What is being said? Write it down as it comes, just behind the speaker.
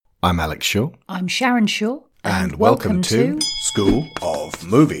I'm Alex Shaw. I'm Sharon Shaw. And welcome to School of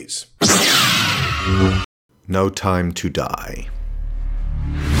Movies. No Time to Die.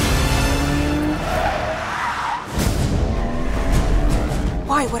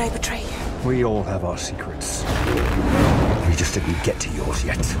 Why would I betray you? We all have our secrets. We just didn't get to yours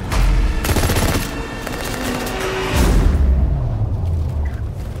yet.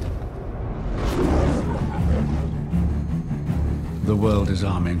 The world is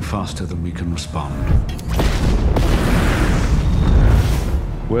arming faster than we can respond.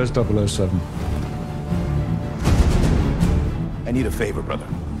 Where's 007? I need a favor, brother.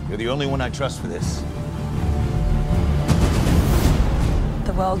 You're the only one I trust for this.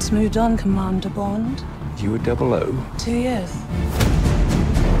 The world's moved on, Commander Bond. You were 00? 2 years.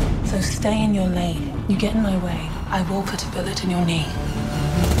 So stay in your lane. You get in my way, I will put a bullet in your knee.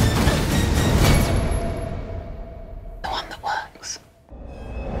 The one that works.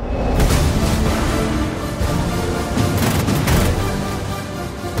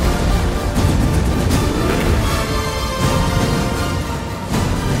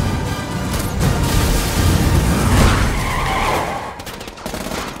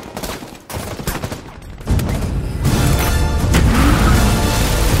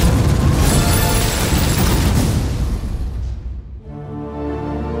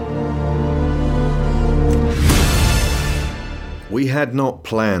 We had not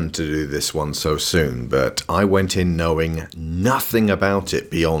planned to do this one so soon, but I went in knowing nothing about it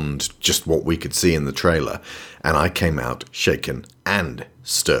beyond just what we could see in the trailer, and I came out shaken and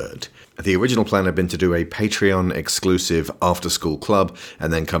stirred. The original plan had been to do a Patreon exclusive after school club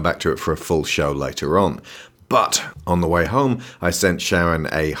and then come back to it for a full show later on. But on the way home, I sent Sharon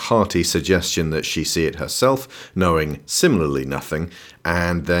a hearty suggestion that she see it herself, knowing similarly nothing,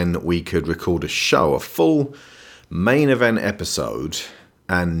 and then we could record a show, a full main event episode,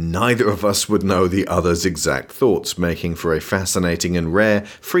 and neither of us would know the other's exact thoughts, making for a fascinating and rare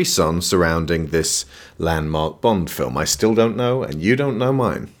frisson surrounding this landmark Bond film. I still don't know, and you don't know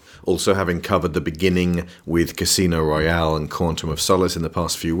mine. Also, having covered the beginning with Casino Royale and Quantum of Solace in the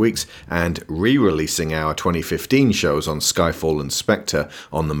past few weeks, and re-releasing our 2015 shows on Skyfall and Spectre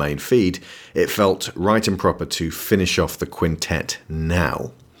on the main feed, it felt right and proper to finish off the quintet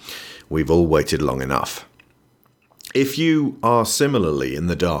now. We've all waited long enough. If you are similarly in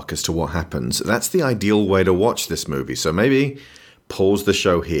the dark as to what happens, that's the ideal way to watch this movie, so maybe pause the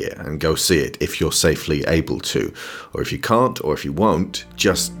show here and go see it if you're safely able to. Or if you can't, or if you won't,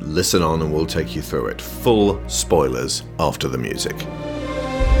 just listen on and we'll take you through it. Full spoilers after the music.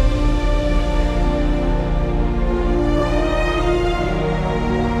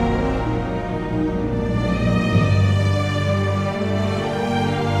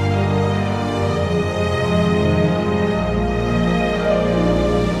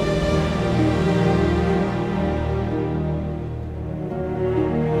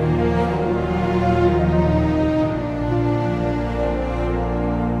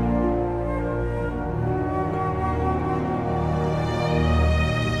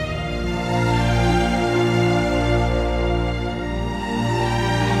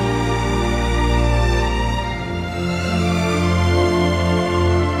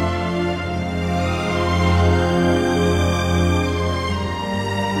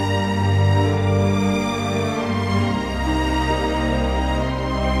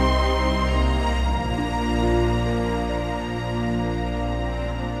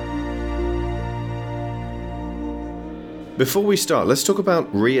 Before we start, let's talk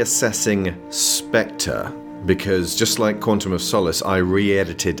about reassessing Spectre, because just like Quantum of Solace, I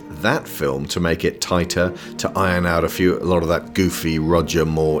re-edited that film to make it tighter, to iron out a lot of that goofy Roger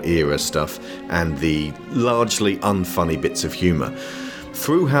Moore era stuff, and the largely unfunny bits of humour.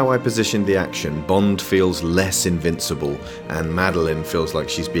 Through how I positioned the action, Bond feels less invincible, and Madeline feels like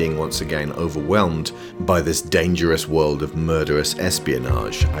she's being once again overwhelmed by this dangerous world of murderous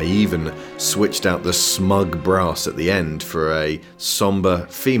espionage. I even switched out the smug brass at the end for a somber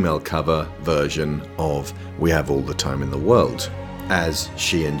female cover version of We Have All the Time in the World, as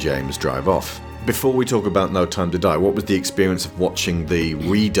she and James drive off. Before we talk about No Time to Die, what was the experience of watching the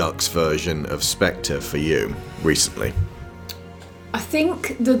Redux version of Spectre for you recently? I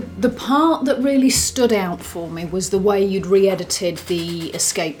think the part that really stood out for me was the way you'd re-edited the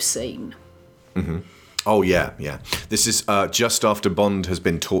escape scene. Mm-hmm. Oh, yeah. This is just after Bond has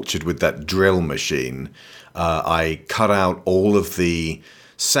been tortured with that drill machine. I cut out all of the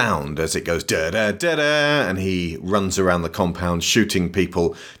sound as it goes da-da-da-da, and he runs around the compound shooting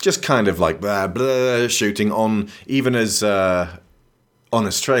people, just kind of like blah, blah, shooting on, even as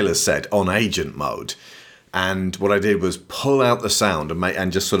Honest Trailers said, on agent mode. And what I did was pull out the sound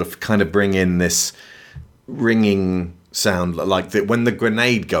and just sort of kind of bring in this ringing sound, like that when the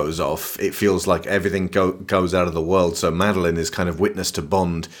grenade goes off, it feels like everything goes out of the world. So Madeline is kind of witness to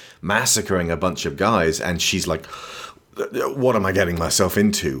Bond massacring a bunch of guys, and she's like, what am I getting myself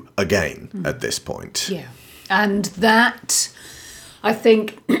into again at this point? Yeah. And that, I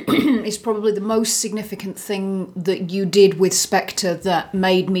think, is probably the most significant thing that you did with Spectre that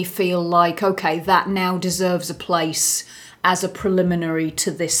made me feel like, okay, that now deserves a place as a preliminary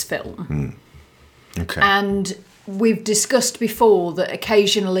to this film. Okay. And we've discussed before that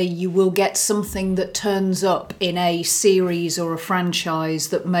occasionally you will get something that turns up in a series or a franchise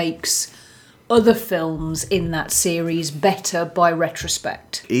that makes other films in that series better by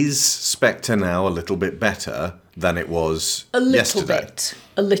retrospect. Is Spectre now a little bit better than it was yesterday?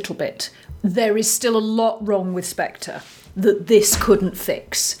 A little bit. There is still a lot wrong with Spectre that this couldn't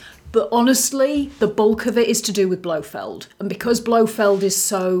fix. But honestly, the bulk of it is to do with Blofeld. And because Blofeld is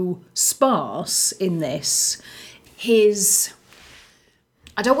so sparse in this, his...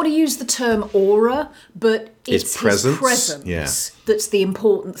 I don't want to use the term aura, but it's presence? his presence that's the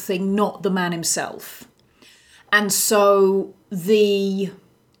important thing, not the man himself. And so the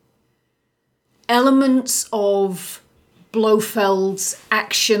elements of Blofeld's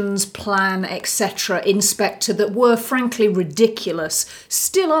actions, plan, etc. in Spectre that were frankly ridiculous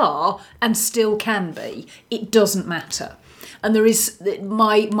still are and still can be. It doesn't matter. And there is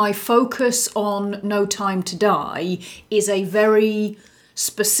my focus on No Time to Die is a very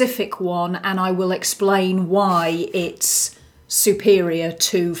specific one, and I will explain why it's superior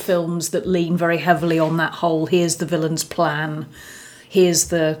to films that lean very heavily on that whole here's the villain's plan, here's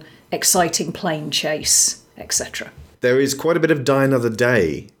the exciting plane chase, etc. There is quite a bit of Die Another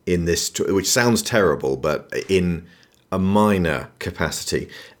Day in this, which sounds terrible, but in a minor capacity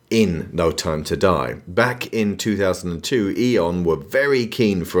in No Time to Die. Back in 2002, Eon were very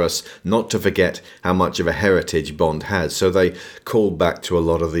keen for us not to forget how much of a heritage Bond has, so they called back to a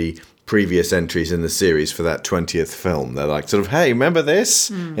lot of the previous entries in the series for that 20th film. They're like, sort of, hey, remember this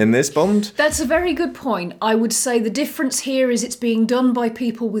in this Bond? That's a very good point. I would say the difference here is it's being done by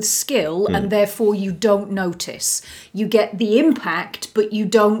people with skill, and therefore you don't notice. You get the impact, but you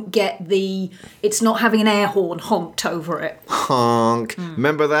don't get the... It's not having an air horn honked over it. Honk.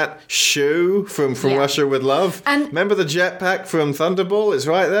 Remember that shoe from Russia with Love? And remember the jetpack from Thunderball? It's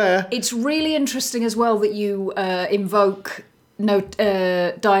right there. It's really interesting as well that you invoke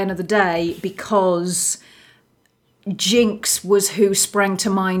Die Another Day, because Jinx was who sprang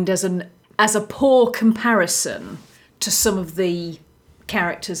to mind as a poor comparison to some of the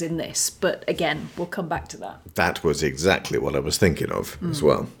characters in this. But again, we'll come back to that. That was exactly what I was thinking of as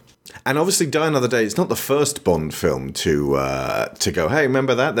well. And obviously Die Another Day is not the first Bond film to go, hey,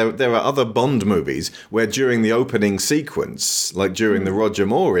 remember that? There are other Bond movies where during the opening sequence, like during the Roger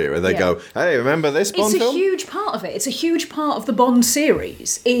Moore era, they go, hey, remember this Bond film? It's a huge part of it. It's a huge part of the Bond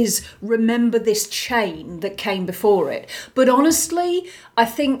series, is remember this chain that came before it. But honestly, I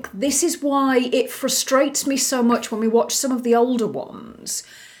think this is why it frustrates me so much when we watch some of the older ones.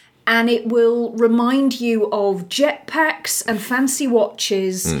 And it will remind you of jetpacks and fancy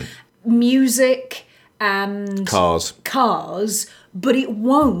watches, music and cars, but it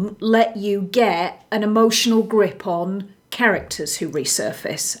won't let you get an emotional grip on characters who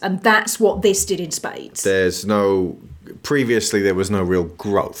resurface. And that's what this did in spades. Previously there was no real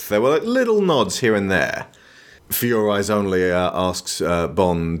growth. There were like little nods here and there. For Your Eyes Only asks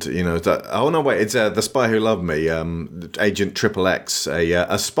Bond, it's The Spy Who Loved Me, Agent XXX,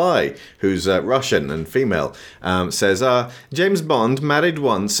 a spy who's Russian and female, says, James Bond married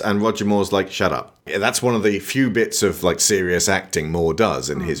once, and Roger Moore's like, shut up. Yeah, that's one of the few bits of like serious acting Moore does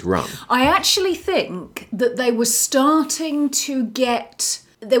in his run. I actually think that they were starting to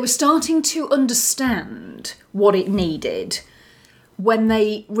understand what it needed when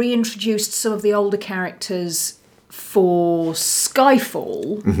they reintroduced some of the older characters for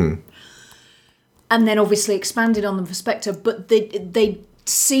Skyfall, and then obviously expanded on them for Spectre, but they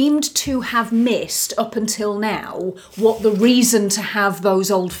seemed to have missed, up until now, what the reason to have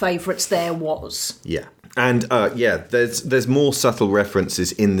those old favourites there was. Yeah. And there's more subtle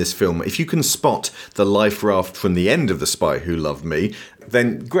references in this film. If you can spot the life raft from the end of The Spy Who Loved Me,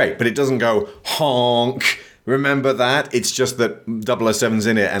 then great, but it doesn't go honk. Remember that? It's just that 007's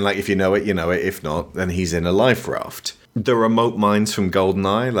in it, and like if you know it, you know it. If not, then he's in a life raft. The remote mines from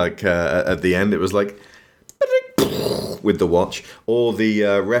GoldenEye, like at the end, it was like with the watch, or the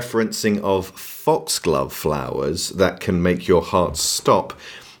referencing of foxglove flowers that can make your heart stop.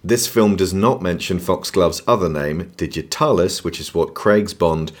 This film does not mention Foxglove's other name, Digitalis, which is what Craig's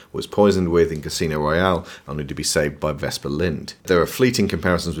Bond was poisoned with in Casino Royale, only to be saved by Vesper Lynd. There are fleeting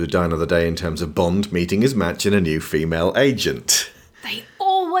comparisons with Die Another Day in terms of Bond meeting his match in a new female agent. They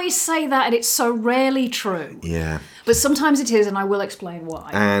always say that, and it's so rarely true. Yeah. But sometimes it is, and I will explain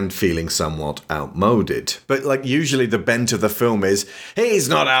why. And feeling somewhat outmoded. But, like, usually the bent of the film is, he's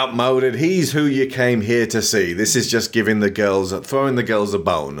not outmoded, he's who you came here to see. This is just throwing the girls a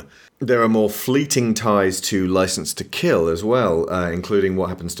bone. There are more fleeting ties to License to Kill as well, including what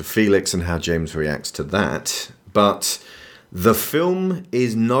happens to Felix and how James reacts to that. But the film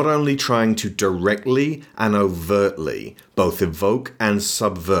is not only trying to directly and overtly both evoke and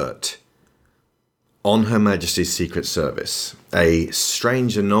subvert On Her Majesty's Secret Service, a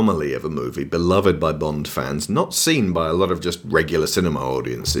strange anomaly of a movie beloved by Bond fans, not seen by a lot of just regular cinema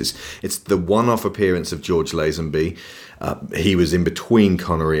audiences. It's the one-off appearance of George Lazenby. He was in between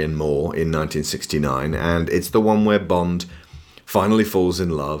Connery and Moore in 1969, and it's the one where Bond finally falls in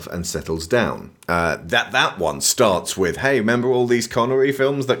love and settles down. That one starts with, hey, remember all these Connery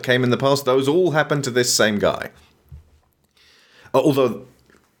films that came in the past? Those all happened to this same guy. Although,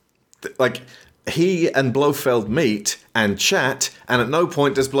 like, he and Blofeld meet and chat, and at no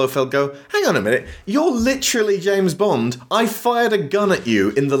point does Blofeld go, hang on a minute, you're literally James Bond. I fired a gun at you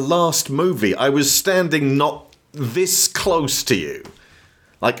in the last movie. I was standing not this close to you.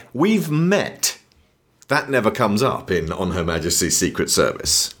 Like, we've met. That never comes up in On Her Majesty's Secret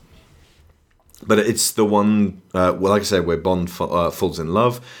Service. But it's the one, like I said, where Bond falls in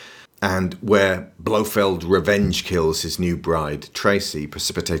love, and where Blofeld revenge kills his new bride, Tracy,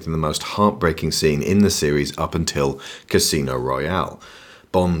 precipitating the most heartbreaking scene in the series up until Casino Royale.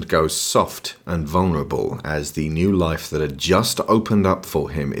 Bond goes soft and vulnerable as the new life that had just opened up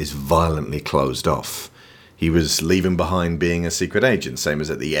for him is violently closed off. He was leaving behind being a secret agent, same as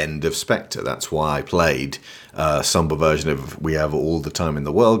at the end of Spectre. That's why I played a somber version of We Have All the Time in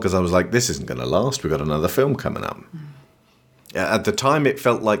the World, because I was like, this isn't going to last. We've got another film coming up. At the time, it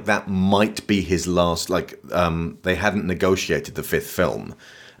felt like that might be his last, they hadn't negotiated the fifth film.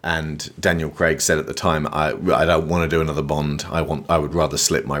 And Daniel Craig said at the time, I don't want to do another Bond. I would rather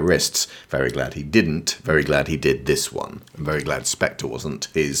slit my wrists. Very glad he didn't. Very glad he did this one. I'm very glad Spectre wasn't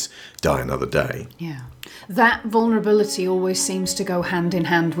his Die Another Day. Yeah. That vulnerability always seems to go hand in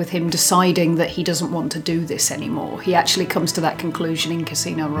hand with him deciding that he doesn't want to do this anymore. He actually comes to that conclusion in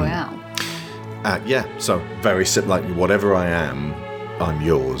Casino Royale. So very like whatever I am, I'm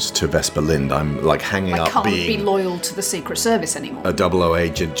yours to Vesper Lynd. I'm like hanging up I can't being be loyal to the Secret Service anymore. a 00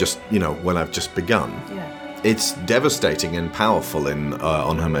 agent just, when I've just begun. Yeah. It's devastating and powerful in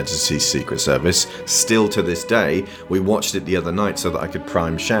On Her Majesty's Secret Service. Still to this day, we watched it the other night so that I could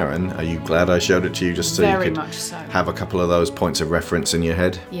prime Sharon. Are you glad I showed it to you just so Very you could much so. have a couple of those points of reference in your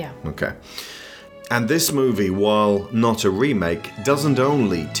head? Yeah. Okay. And this movie, while not a remake, doesn't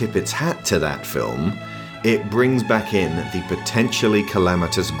only tip its hat to that film, it brings back in the potentially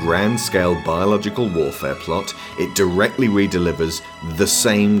calamitous grand-scale biological warfare plot. It directly redelivers the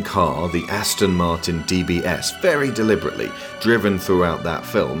same car, the Aston Martin DBS, very deliberately, driven throughout that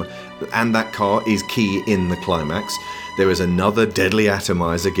film. And that car is key in the climax. There is another deadly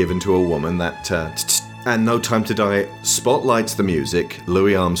atomizer given to a woman that... And No Time to Die spotlights the music,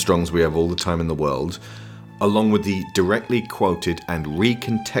 Louis Armstrong's We Have All the Time in the World, along with the directly quoted and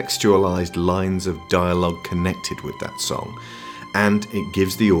recontextualized lines of dialogue connected with that song. And it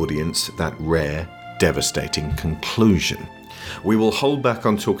gives the audience that rare, devastating conclusion. We will hold back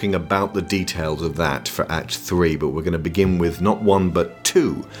on talking about the details of that for Act 3, but we're going to begin with not one but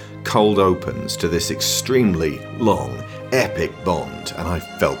two cold opens to this extremely long, epic Bond, and I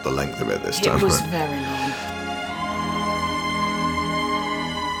felt the length of it this time. It was very long.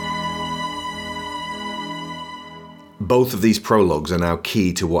 Both of these prologues are now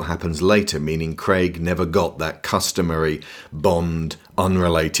key to what happens later, meaning Craig never got that customary Bond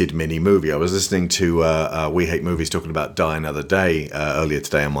unrelated mini-movie. I was listening to We Hate Movies talking about Die Another Day earlier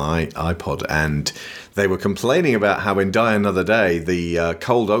today on my iPod, and they were complaining about how in Die Another Day, the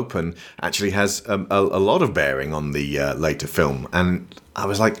cold open actually has a lot of bearing on the later film. And I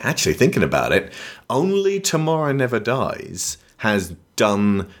was like, actually thinking about it, Only Tomorrow Never Dies has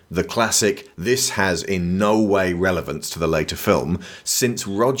done the classic, this has in no way relevance to the later film, since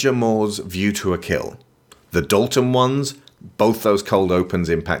Roger Moore's View to a Kill. The Dalton ones, both those cold opens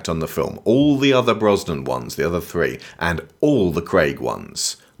impact on the film. All the other Brosnan ones, the other three, and all the Craig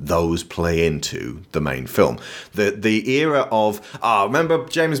ones, those play into the main film. The era of, remember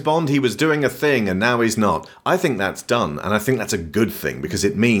James Bond, he was doing a thing and now he's not. I think that's done, and I think that's a good thing, because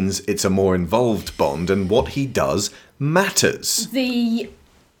it means it's a more involved Bond, and what he does matters. The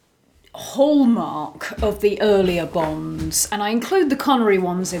hallmark of the earlier Bonds, and I include the Connery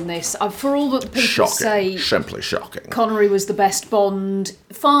ones in this, for all that people Shocking. say Simply shocking. Connery was the best Bond,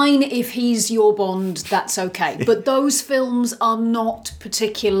 fine, if he's your Bond, that's okay. But those films are not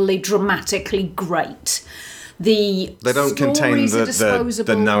particularly dramatically great. They don't contain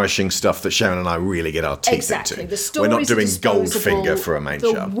the nourishing stuff that Sharon and I really get our teeth into. The stories We're not doing are Goldfinger for a main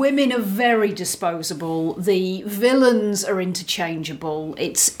show. The women are very disposable. The villains are interchangeable.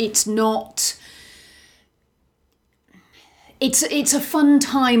 It's not. It's a fun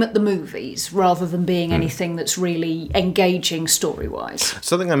time at the movies rather than being anything that's really engaging story-wise.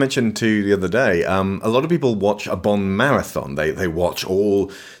 Something I mentioned to you the other day, a lot of people watch a Bond marathon. They watch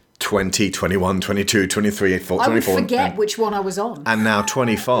all 20, 21, 22, 23, 24. I would forget which one I was on. And now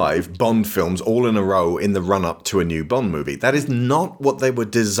 25 Bond films all in a row in the run-up to a new Bond movie. That is not what they were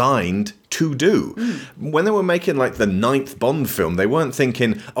designed to do. When they were making like the 9th Bond film, they weren't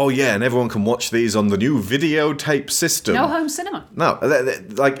thinking, oh yeah, and everyone can watch these on the new videotape system. No home cinema. No,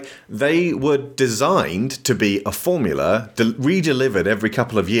 they were designed to be a formula re-delivered every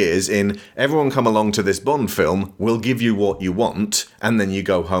couple of years in everyone come along to this Bond film, we'll give you what you want, and then you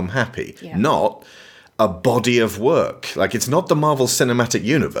go home happy. Yeah. Not a body of work. Like, it's not the Marvel Cinematic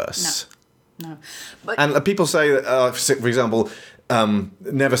Universe. No. But And people say, for example,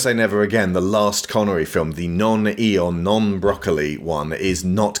 Never Say Never Again, the last Connery film, the non-Eon, non-Broccoli one, is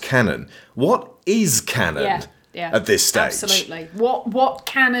not canon. What is canon at this stage? Absolutely. What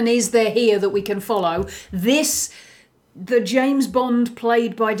canon is there here that we can follow? The James Bond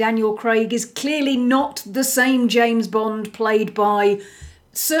played by Daniel Craig is clearly not the same James Bond played by,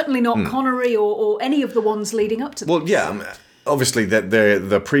 certainly not Connery or any of the ones leading up to this. Well, yeah, obviously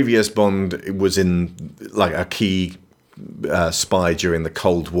the previous Bond was in like a key spy during the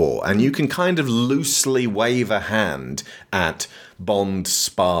Cold War, and you can kind of loosely wave a hand at Bond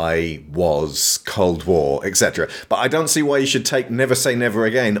spy was Cold War, etc. But I don't see why you should take Never Say Never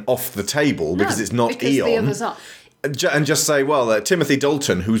Again off the table because it's not because Eon. the others are. And just say, well, Timothy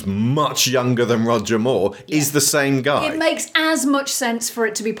Dalton, who's much younger than Roger Moore, is the same guy. It makes as much sense for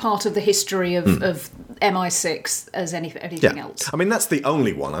it to be part of the history of MI6 as anything else. I mean, that's the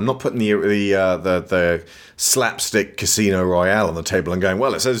only one. I'm not putting the slapstick Casino Royale on the table and going,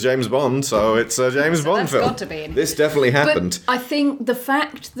 well, it says James Bond, so it's a James Bond film. Got to be in. This definitely happened. But I think the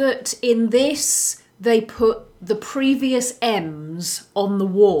fact that in this they put the previous M's on the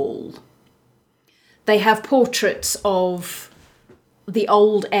wall. They have portraits of the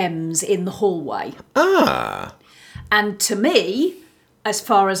old M's in the hallway. Ah. And to me, as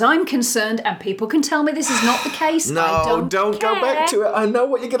far as I'm concerned, and people can tell me this is not the case, No, don't go back to it. I know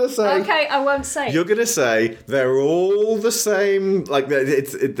what you're going to say. Okay, I won't say it. You're going to say they're all the same, like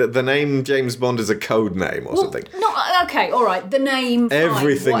the name James Bond is a code name or something. No, okay, all right, the name, fine,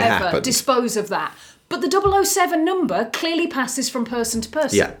 Everything whatever, happened. dispose of that. But the 007 number clearly passes from person to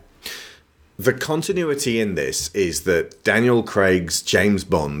person. Yeah. The continuity in this is that Daniel Craig's James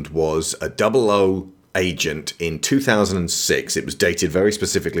Bond was a 00 agent in 2006. It was dated very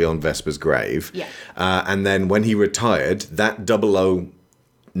specifically on Vesper's grave. Yeah. And then when he retired, that 00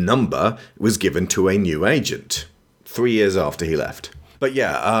 number was given to a new agent 3 years after he left. But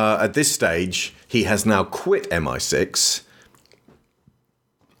yeah, at this stage, he has now quit MI6.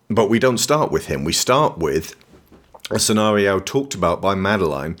 But we don't start with him. We start with a scenario talked about by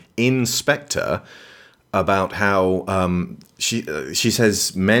Madeline in Spectre about how she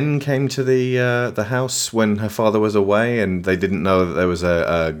says men came to the house when her father was away and they didn't know that there was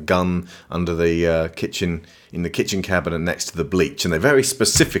a gun under the kitchen in the kitchen cabinet next to the bleach, and they very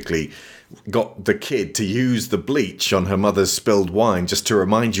specifically got the kid to use the bleach on her mother's spilled wine just to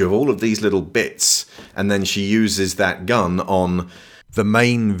remind you of all of these little bits, and then she uses that gun on the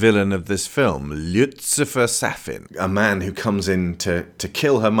main villain of this film, Lucifer Safin, a man who comes in to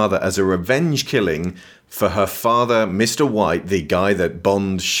kill her mother as a revenge killing for her father, Mr. White, the guy that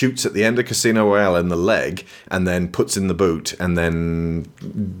Bond shoots at the end of Casino Royale in the leg and then puts in the boot and then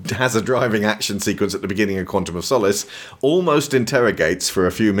has a driving action sequence at the beginning of Quantum of Solace, almost interrogates for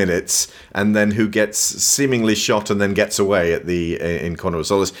a few minutes, and then who gets seemingly shot and then gets away in Quantum of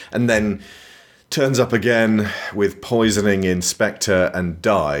Solace, and then turns up again with poisoning in Spectre and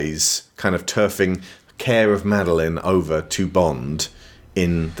dies, kind of turfing care of Madeline over to Bond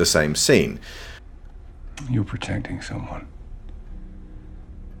in the same scene. You're protecting someone.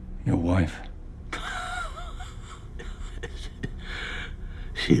 Your wife.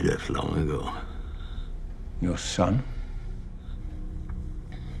 She left long ago. Your son.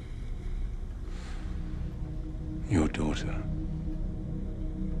 Your daughter.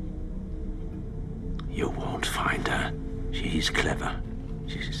 You won't find her. She's clever.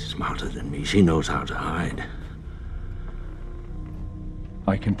 She's smarter than me. She knows how to hide.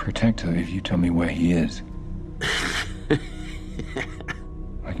 I can protect her if you tell me where he is.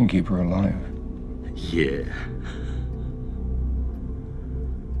 I can keep her alive. Yeah.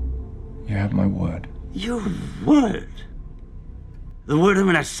 You have my word. Your word? The word of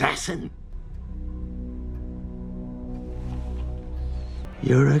an assassin?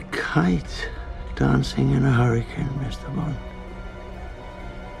 You're a kite dancing in a hurricane, Mr. Bond.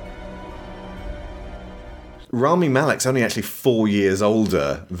 Rami Malek's only actually 4 years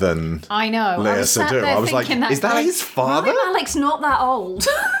older than I know. Lea I was sat Seydoux. there I was like, thinking is that like, his father? Rami Malek's not that old.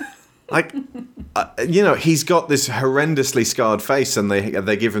 Like, he's got this horrendously scarred face, and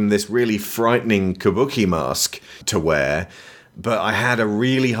they give him this really frightening kabuki mask to wear. But I had a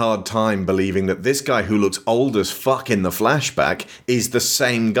really hard time believing that this guy who looks old as fuck in the flashback is the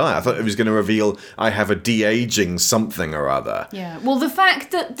same guy. I thought it was going to reveal I have a de-aging something or other. Yeah, well, the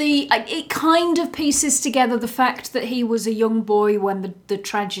fact that it kind of pieces together the fact that he was a young boy when the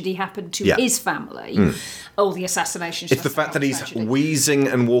tragedy happened to his family. Oh, the assassination. It's the fact that he's wheezing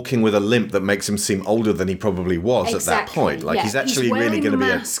and walking with a limp that makes him seem older than he probably was at that point. Like, he's actually really going to be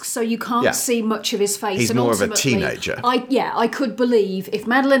a mask, so you can't see much of his face. He's and more of a ultimately, teenager. I could believe if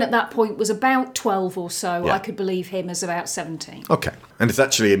Madeline at that point was about 12 or so, I could believe him as about 17. Okay. And it's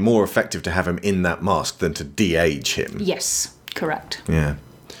actually more effective to have him in that mask than to de-age him. Yes, correct. Yeah.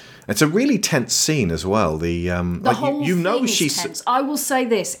 It's a really tense scene as well. The whole thing is tense. I will say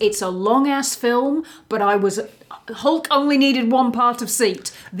this: it's a long-ass film, but Hulk only needed one part of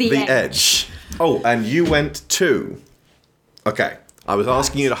seat. The edge. Oh, and you went to. Okay. I was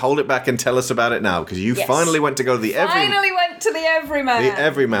asking you to hold it back and tell us about it now, because you finally went to go to the Finally went to the Everyman. The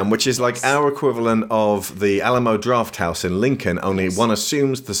Everyman, which is like our equivalent of the Alamo Draft House in Lincoln, only one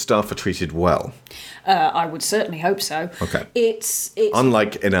assumes the staff are treated well. I would certainly hope so. Okay. It's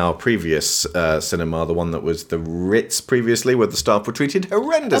unlike in our previous cinema, the one that was the Ritz previously, where the staff were treated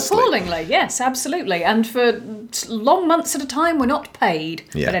horrendously. Appallingly, yes, absolutely. And for long months at a time, we're not paid.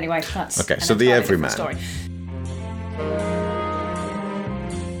 Yeah. But anyway, that's okay. So the Everyman. Story.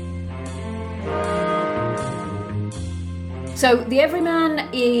 So the Everyman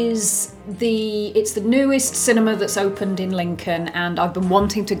is it's the newest cinema that's opened in Lincoln, and I've been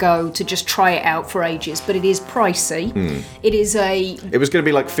wanting to go to just try it out for ages, but it is pricey. It is It was going to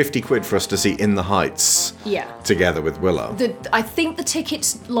be like 50 quid for us to see In the Heights. Yeah. Together with Willow. I think the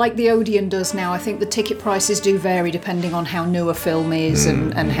tickets, like the Odeon does now, I think the ticket prices do vary depending on how new a film is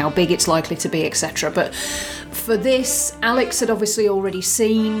and how big it's likely to be, etc. But for this, Alex had obviously already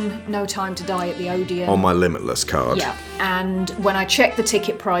seen No Time to Die at the Odeon. On my Limitless card. Yeah. And when I checked the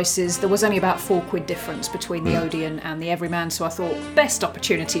ticket prices, there was only about £4 difference between the Odeon and the Everyman, so I thought, best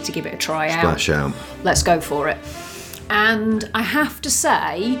opportunity to give it a try out. Splash out. Let's go for it. And I have to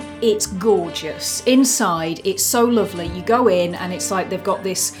say, it's gorgeous. Inside, it's so lovely. You go in and it's like they've got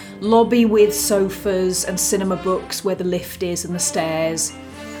this lobby with sofas and cinema books where the lift is and the stairs.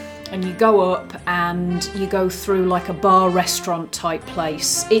 And you go up and you go through like a bar restaurant type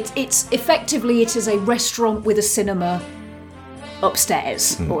place. It's effectively, it is a restaurant with a cinema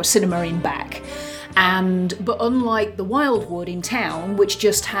upstairs or a cinema in back. But unlike the Wildwood in town, which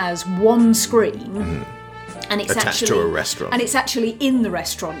just has one screen, and it's attached to a restaurant, and it's actually in the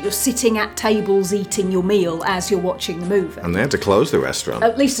restaurant. You're sitting at tables eating your meal as you're watching the movie. And they had to close the restaurant.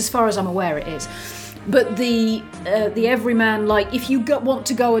 At least as far as I'm aware, it is. But the Everyman, like, if you want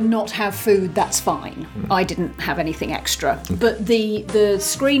to go and not have food, that's fine. I didn't have anything extra. But the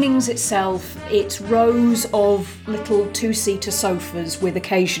screenings itself, it's rows of little two-seater sofas with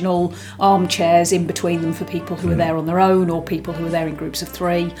occasional armchairs in between them for people who are there on their own or people who are there in groups of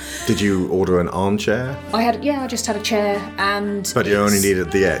 3. Did you order an armchair? I just had a chair and... But you only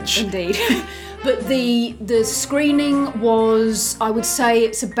needed the edge. Indeed. But the screening was, I would say,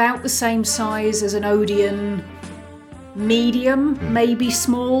 it's about the same size as an Odeon medium, maybe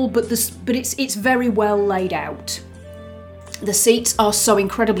small, but it's very well laid out. The seats are so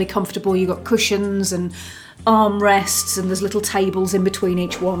incredibly comfortable. You've got cushions and armrests, and there's little tables in between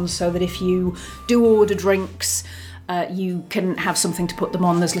each one, so that if you do order drinks, you can have something to put them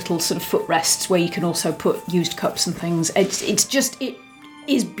on. There's little sort of footrests where you can also put used cups and things. It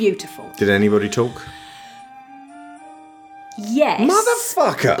is beautiful. Did anybody talk? Yes.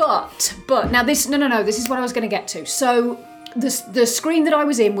 Motherfucker! But now this is what I was going to get to. So the screen that I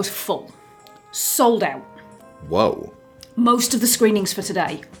was in was full. Sold out. Whoa. Most of the screenings for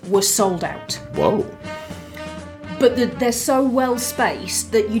today were sold out. Whoa. but they're so well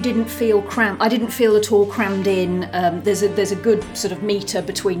spaced that you didn't feel cramped. I didn't feel at all crammed in. There's a good sort of meter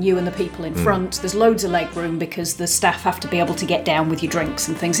between you and the people in front. There's loads of leg room because the staff have to be able to get down with your drinks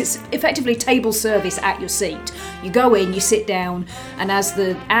and things. It's effectively table service at your seat. You go in, you sit down, and as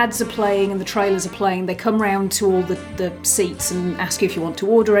the ads are playing and the trailers are playing, they come round to all the seats and ask you if you want to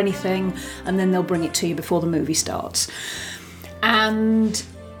order anything, and then they'll bring it to you before the movie starts. And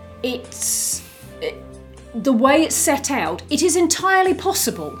the way it's set out, it is entirely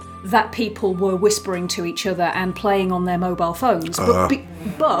possible that people were whispering to each other and playing on their mobile phones. But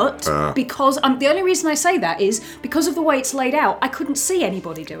because the only reason I say that is because of the way it's laid out, I couldn't see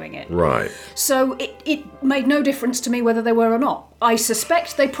anybody doing it. Right. So it made no difference to me whether they were or not. I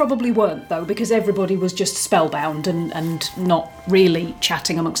suspect they probably weren't, though, because everybody was just spellbound and not really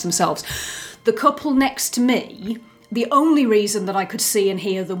chatting amongst themselves. The couple next to me, the only reason that I could see and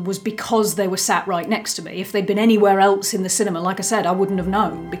hear them was because they were sat right next to me. If they'd been anywhere else in the cinema, like I said, I wouldn't have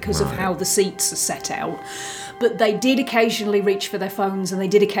known because of how the seats are set out. But they did occasionally reach for their phones and they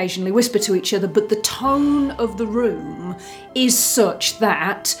did occasionally whisper to each other. But the tone of the room is such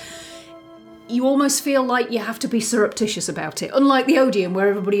that you almost feel like you have to be surreptitious about it. Unlike the Odeon, where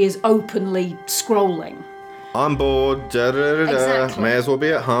everybody is openly scrolling. I'm bored, Exactly. may as well be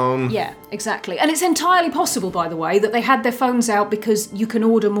at home. Yeah, exactly. And it's entirely possible, by the way, that they had their phones out because you can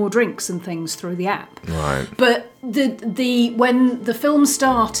order more drinks and things through the app. Right. But when the film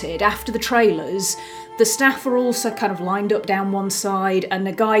started, after the trailers, the staff were also kind of lined up down one side, and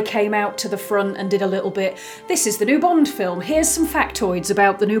a guy came out to the front and did a little bit, "This is the new Bond film. Here's some factoids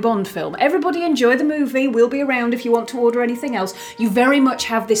about the new Bond film. Everybody enjoy the movie. We'll be around if you want to order anything else." You very much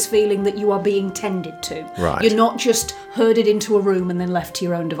have this feeling that you are being tended to. Right. You're not just herded into a room and then left to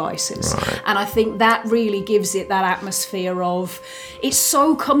your own devices. Right. And I think that really gives it that atmosphere of, it's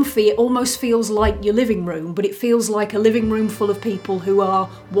so comfy, it almost feels like your living room, but it feels like a living room full of people who are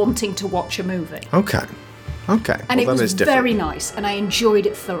wanting to watch a movie. Okay. And it that was is different. very nice, and I enjoyed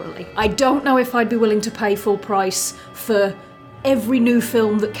it thoroughly. I don't know if I'd be willing to pay full price for every new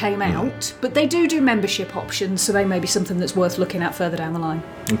film that came out, but they do membership options, so they may be something that's worth looking at further down the line.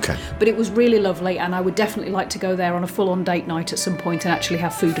 Okay. But it was really lovely, and I would definitely like to go there on a full-on date night at some point and actually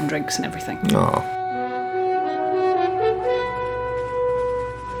have food and drinks and everything. Oh.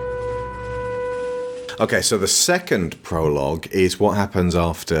 Okay, so the second prologue is what happens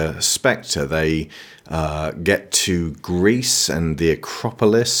after Spectre. They get to Greece and the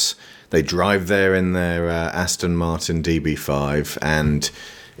Acropolis. They drive there in their Aston Martin DB5, and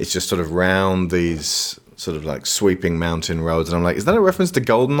it's just sort of round these sort of like sweeping mountain roads. And I'm like, is that a reference to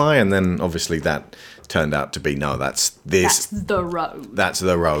GoldenEye? And then obviously that turned out to be, no, that's this. That's the road. That's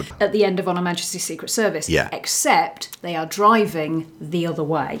the road. At the end of On Her Majesty's Secret Service. Yeah. Except they are driving the other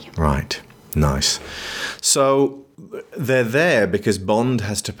way. Right. Nice. So they're there because Bond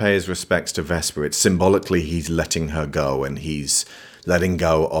has to pay his respects to Vesper. It's symbolically he's letting her go, and he's letting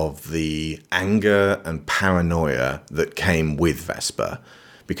go of the anger and paranoia that came with Vesper.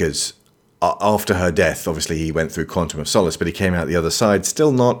 Because after her death, obviously he went through Quantum of Solace, but he came out the other side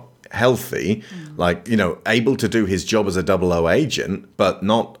still not healthy, like, you know, able to do his job as a 00 agent, but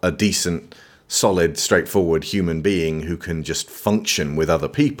not a decent, solid, straightforward human being who can just function with other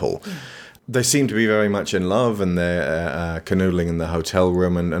people. They seem to be very much in love, and they're canoodling in the hotel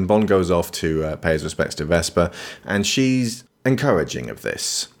room, and Bond goes off to pay his respects to Vesper, and she's encouraging of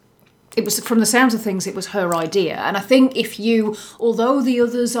this. It was, from the sounds of things, it was her idea. And I think although the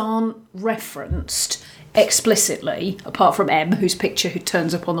others aren't referenced explicitly, apart from M, whose picture who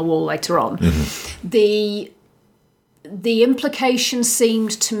turns up on the wall later on, the implication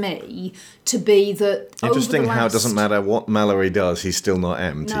seemed to me to be that Interesting over the how it last... doesn't matter what Mallory does, he's still not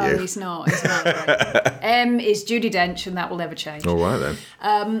M to you. No, he's not. He's not. M is Judi Dench, and that will never change. All right, then.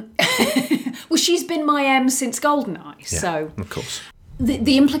 Well, she's been my M since GoldenEye, so... Of course.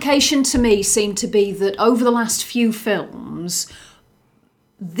 The implication to me seemed to be that over the last few films,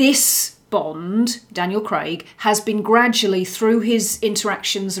 this Bond, Daniel Craig, has been gradually, through his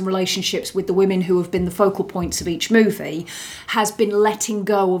interactions and relationships with the women who have been the focal points of each movie, has been letting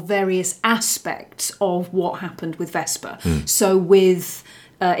go of various aspects of what happened with Vesper. So with...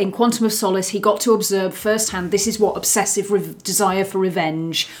 in Quantum of Solace, he got to observe firsthand this is what obsessive desire for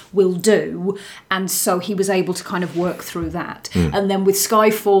revenge will do, and so he was able to kind of work through that. And then with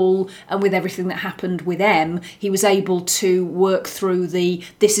Skyfall and with everything that happened with M, he was able to work through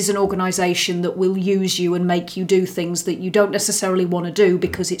this is an organisation that will use you and make you do things that you don't necessarily want to do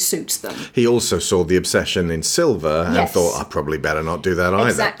because it suits them. He also saw the obsession in Silver and Yes. thought, I probably better not do that either.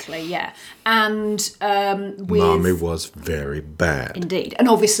 Exactly, yeah. And with... Marmee was very bad. Indeed. And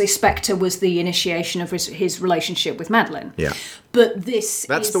obviously Spectre was the initiation of his relationship with Madeline. Yeah. But this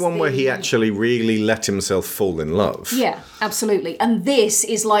That's is the one where he actually really let himself fall in love. Yeah, absolutely. And this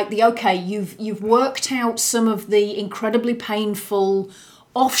is like you've worked out some of the incredibly painful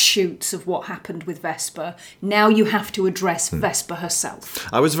offshoots of what happened with Vesper. Now you have to address Vesper herself.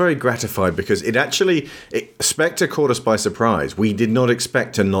 I was very gratified because Spectre caught us by surprise. We did not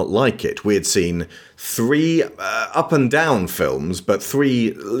expect to not like it. We had seen 3 up and down films, but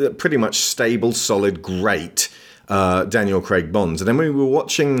 3 pretty much stable, solid, great Daniel Craig Bonds. And then we were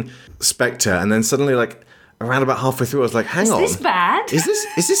watching Spectre, and then suddenly, like, around about halfway through, I was like, hang on. Is this bad? Is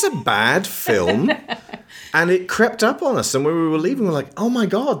this a bad film? And it crept up on us, and when we were leaving, we were like, oh my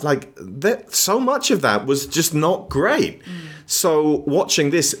God, like, so much of that was just not great. So watching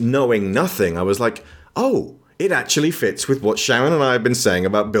this, knowing nothing, I was like, oh, it actually fits with what Sharon and I have been saying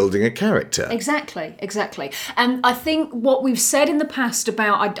about building a character. Exactly. And I think what we've said in the past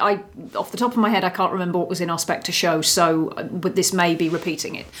about, I off the top of my head, I can't remember what was in our Spectre show, but this may be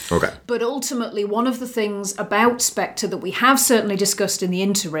repeating it. Okay. But ultimately, one of the things about Spectre that we have certainly discussed in the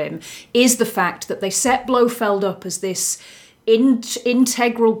interim is the fact that they set Blofeld up as this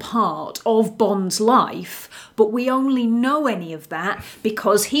integral part of Bond's life, but we only know any of that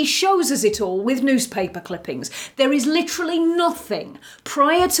because he shows us it all with newspaper clippings. There is literally nothing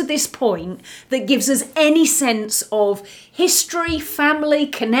prior to this point that gives us any sense of history, family,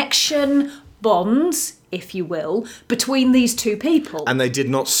 connection, bonds, if you will, between these two people. And they did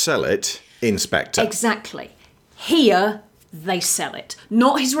not sell it in Spectre. Exactly. Here, they sell it.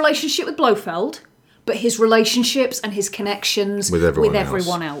 Not his relationship with Blofeld, but his relationships and his connections with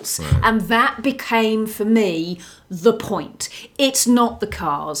everyone else. Right. And that became, for me, the point. It's not the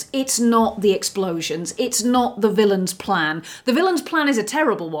cars. It's not the explosions. It's not the villain's plan. The villain's plan is a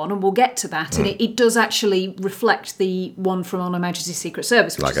terrible one, and we'll get to that. And it does actually reflect the one from On Her Majesty's Secret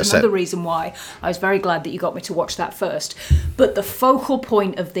Service, which is another reason why I was very glad that you got me to watch that first. But the focal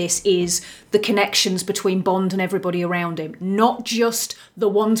point of this is the connections between Bond and everybody around him. Not just the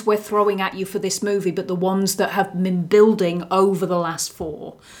ones we're throwing at you for this movie, but the ones that have been building over the last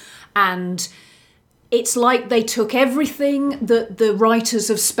 4. And it's like they took everything that the writers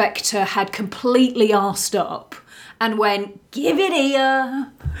of Spectre had completely arsed up and went, give it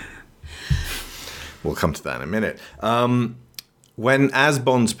here. We'll come to that in a minute. As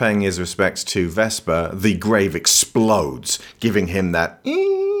Bond's paying his respects to Vesper, the grave explodes, giving him that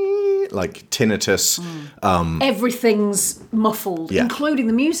like tinnitus. Everything's muffled, including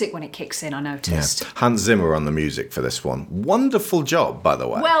the music when it kicks in, I noticed. Yeah. Hans Zimmer on the music for this one. Wonderful job, by the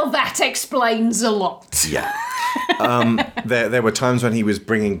way. Well, that explains a lot. Yeah. There were times when he was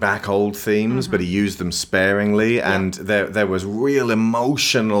bringing back old themes, but he used them sparingly, and there was real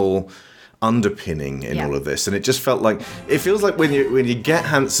emotional underpinning in all of this, and it just felt like it feels like when you get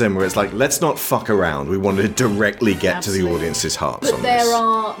Hans Zimmer, it's like, let's not fuck around. We want to directly get to the audience's hearts. But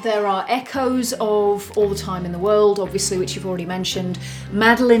there are echoes of All the Time in the World, obviously, which you've already mentioned.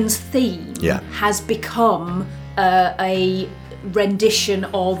 Madeline's theme has become a rendition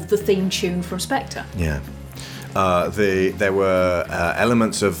of the theme tune from Spectre. Yeah. There were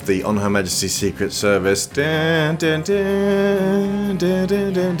elements of the On Her Majesty's Secret Service, dun, dun, dun, dun,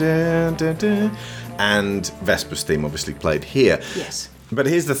 dun, dun, dun, dun, dun, and Vesper's theme obviously played here. Yes. But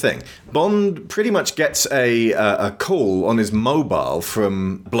here's the thing. Bond pretty much gets a call on his mobile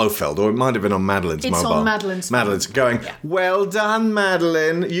from Blofeld, or it might have been on Madeline's mobile. It's on Madeline's phone. Madeline's going, well done,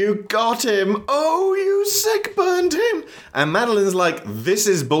 Madeline. You got him. Oh, you sick burned him. And Madeline's like, this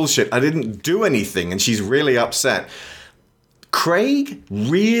is bullshit. I didn't do anything. And she's really upset. Craig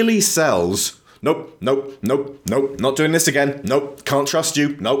really sells... Nope, not doing this again. Nope, can't trust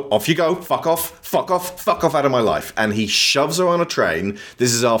you. Nope, off you go. Fuck off out of my life. And he shoves her on a train.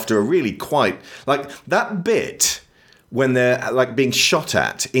 This is after a really quite... Like, that bit when they're, like, being shot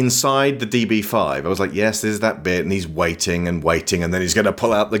at inside the DB5, I was like, yes, there's that bit, and he's waiting, and then he's going to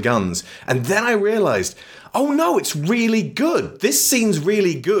pull out the guns. And then I realised... Oh no, it's really good. This scene's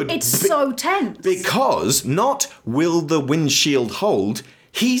really good. It's so tense. Because not will the windshield hold...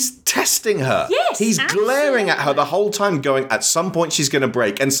 He's testing her. Yes, he's glaring at her the whole time, going, at some point she's going to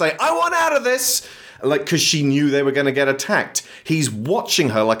break and say, I want out of this. Like, because she knew they were going to get attacked. He's watching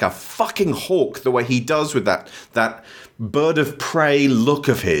her like a fucking hawk, the way he does with that bird of prey look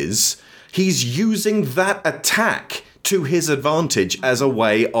of his. He's using that attack to his advantage as a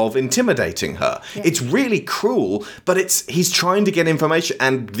way of intimidating her. Yeah. It's really cruel, but he's trying to get information,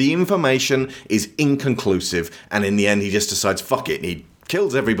 and the information is inconclusive, and in the end he just decides, fuck it, and he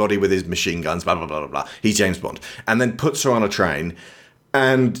kills everybody with his machine guns, blah, blah, blah, blah, blah. He's James Bond. And then puts her on a train.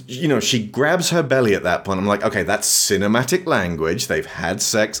 And, you know, she grabs her belly at that point. I'm like, okay, that's cinematic language. They've had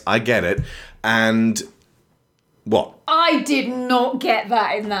sex. I get it. And what? I did not get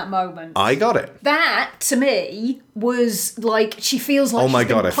that in that moment. I got it. That, to me, was like, she feels like Oh my she's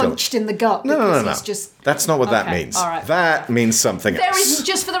God, been I feel- punched in the gut. No. because it's just... That's not what that Okay, means. all right. That means something There else. is,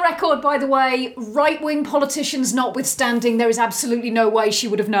 just for the record, by the way, right-wing politicians notwithstanding, there is absolutely no way she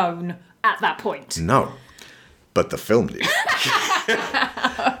would have known at that point. No. But the film did.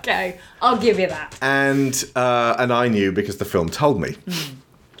 Okay, I'll give you that. and I knew because the film told me.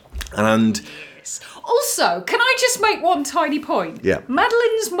 And Also, can I just make one tiny point? Yeah.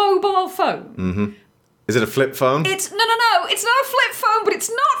 Madeline's mobile phone. is it a flip phone? It's no. It's not a flip phone, but it's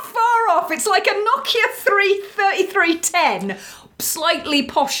not far off. It's like a Nokia 3310, slightly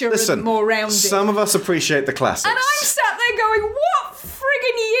posher Listen, and more rounded. some of us appreciate the classics. And I'm sat there going, "What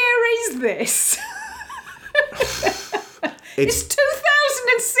friggin' year is this?" It's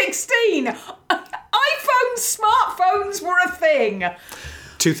 2016. Smartphones were a thing.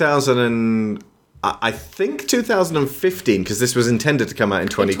 2015, because this was intended to come out in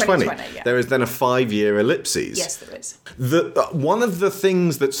 2020. 2020, yeah. There is then a 5-year ellipses. Yes, there is. One of the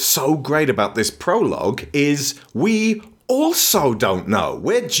things that's so great about this prologue is we also don't know.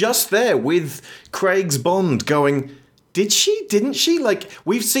 We're just there with Craig's Bond going, did she? Didn't she? Like,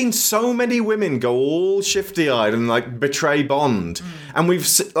 we've seen so many women go all shifty-eyed and, like, betray Bond. And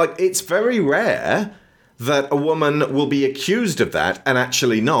it's very rare that a woman will be accused of that and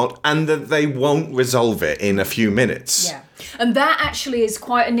actually not, and that they won't resolve it in a few minutes. Yeah. And that actually is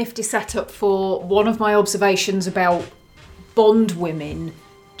quite a nifty setup for one of my observations about Bond women,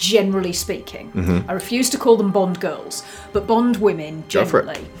 generally speaking. I refuse to call them Bond girls, but Bond women Go for it.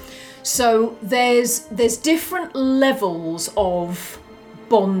 generally. So there's different levels of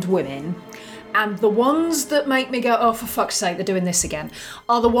Bond women, and the ones that make me go, oh, for fuck's sake, they're doing this again,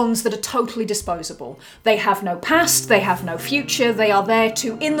 are the ones that are totally disposable. They have no past, they have no future, they are there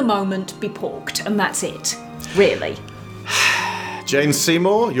to, in the moment, be porked, and that's it, really. Jane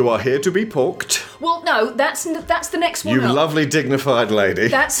Seymour, you are here to be porked. Well, no, that's the next one You up. lovely, dignified lady.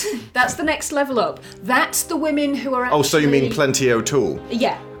 That's the next level up. That's the women who are actually... Oh, so you mean Plenty O'Toole?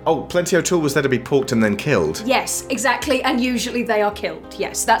 Yeah. Oh, Plenty O'Toole was there to be porked and then killed. Yes, exactly, and usually they are killed.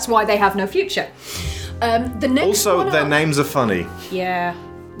 Yes, that's why they have no future. The next Also, one their up- names are funny. Yeah,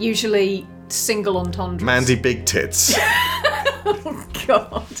 usually single entendres. Mandy Big Tits.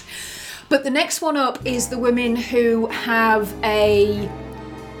 God. But the next one up is the women who have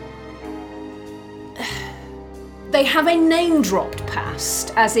they have a name-dropped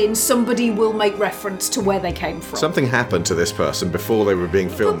past, as in somebody will make reference to where they came from. Something happened to this person before they were being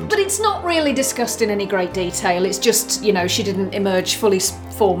filmed. But it's not really discussed in any great detail. It's just, she didn't emerge fully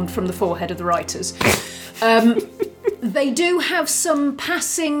formed from the forehead of the writers. They do have some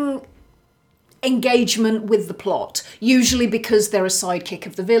passing engagement with the plot, usually because they're a sidekick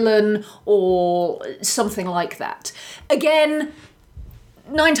of the villain or something like that. Again,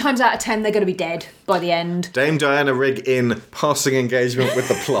 9 times out of 10 they're going to be dead by the end. Dame Diana Rigg in passing engagement with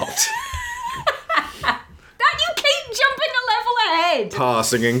the plot. That you keep jumping a level ahead.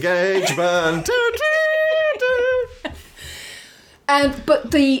 Passing engagement.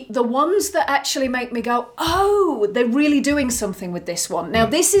 But the ones that actually make me go, oh, they're really doing something with this one. Now,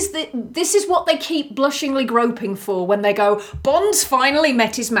 this is what they keep blushingly groping for when they go, Bond's finally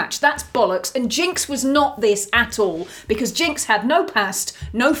met his match. That's bollocks. And Jinx was not this at all, because Jinx had no past,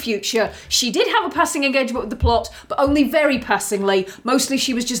 no future. She did have a passing engagement with the plot, but only very passingly. Mostly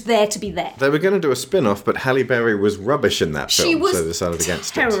she was just there to be there. They were going to do a spin-off, but Halle Berry was rubbish in that film, She was so they decided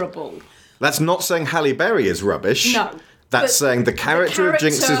against it. terrible. That's not saying Halle Berry is rubbish. No. That's But saying the character of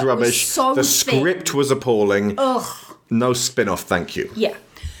Jinx character is rubbish, was so the thin. script was appalling. Ugh. No spin-off, thank you. Yeah.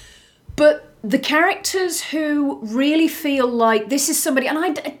 But the characters who really feel like this is somebody,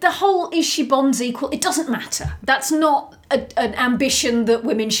 and the whole is she Bond's equal, it doesn't matter. That's not an ambition that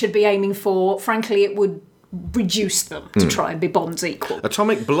women should be aiming for. Frankly, it would reduce them to try and be Bond's equal.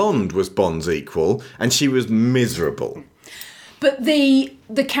 Atomic Blonde was Bond's equal, and she was miserable. But the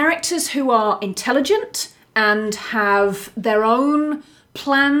characters who are intelligent and have their own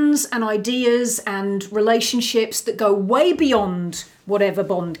plans and ideas and relationships that go way beyond whatever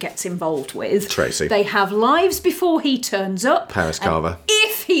Bond gets involved with. Tracy. They have lives before he turns up. Paris and Carver.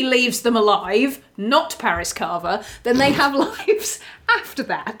 If he leaves them alive, not Paris Carver, then they have lives after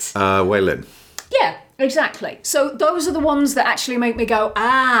that. Wei Lin. Yeah, exactly. So those are the ones that actually make me go,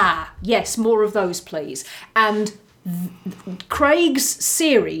 yes, more of those, please. And Daniel Craig's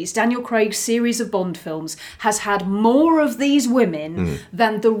series of Bond films has had more of these women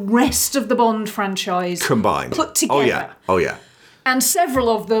than the rest of the Bond franchise Combined. put together. Oh, yeah. And several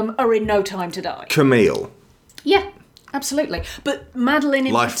of them are in No Time to Die. Camille, Yeah, absolutely. But Madeline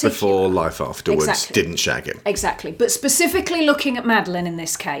in life particular... before, life afterwards, Exactly. didn't shag him. Exactly. But specifically looking at Madeline in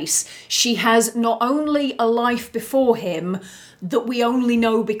this case, she has not only a life before him that we only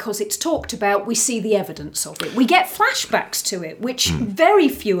know because it's talked about, we see the evidence of it. We get flashbacks to it, which very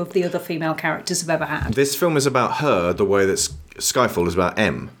few of the other female characters have ever had. This film is about her the way that Skyfall is about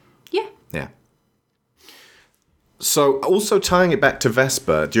M. Yeah. Yeah. So, also tying it back to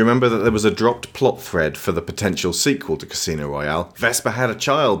Vesper, do you remember that there was a dropped plot thread for the potential sequel to Casino Royale? Vesper had a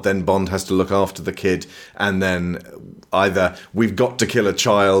child, then Bond has to look after the kid, and then either we've got to kill a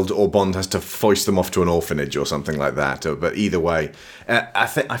child or Bond has to foist them off to an orphanage or something like that. But either way, I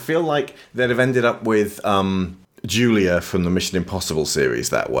feel like they'd have ended up with Julia from the Mission Impossible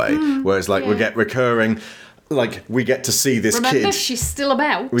series that way, where it's like we get recurring... Like, we get to see this Remember, kid... she's still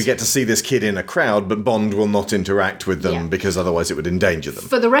about. We get to see this kid in a crowd, but Bond will not interact with them because otherwise it would endanger them.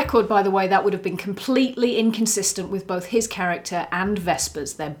 For the record, by the way, that would have been completely inconsistent with both his character and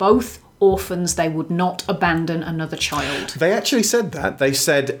Vesper's. They're both orphans. They would not abandon another child. They actually said that. They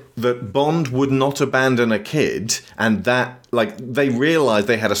said that Bond would not abandon a kid, and that, like, they realised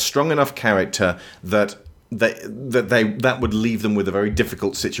they had a strong enough character that that would leave them with a very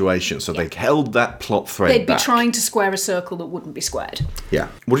difficult situation. So they held that plot thread They'd be back. trying to square a circle that wouldn't be squared. Yeah.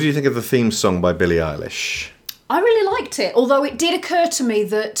 What did you think of the theme song by Billie Eilish? I really liked it, although it did occur to me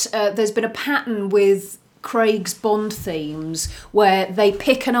that there's been a pattern with Craig's Bond themes where they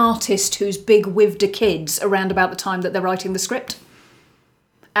pick an artist who's big with the kids around about the time that they're writing the script.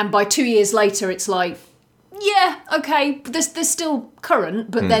 And by 2 years later, it's like, yeah, okay, they're still current,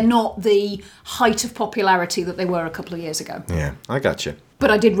 but they're not the height of popularity that they were a couple of years ago. Yeah, I got you.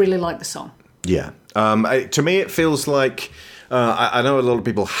 But I did really like the song. Yeah. To me, it feels like... I know a lot of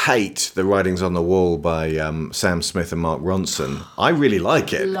people hate The Writings on the Wall by Sam Smith and Mark Ronson. I really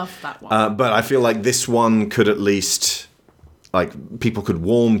like it. Love that one. But I feel like this one could at least... Like, people could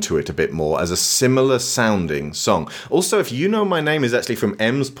warm to it a bit more as a similar sounding song. Also, If You Know My Name is actually from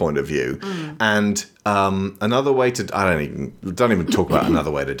M's point of view. And Another Way to... Don't even talk about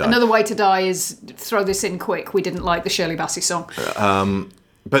Another Way to Die. Another Way to Die is, throw this in quick, we didn't like the Shirley Bassey song.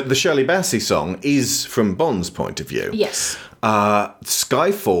 But the Shirley Bassey song is from Bond's point of view. Yes.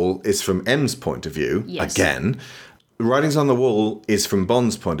 Skyfall is from M's point of view, again. Writings on the Wall is from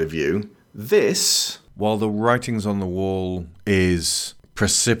Bond's point of view. This, while The Writings on the Wall is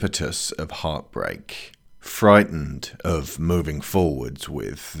precipitous of heartbreak, frightened of moving forwards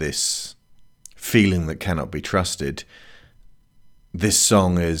with this feeling that cannot be trusted, this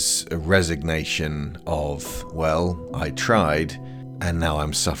song is a resignation of, well, I tried, and now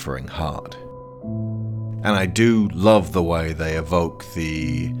I'm suffering hard. And I do love the way they evoke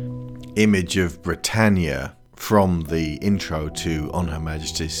the image of Britannia from the intro to On Her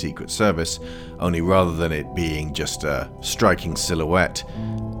Majesty's Secret Service, only rather than it being just a striking silhouette,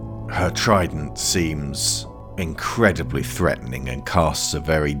 her trident seems incredibly threatening and casts a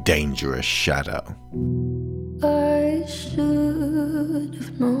very dangerous shadow. I should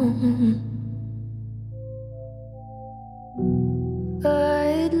have known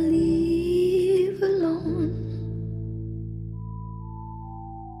I'd leave alone.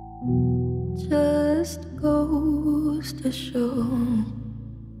 Just goes to show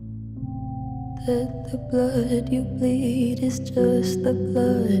that the blood you bleed is just the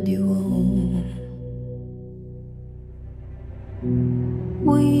blood you own.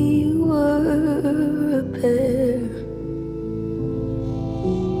 We were a pair,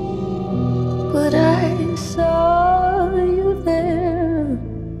 but I saw you there.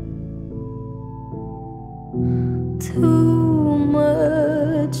 Too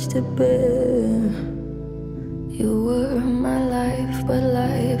much to bear. You were my life, but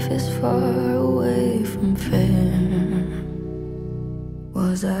life is far away from fair.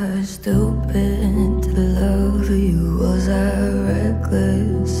 Was I stupid to love you? Was I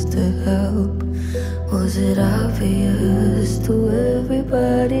reckless to help? Was it obvious to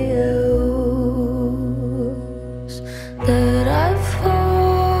everybody else that I've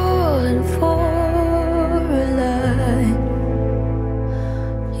fallen for a lie?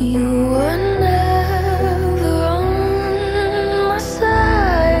 You were never on my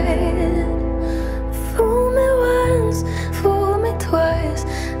side. Fool me once, fool me twice.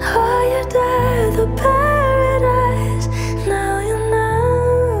 Higher than the paradise. Now you'll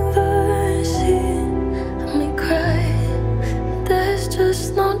never see me cry. There's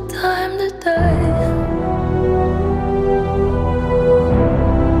just no time to die.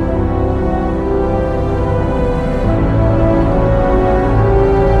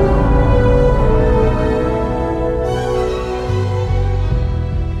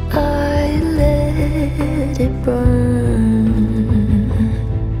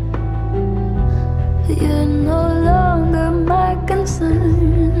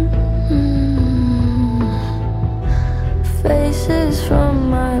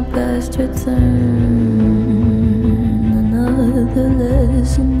 must return. Another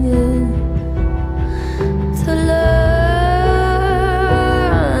lesson yet to learn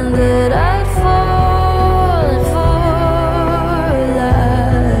that I'd fall for a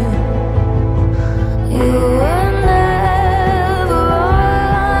lie. You were never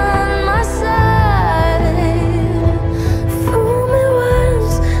on my side. Fool me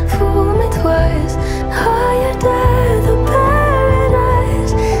once, fool me twice. Are you dead or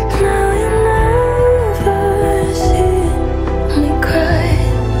paradise? Now you never see me cry.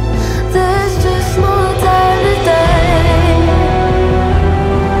 There's just no time to die.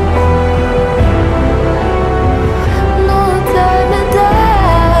 No time to die.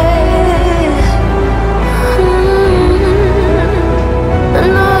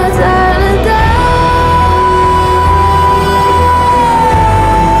 No time to die.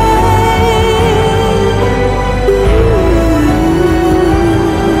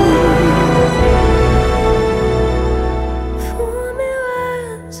 Fool me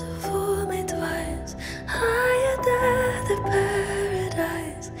once, fool me twice. Are you dead or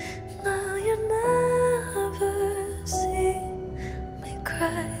paradise? Now you never see me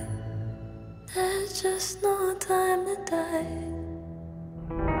cry. There's just no time to die.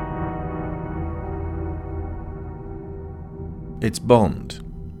 It's Bond,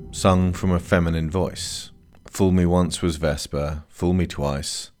 sung from a feminine voice. Fool Me Once was Vesper, Fool Me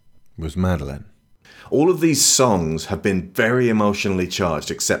Twice was Madeleine. All of these songs have been very emotionally charged,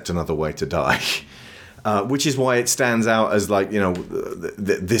 except Another Way to Die. Which is why it stands out as like,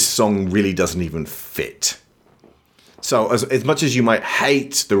 this song really doesn't even fit. So as much as you might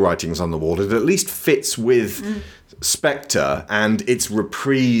hate the writings on the wall, it at least fits with Spectre, and it's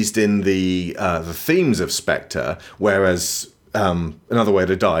reprised in the themes of Spectre, whereas Another Way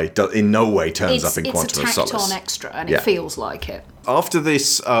to Die in no way turns up in Quantum of Solace. It's a tacked on extra, and it feels like it. After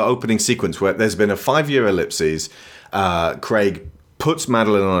this opening sequence, where there's been a 5-year ellipses, Craig puts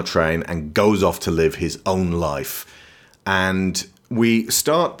Madeleine on a train and goes off to live his own life. And we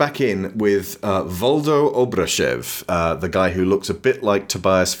start back in with Voldo Obrashev, the guy who looks a bit like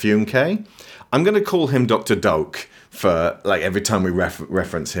Tobias Funke. I'm going to call him Dr. Doak for like every time we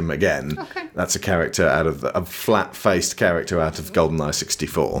reference him again. Okay. That's a character a flat-faced character out of GoldenEye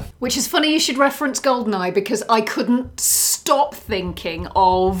 64. Which is funny you should reference GoldenEye, because I couldn't stop thinking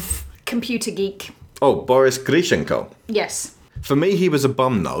of Computer Geek. Oh, Boris Grishenko. Yes. For me, he was a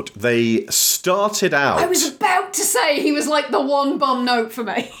bum note. They started out... I was about to say he was like the one bum note for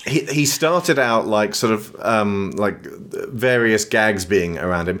me. He started out like sort of like various gags being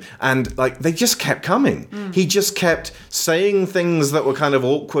around him, and like they just kept coming. He just kept saying things that were kind of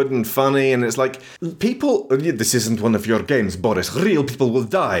awkward and funny, and it's like, people, this isn't one of your games, Boris. Real people will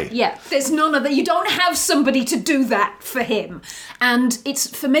die. Yeah, there's none of that. You don't have somebody to do that for him. And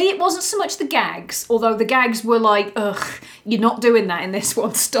for me, it wasn't so much the gags, although the gags were like, ugh, you're not doing that in this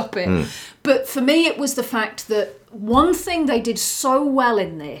one, stop it. But for me, it was the fact that one thing they did so well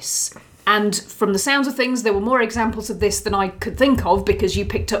in this, and from the sounds of things, there were more examples of this than I could think of, because you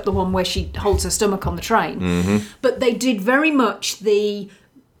picked up the one where she holds her stomach on the train. But they did very much the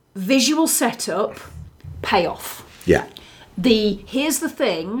visual setup, payoff. Yeah. Here's the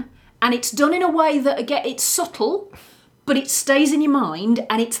thing, and it's done in a way that, again, it's subtle, but it stays in your mind,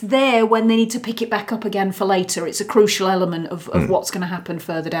 and it's there when they need to pick it back up again for later. It's a crucial element of what's going to happen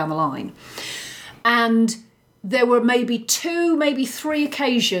further down the line. And there were maybe 2, maybe 3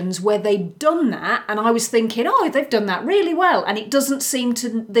 occasions where they'd done that, and I was thinking, oh, they've done that really well, and they don't seem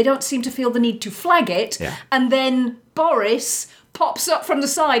to feel the need to flag it. Yeah. And then Boris pops up from the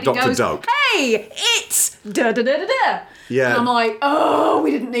side and Dr. goes, Doak. hey, it's da-da-da-da-da. Yeah. And I'm like, oh,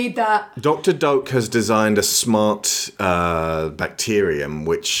 we didn't need that. Dr. Doak has designed a smart bacterium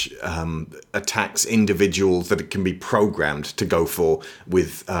which attacks individuals that it can be programmed to go for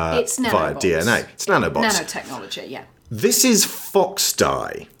with It's via nanobots. DNA. It's nanobots. Nanotechnology, yeah. This is Fox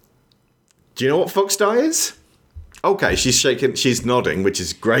Dye. Do you know what Fox Dye is? Okay, she's shaking, she's nodding, which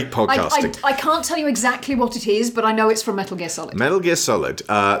is great podcasting. I can't tell you exactly what it is, but I know it's from Metal Gear Solid. Metal Gear Solid.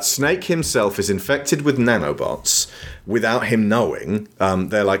 Snake himself is infected with nanobots without him knowing.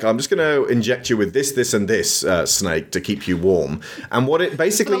 They're like, I'm just going to inject you with this, and this, Snake, to keep you warm. And what it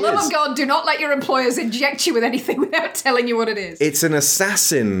basically For the love is... of God, do not let your employers inject you with anything without telling you what it is. It's an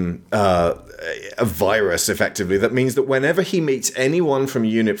assassin a virus, effectively, that means that whenever he meets anyone from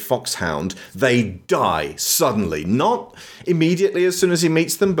Unit Foxhound, they die suddenly. Not immediately as soon as he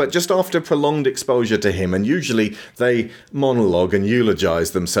meets them, but just after prolonged exposure to him, and usually they monologue and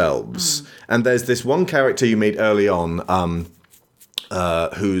eulogize themselves. And there's this one character you meet early on,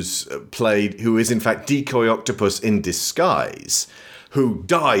 who is in fact Decoy Octopus in disguise, who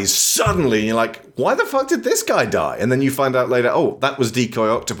dies suddenly, and you're like, why the fuck did this guy die? And then you find out later, oh, that was Decoy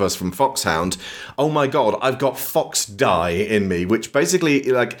Octopus from Foxhound. Oh my god, I've got Fox Die in me, which basically,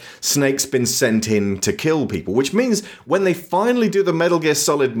 like, Snake's been sent in to kill people, which means when they finally do the Metal Gear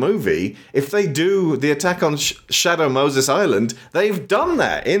Solid movie, if they do the attack on Shadow Moses Island, they've done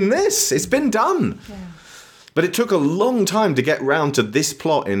that in this. It's been done. Yeah. But it took a long time to get round to this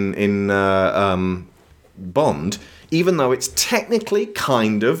plot in Bond, even though it's technically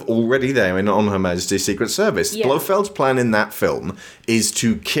kind of already there on Her Majesty's Secret Service. Yeah. Blofeld's plan in that film is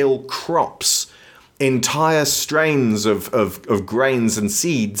to kill crops, entire strains of grains and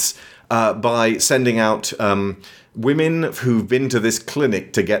seeds, by sending out women who've been to this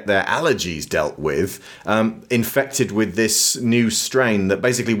clinic to get their allergies dealt with, infected with this new strain that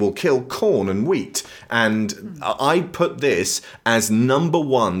basically will kill corn and wheat. And I put this as number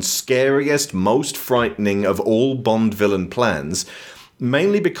one scariest, most frightening of all Bond villain plans,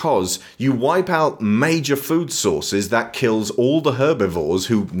 mainly because you wipe out major food sources, that kills all the herbivores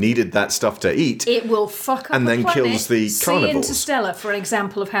who needed that stuff to eat. It will fuck up and then planet. kills the carnivores. See Interstellar for an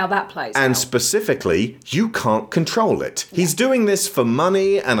example of how that plays out. And specifically, you can't control it. Yeah. He's doing this for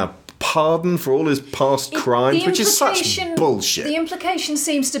money and a pardon for all his past crimes, which is such bullshit. The implication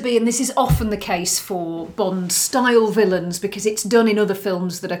seems to be, and this is often the case for Bond-style villains, because it's done in other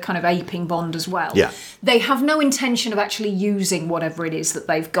films that are kind of aping Bond as well. Yeah. They have no intention of actually using whatever it is that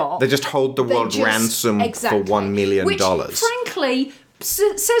they've got. They just hold the world ransom for $1 million. Which, frankly,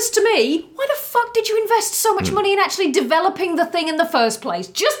 says to me, why the fuck did you invest so much money in actually developing the thing in the first place?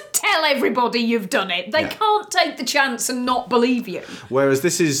 Just tell everybody you've done it. They can't take the chance and not believe you. Whereas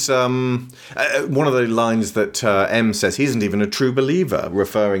this is one of the lines that M says, he isn't even a true believer,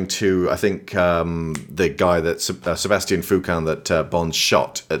 referring to, I think, the guy that Sebastian Foucan that Bond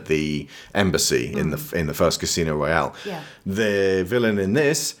shot at the embassy in the first Casino Royale. Yeah. The villain in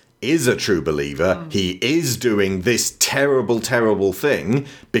this is a true believer. He is doing this terrible, terrible thing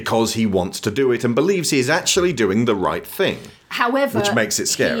because he wants to do it and believes he is actually doing the right thing. However, which makes it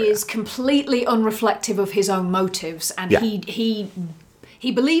scarier. He is completely unreflective of his own motives, and he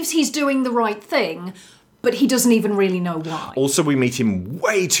believes he's doing the right thing, but he doesn't even really know why. Also, we meet him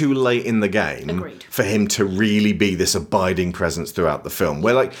way too late in the game for him to really be this abiding presence throughout the film.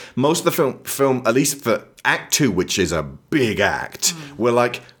 Where, like, most of the film, at least for Act 2, which is a big act, we're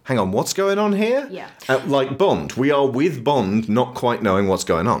like, hang on, what's going on here? Yeah. Like Bond. We are with Bond, not quite knowing what's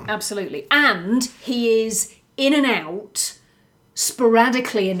going on. Absolutely. And he is in and out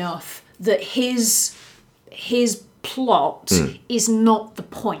sporadically enough that his plot is not the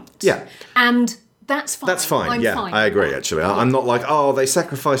point. Yeah. And that's fine. That's fine. I'm fine. I agree, actually. I'm not like, oh, they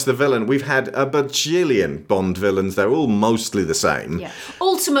sacrificed the villain. We've had a bajillion Bond villains. They're all mostly the same. Yeah.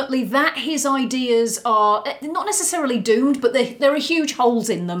 Ultimately, that his ideas are not necessarily doomed, but there are huge holes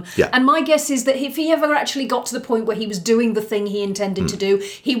in them. Yeah. And my guess is that if he ever actually got to the point where he was doing the thing he intended to do,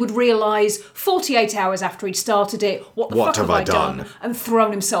 he would realise 48 hours after he'd started it, what the fuck have I done? And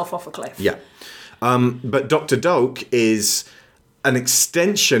thrown himself off a cliff. Yeah. But Dr. Doak is an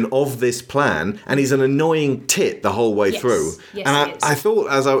extension of this plan, and he's an annoying tit the whole way through. Yes, and I thought,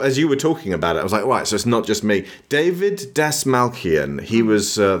 as you were talking about it, I was like, right, so it's not just me. David Dastmalchian, he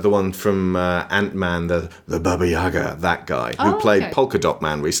was the one from Ant-Man, the Baba Yaga, that guy, who played Polka Dot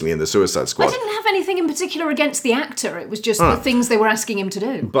Man recently in the Suicide Squad. I didn't have anything in particular against the actor. It was just the things they were asking him to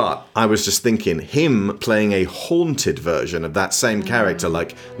do. But I was just thinking, him playing a haunted version of that same character,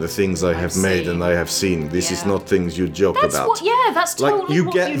 like, the things I have made and I have seen, this is not things you joke about. That's totally like you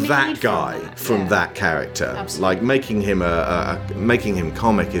what get you that need guy from that character. Absolutely. Like making him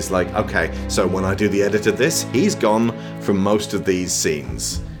comic is like, okay, so when I do the edit of this, he's gone from most of these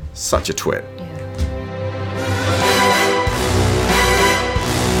scenes. Such a twit.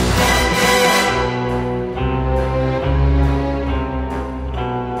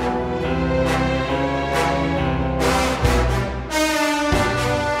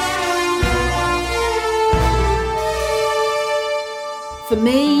 For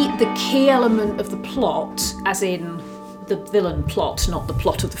me, the key element of the plot, as in the villain plot, not the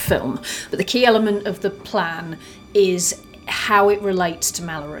plot of the film, but the key element of the plan is how it relates to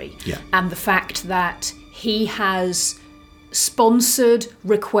Mallory. Yeah. And the fact that he has sponsored,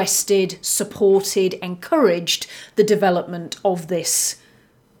 requested, supported, encouraged the development of this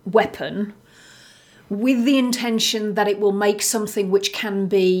weapon with the intention that it will make something which can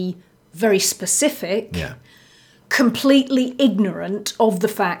be very specific. Yeah. Completely ignorant of the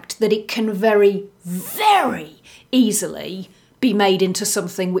fact that it can very, very easily be made into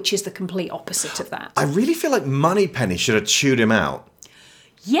something which is the complete opposite of that. I really feel like Moneypenny should have chewed him out.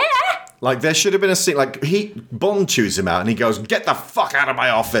 Yeah! Like, there should have been a scene, like, Bond chews him out and he goes, get the fuck out of my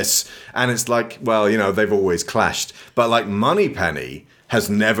office! And it's like, well, you know, they've always clashed. But, like, Moneypenny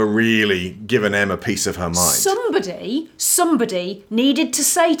has never really given M a piece of her mind. Somebody needed to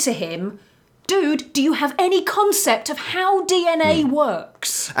say to him, dude, do you have any concept of how DNA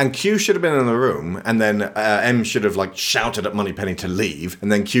works? And Q should have been in the room, and then M should have, like, shouted at Moneypenny to leave,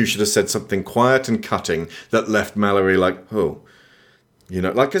 and then Q should have said something quiet and cutting that left Mallory like, oh... You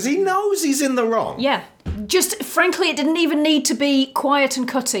know, like, because he knows he's in the wrong. Yeah. Just, frankly, it didn't even need to be quiet and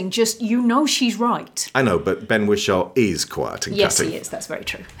cutting. Just, you know she's right. I know, but Ben Whishaw is quiet and Yes, cutting. he is. That's very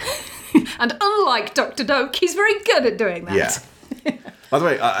true. And unlike Dr. Doak, he's very good at doing that. Yeah. By the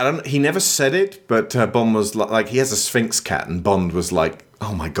way, I don't. He never said it, but Bond was like, he has a Sphinx cat, and Bond was like,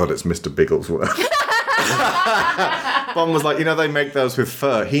 oh my God, it's Mr. Bigglesworth. Bond was like, you know, they make those with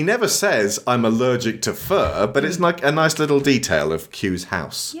fur. He never says, I'm allergic to fur, but it's like a nice little detail of Q's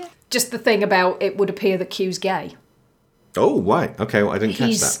house. Yeah. Just the thing about it would appear that Q's gay. Oh, right. Okay, well, I didn't catch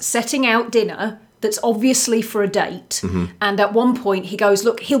He's that. setting out dinner that's obviously for a date. Mm-hmm. And at one point he goes,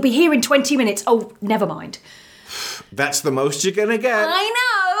 look, he'll be here in 20 minutes. Oh, never mind. That's the most you're going to get.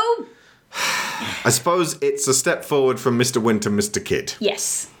 I know. I suppose it's a step forward from Mr. Winter, Mr. Kidd.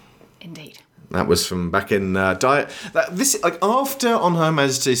 Yes, indeed. That was from back in this, like, after On Her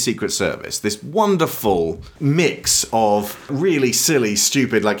Majesty's Secret Service, this wonderful mix of really silly,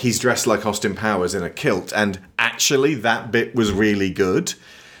 stupid, like he's dressed like Austin Powers in a kilt, and actually that bit was really good.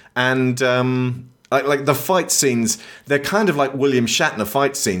 And like the fight scenes, they're kind of like William Shatner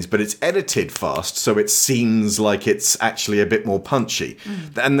fight scenes, but it's edited fast, so it seems like it's actually a bit more punchy.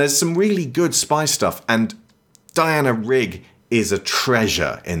 And there's some really good spy stuff, and Diana Rigg is a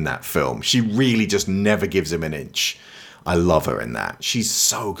treasure in that film. She really just never gives him an inch. I love her in that. She's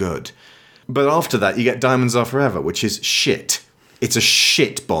so good. But after that, you get Diamonds Are Forever, which is shit. It's a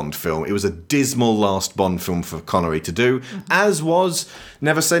shit Bond film. It was a dismal last Bond film for Connery to do, as was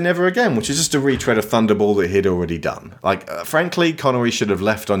Never Say Never Again, which is just a retread of Thunderball that he'd already done. Like, frankly, Connery should have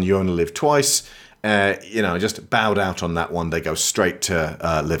left on You Only Live Twice. You know, just bowed out on that one. They go straight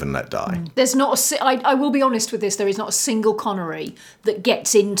to Live and Let Die. There's not I will be honest with this, there is not a single Connery that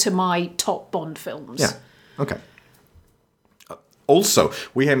gets into my top Bond films. Yeah, okay. Also,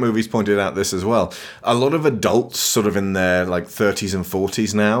 We Hate Movies pointed out this as well. A lot of adults sort of in their like 30s and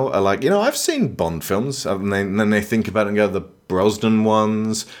 40s now are like, you know, I've seen Bond films. And then they think about it and go, the Brosnan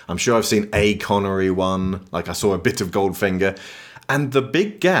ones. I'm sure I've seen a Connery one. Like I saw a bit of Goldfinger. And the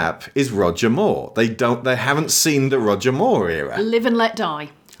big gap is Roger Moore. They haven't seen the Roger Moore era. Live and Let Die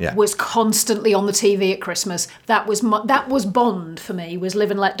was constantly on the TV at Christmas. That was Bond for me, was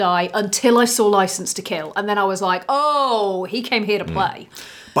Live and Let Die, until I saw License to Kill. And then I was like, oh, he came here to play.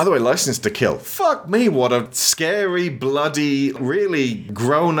 By the way, License to Kill. Fuck me, what a scary, bloody, really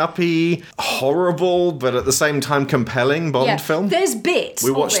grown-uppy, horrible, but at the same time compelling Bond film. There's bits.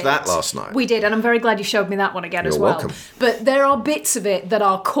 We watched of it. that last night. We did, and I'm very glad you showed me that one again as You're well. welcome. But there are bits of it that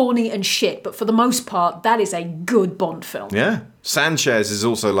are corny and shit, but for the most part, that is a good Bond film. Yeah. Sanchez is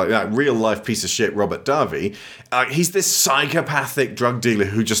also like that real-life piece of shit Robert Davi. He's this psychopathic drug dealer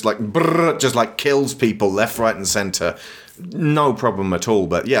who just kills people left, right, and centre. No problem at all.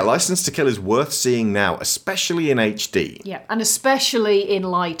 But yeah, License to Kill is worth seeing now, especially in HD. Yeah, and especially in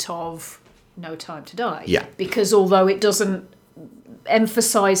light of No Time to Die. Yeah. Because although it doesn't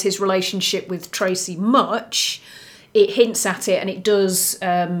emphasise his relationship with Tracy much, it hints at it, and it does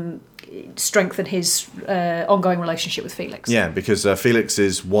strengthen his ongoing relationship with Felix. Yeah, because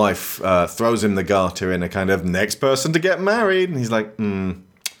Felix's wife throws him the garter in a kind of next person to get married, and he's like,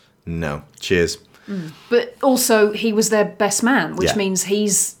 no, cheers. But also, he was their best man, which Yeah. means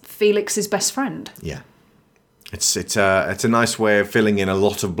he's Felix's best friend. Yeah. It's a nice way of filling in a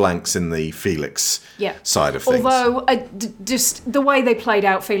lot of blanks in the Felix side of things. Although, just the way they played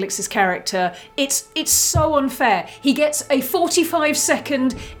out Felix's character, it's so unfair. He gets a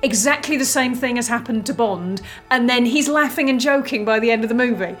 45-second, exactly the same thing as happened to Bond, and then he's laughing and joking by the end of the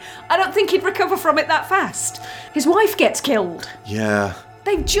movie. I don't think he'd recover from it that fast. His wife gets killed. Yeah.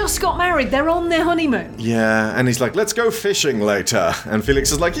 They've just got married. They're on their honeymoon. Yeah, and he's like, let's go fishing later. And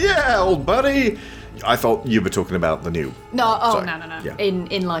Felix is like, yeah, old buddy. I thought you were talking about the new. No, oh, Sorry. no. Yeah.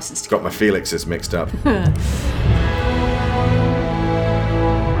 In License to Kill. Got my Felixes mixed up.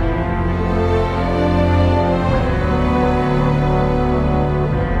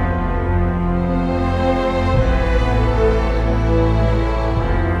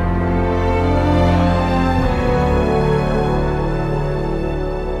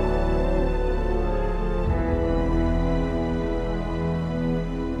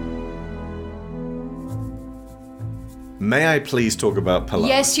 May I please talk about Paloma?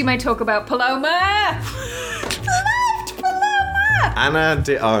 Yes, you may talk about Paloma. Loved Paloma. Ana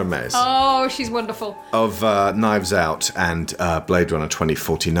de Armas Oh, she's wonderful. of Knives Out and Blade Runner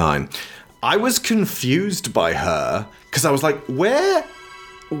 2049. I was confused by her because I was like,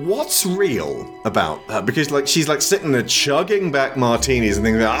 what's real about her? Because like she's like sitting there chugging back martinis and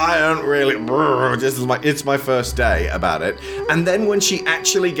things like, I don't really, it's my first day about it. And then when she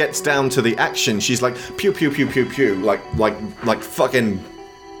actually gets down to the action, she's like pew pew pew pew pew, like fucking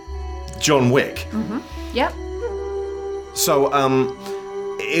John Wick. Yep. So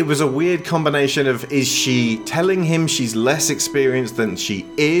it was a weird combination of, is she telling him she's less experienced than she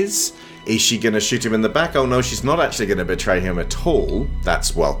is? Is she going to shoot him in the back? Oh no, she's not actually going to betray him at all.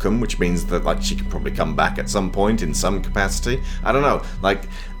 That's welcome, which means that like she can probably come back at some point in some capacity. I don't know. Like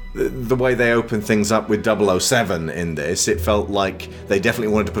the way they open things up with 007 in this, it felt like they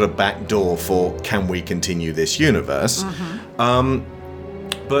definitely wanted to put a back door for, can we continue this universe?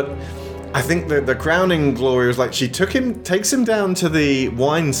 But I think the crowning glory was like she takes him down to the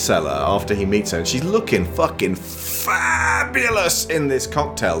wine cellar after he meets her, and she's looking fucking fabulous in this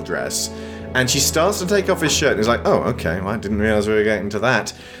cocktail dress. And she starts to take off his shirt, and he's like, "Oh, okay, well, I didn't realize we were getting to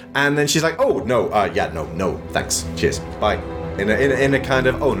that." And then she's like, "Oh no, no, thanks, cheers, bye." In a kind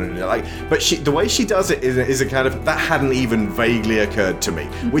of no, like, but the way she does it is a kind of that hadn't even vaguely occurred to me,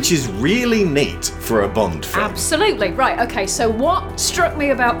 which is really neat for a Bond film. Absolutely. Right, okay, so what struck me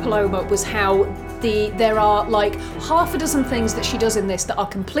about Paloma was how there are like half a dozen things that she does in this that are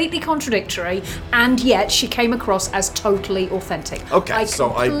completely contradictory, and yet she came across as totally authentic. Okay, I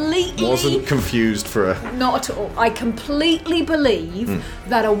wasn't confused for a... Not at all. I completely believe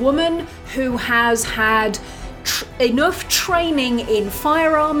that a woman who has had enough training in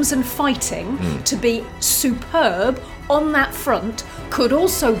firearms and fighting to be superb on that front could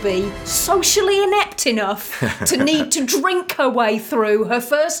also be socially inept enough to need to drink her way through her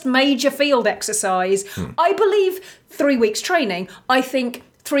first major field exercise. I believe 3 weeks training. I think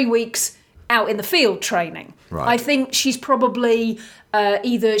 3 weeks out in the field training. Right. I think she's probably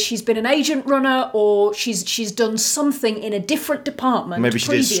either she's been an agent runner or she's done something in a different department. Maybe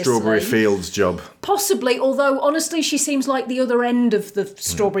she did Strawberry Fields job. Possibly, although honestly she seems like the other end of the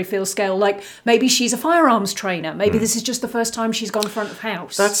Strawberry Fields scale. Like maybe she's a firearms trainer. Maybe this is just the first time she's gone front of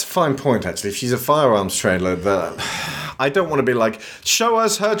house. That's a fine point, actually. If she's a firearms trainer, I don't want to be like, show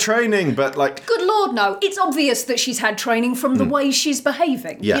us her training, but like... Good Lord, no. It's obvious that she's had training from the way she's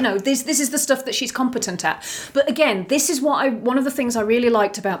behaving. Yeah. You know, this is the stuff that she's competent at. But again, this is one of the things I really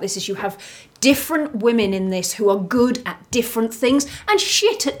liked about this is you have different women in this who are good at different things and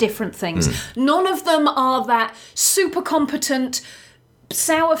shit at different things. None of them are that super competent,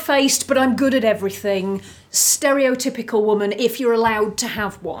 sour-faced, but I'm good at everything, stereotypical woman, if you're allowed to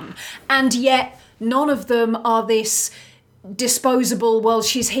have one. And yet, none of them are this disposable, well,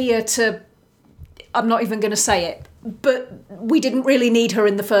 she's here to... I'm not even going to say it, but we didn't really need her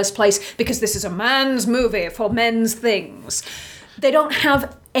in the first place because this is a man's movie for men's things. They don't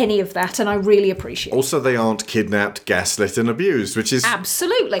have any of that, and I really appreciate it. Also, they aren't kidnapped, gaslit, and abused, which is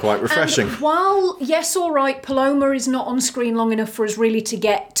absolutely quite refreshing. And while, yes, all right, Paloma is not on screen long enough for us really to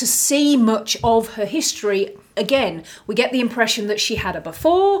get to see much of her history, again, we get the impression that she had her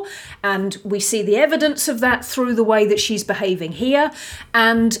before, and we see the evidence of that through the way that she's behaving here,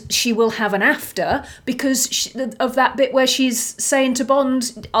 and she will have an after because of that bit where she's saying to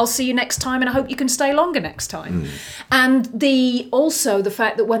Bond, I'll see you next time and I hope you can stay longer next time. And also the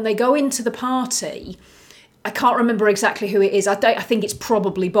fact that when they go into the party, I can't remember exactly who it is, I think it's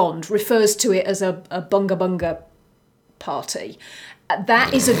probably Bond, refers to it as a bunga bunga party.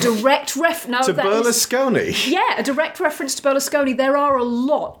 That is a direct reference... to Berlusconi? Yeah, a direct reference to Berlusconi. There are a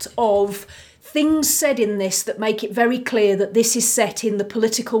lot of things said in this that make it very clear that this is set in the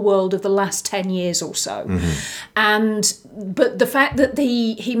political world of the last 10 years or so. But the fact that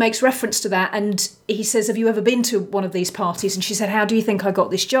he makes reference to that and he says, have you ever been to one of these parties? And she said, how do you think I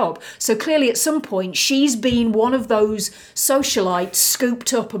got this job? So clearly at some point she's been one of those socialites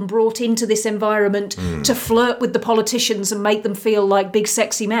scooped up and brought into this environment to flirt with the politicians and make them feel like big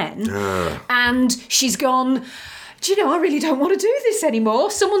sexy men. And she's gone... do you know, I really don't want to do this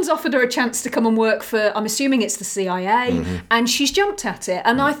anymore. Someone's offered her a chance to come and work for, I'm assuming it's the CIA, and she's jumped at it.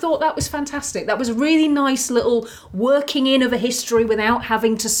 And I thought that was fantastic. That was a really nice little working in of a history without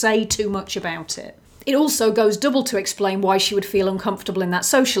having to say too much about it. It also goes double to explain why she would feel uncomfortable in that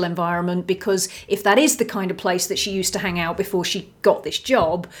social environment, because if that is the kind of place that she used to hang out before she got this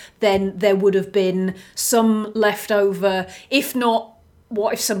job, then there would have been some leftover, if not,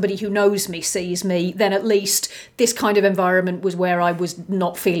 what if somebody who knows me sees me, then at least this kind of environment was where I was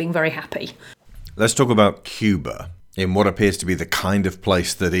not feeling very happy. Let's talk about Cuba. In what appears to be the kind of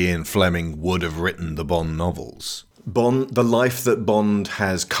place that Ian Fleming would have written the Bond novels. The life that Bond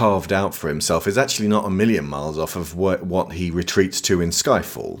has carved out for himself is actually not a million miles off of what he retreats to in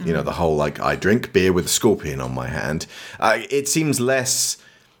Skyfall. You know, the whole, like, I drink beer with a scorpion on my hand. It seems less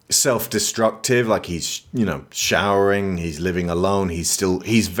self-destructive, like he's, you know, showering, he's living alone, he's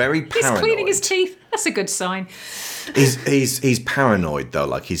very paranoid. He's cleaning his teeth. That's a good sign. He's paranoid though,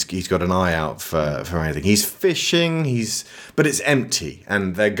 like he's got an eye out for anything. He's fishing, but it's empty,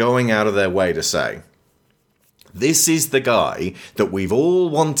 and they're going out of their way to say, this is the guy that we've all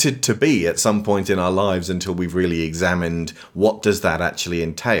wanted to be at some point in our lives until we've really examined what does that actually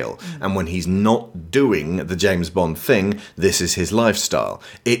entail. And when he's not doing the James Bond thing, this is his lifestyle.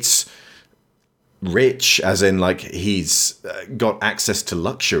 It's rich, as in like he's got access to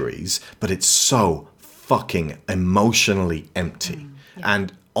luxuries, but it's so fucking emotionally empty.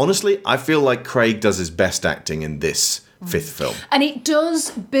 And honestly, I feel like Craig does his best acting in this fifth film. And it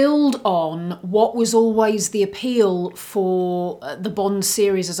does build on what was always the appeal for the Bond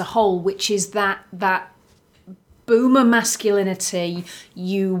series as a whole, which is that boomer masculinity.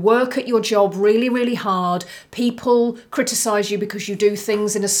 You work at your job really, really hard. People criticise you because you do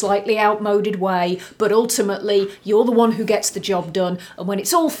things in a slightly outmoded way, but ultimately you're the one who gets the job done. And when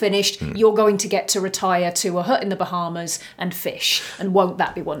it's all finished, you're going to get to retire to a hut in the Bahamas and fish. And won't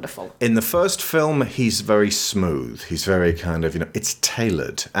that be wonderful? In the first film, he's very smooth. He's very kind of, you know, it's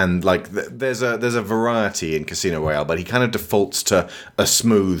tailored. And like there's a variety in Casino Royale, but he kind of defaults to a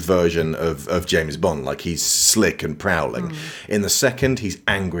smooth version of James Bond. Like he's slick and prowling. In the second, he's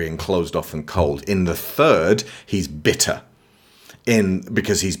angry and closed off and cold. In the third, he's bitter.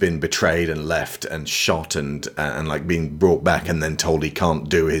 Because he's been betrayed and left and shot and like being brought back and then told he can't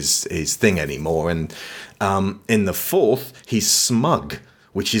do his thing anymore. And in the fourth, he's smug,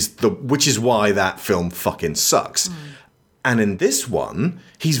 which is why that film fucking sucks. And in this one,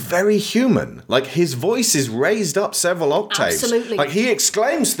 he's very human. Like, his voice is raised up several octaves. Absolutely. Like, he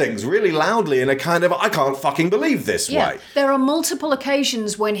exclaims things really loudly in a kind of, I can't fucking believe this way. There are multiple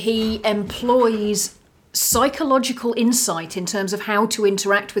occasions when he employs psychological insight in terms of how to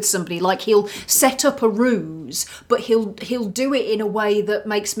interact with somebody. Like, he'll set up a ruse, but he'll do it in a way that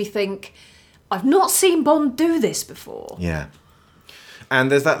makes me think, I've not seen Bond do this before. Yeah. And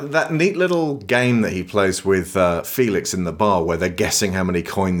there's that neat little game that he plays with Felix in the bar where they're guessing how many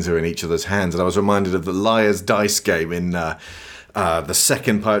coins are in each other's hands. And I was reminded of the Liar's Dice game in the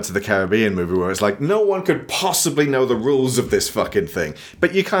second Pirates of the Caribbean movie where it's like, no one could possibly know the rules of this fucking thing.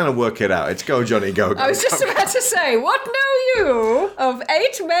 But you kind of work it out. It's go, Johnny, go, go. I was just about to say, what know you of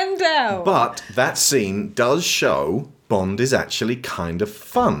 8 Men Down? But that scene does show Bond is actually kind of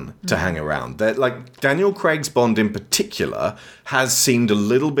fun to hang around. That, like, Daniel Craig's Bond in particular has seemed a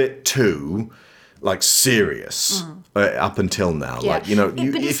little bit too, like, serious up until now. Yeah. Like, you know,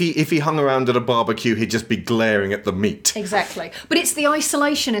 if he hung around at a barbecue, he'd just be glaring at the meat. Exactly. But it's the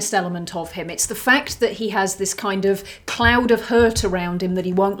isolationist element of him. It's the fact that he has this kind of cloud of hurt around him that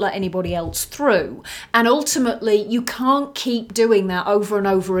he won't let anybody else through. And ultimately, you can't keep doing that over and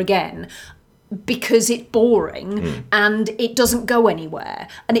over again because it's boring and it doesn't go anywhere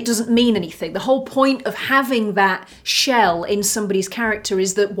and it doesn't mean anything. The whole point of having that shell in somebody's character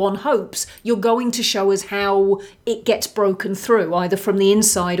is that one hopes you're going to show us how it gets broken through, either from the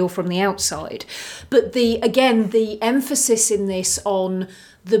inside or from the outside. But the emphasis in this on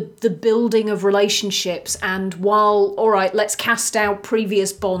the building of relationships, and while, all right, let's cast out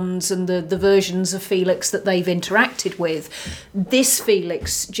previous Bonds and the versions of Felix that they've interacted with, this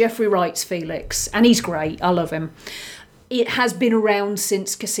Felix, Jeffrey Wright's Felix, and he's great, I love him, it has been around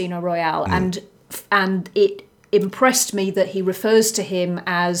since Casino Royale, and it impressed me that he refers to him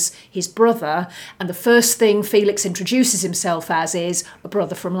as his brother, and the first thing Felix introduces himself as is a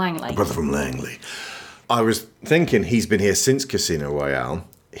brother from Langley. Brother from Langley. I was thinking he's been here since Casino Royale.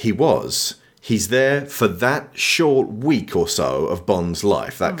 He's there for that short week or so of Bond's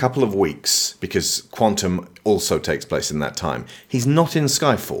life, that couple of weeks, because Quantum also takes place in that time. He's not in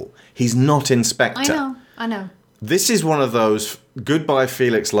Skyfall. He's not in Spectre. I know. This is one of those goodbye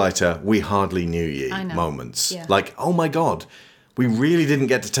Felix Leiter, we hardly knew ye moments. Yeah. Like, oh my God, we really didn't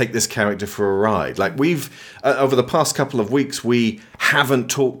get to take this character for a ride. Like, we've, over the past couple of weeks, we haven't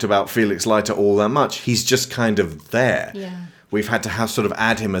talked about Felix Leiter all that much. He's just kind of there. Yeah. We've had to sort of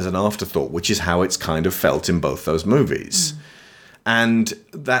add him as an afterthought, which is how it's kind of felt in both those movies. And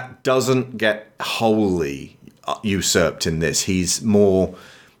that doesn't get wholly usurped in this. He's more...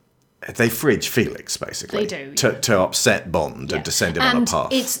 They fridge Felix, basically. They do. To upset Bond and to send him on a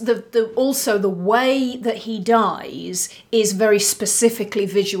path. And it's also the way that he dies is very specifically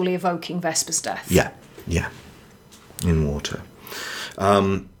visually evoking Vesper's death. Yeah. In water.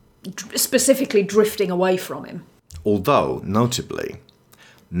 Specifically drifting away from him. Although, notably,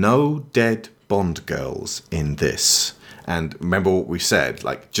 no dead Bond girls in this. And remember what we said,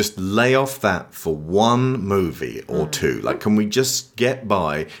 like, just lay off that for one movie or two. Like, can we just get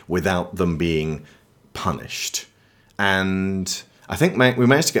by without them being punished? And I think we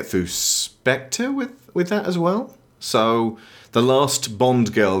managed to get through Spectre with that as well. So the last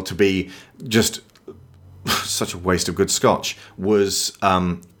Bond girl to be just such a waste of good scotch was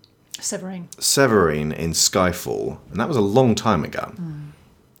Severine in Skyfall. And that was a long time ago.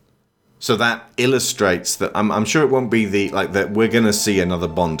 So that illustrates that I'm sure it won't be that we're going to see another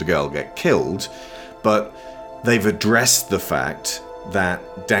Bond girl get killed, but they've addressed the fact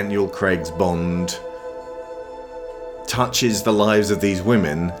that Daniel Craig's Bond touches the lives of these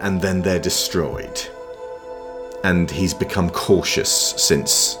women and then they're destroyed. And he's become cautious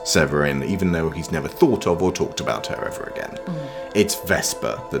since Severine, even though he's never thought of or talked about her ever again. It's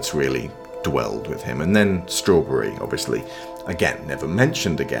Vesper that's really dwelled with him. And then Strawberry, obviously, again, never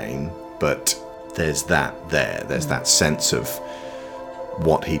mentioned again. But there's that there. There's that sense of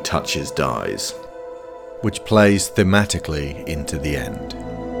what he touches dies. Which plays thematically into the end.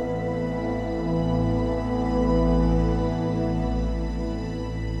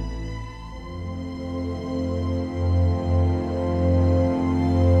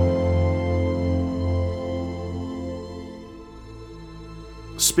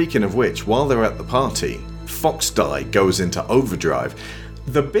 Speaking of which, while they're at the party, Foxdie goes into overdrive.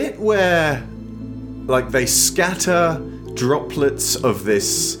 The bit where, like, they scatter droplets of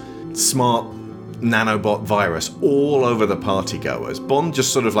this smart nanobot virus all over the partygoers. Bond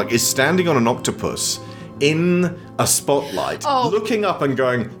just sort of, like, is standing on an octopus in a spotlight, looking up and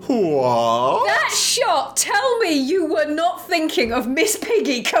going, what? That shot, tell me you were not thinking of Miss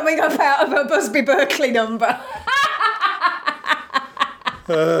Piggy coming up out of her Busby Berkeley number.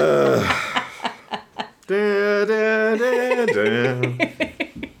 Da, da, da, da.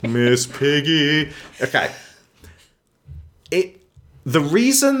 Miss Piggy. Okay. The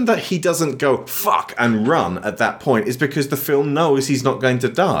reason that he doesn't go fuck and run at that point is because the film knows he's not going to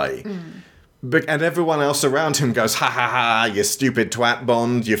die. And everyone else around him goes, ha ha ha, you stupid twat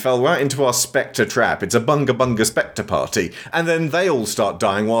Bond, you fell right into our Spectre trap. It's a bunga bunga Spectre party. And then they all start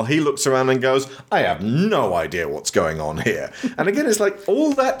dying while he looks around and goes, I have no idea what's going on here. And again, it's like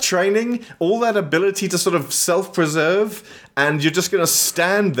all that training, all that ability to sort of self-preserve, and you're just going to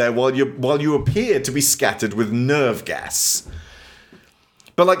stand there while you appear to be scattered with nerve gas.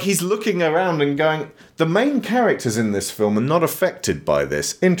 But, like, he's looking around and going, the main characters in this film are not affected by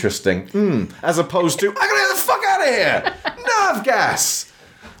this. Interesting. As opposed to, I gotta get the fuck out of here! Nerve gas!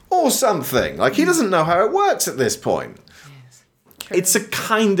 Or something. Like, he doesn't know how it works at this point. Yes. It's a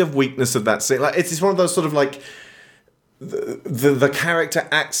kind of weakness of that scene. Like, it's one of those sort of, like, the character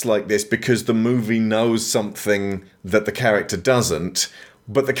acts like this because the movie knows something that the character doesn't.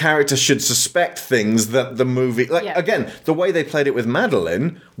 But the character should suspect things that the movie... Again, the way they played it with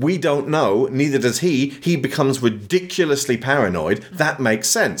Madeline, we don't know, neither does he. He becomes ridiculously paranoid. That makes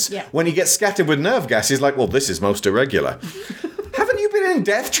sense. Yeah. When he gets scattered with nerve gas, he's like, well, this is most irregular. Haven't you been in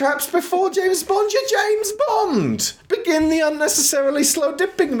death traps before, James Bond? You're James Bond! Begin the unnecessarily slow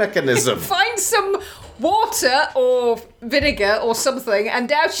dipping mechanism. Find some water or vinegar or something and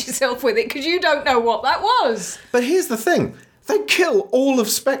douse yourself with it, because you don't know what that was. But here's the thing. They kill all of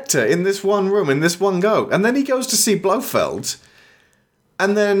Spectre in this one room, in this one go. And then he goes to see Blofeld.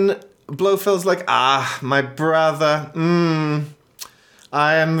 And then Blofeld's like, my brother,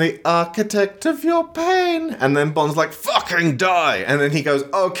 I am the architect of your pain. And then Bond's like, fucking die. And then he goes,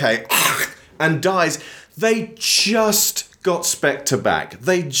 okay, and dies. They just got Spectre back.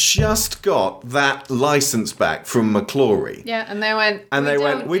 They just got that license back from McClory. Yeah, and they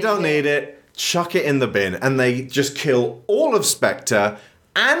went, we don't need it. Chuck it in the bin, and they just kill all of Spectre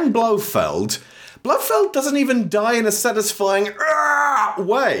and Blofeld. Blofeld doesn't even die in a satisfying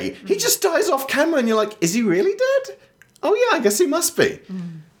way. He just dies off camera, and you're like, is he really dead? Oh yeah, I guess he must be.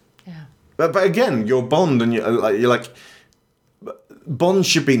 Yeah. But again, you're Bond, and you're like, Bond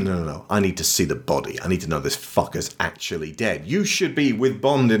should be, no, I need to see the body. I need to know this fucker's actually dead. You should be with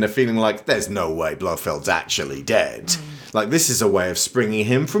Bond in a feeling like, there's no way Blofeld's actually dead. Like, this is a way of springing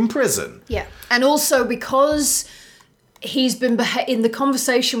him from prison. Yeah. And also because he's been, in the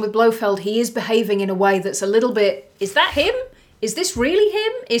conversation with Blofeld, he is behaving in a way that's a little bit, is that him? Is this really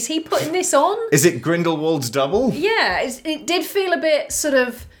him? Is he putting this on? Is it Grindelwald's double? Yeah, it did feel a bit sort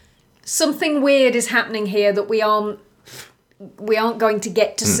of, something weird is happening here that we aren't going to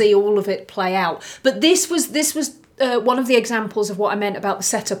get to see all of it play out. But this was one of the examples of what I meant about the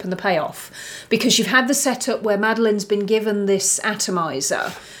setup and the payoff, because you've had the setup where Madeline's been given this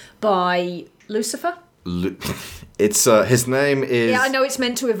atomizer by Lucifer. It's his name is. Yeah, I know it's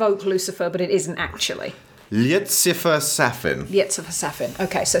meant to evoke Lucifer, but it isn't actually. Lietzifer Safin. Lietzifer Safin.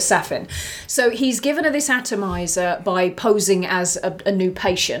 Okay, so Safin. So he's given her this atomizer by posing as a new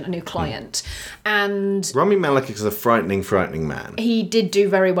patient, a new client. And Rami Malek is a frightening man. he did do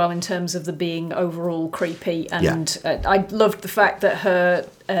very well in terms of the being overall creepy. And I loved the fact that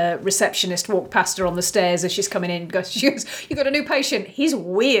her receptionist walked past her on the stairs as she's coming in and goes, "You got a new patient. He's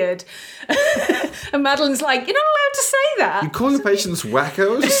weird." And Madeline's like, "You're not allowed to say that." You call the patients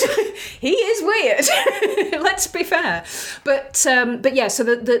wackos? He is weird. Let's be fair. But yeah, so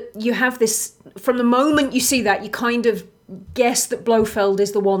that you have this, from the moment you see that, you kind of guess that Blofeld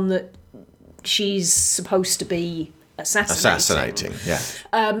is the one that she's supposed to be assassinating.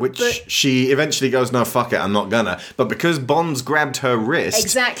 Yeah. Which she eventually goes, "No, fuck it, I'm not gonna." But because Bond's grabbed her wrist,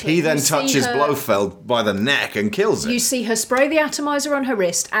 exactly, he then touches Blofeld by the neck and kills it. You see her spray the atomizer on her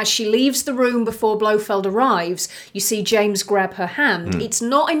wrist. As she leaves the room before Blofeld arrives, you see James grab her hand. It's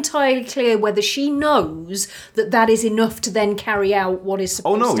not entirely clear whether she knows that is enough to then carry out what is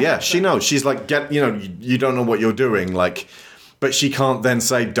supposed to happen. Yeah, she knows. She's like, you don't know what you're doing, like... But she can't then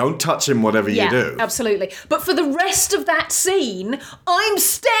say, "Don't touch him, whatever you do." Absolutely. But for the rest of that scene, I'm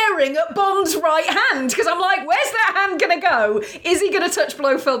staring at Bond's right hand because I'm like, where's that hand going to go? Is he going to touch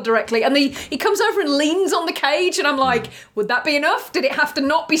Blofeld directly? And he comes over and leans on the cage and I'm like, would that be enough? Did it have to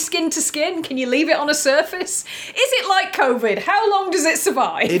not be skin to skin? Can you leave it on a surface? Is it like COVID? How long does it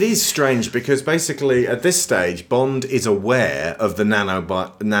survive? It is strange because basically at this stage, Bond is aware of the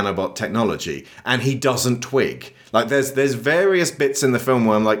nanobot technology and he doesn't twig. Like, there's various bits in the film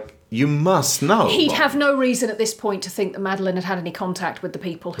where I'm like, you must know. He'd have no reason at this point to think that Madeline had any contact with the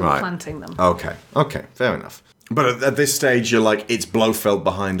people who were planting them. Okay, fair enough. But at this stage, you're like, it's Blofeld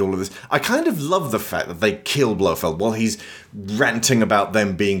behind all of this. I kind of love the fact that they kill Blofeld while he's ranting about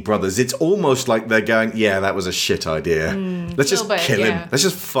them being brothers. It's almost like they're going, yeah, that was a shit idea. Let's just kill him. Let's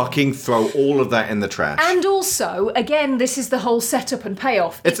just fucking throw all of that in the trash. And also, again, this is the whole setup and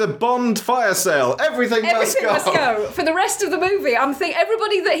payoff. It's a Bond fire sale. Everything must go. For the rest of the movie, I'm thinking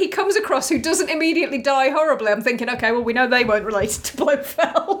everybody that he comes across who doesn't immediately die horribly, I'm thinking, okay, well, we know they weren't related to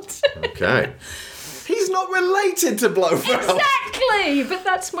Blofeld. Okay. He's not related to Blofeld. Exactly, but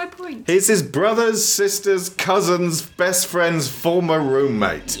that's my point. He's his brothers, sisters, cousins, best friends, former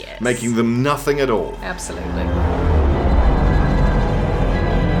roommate, making them nothing at all. Absolutely.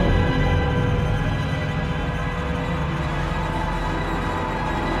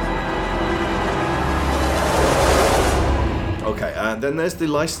 Okay, then there's the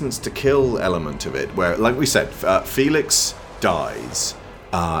license to kill element of it, where, like we said, Felix dies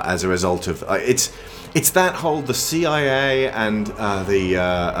as a result of it's that whole the CIA and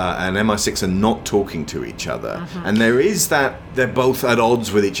and MI6 are not talking to each other, and there is that they're both at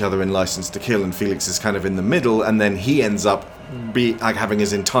odds with each other in License to Kill, and Felix is kind of in the middle, and then he ends up having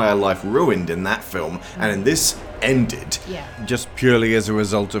his entire life ruined in that film, and in this ended just purely as a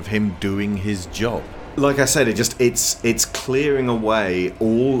result of him doing his job. Like I said, it's clearing away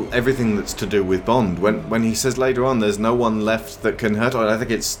everything that's to do with Bond. When he says later on, there's no one left that can hurt. I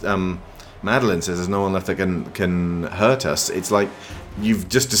think it's Madeline says there's no one left that can hurt us. It's like you've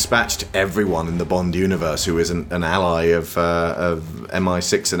just dispatched everyone in the Bond universe who isn't an ally of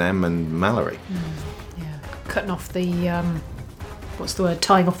MI6 and M and Mallory. Cutting off the what's the word?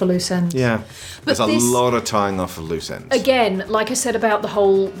 Tying off the loose ends. Yeah. But there's a lot of tying off of loose ends. Again, like I said about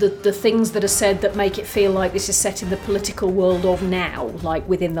the things that are said that make it feel like this is set in the political world of now, like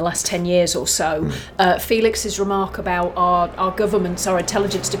within the last 10 years or so. Felix's remark about our governments, our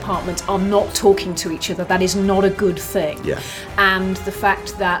intelligence departments are not talking to each other. That is not a good thing. Yeah. And the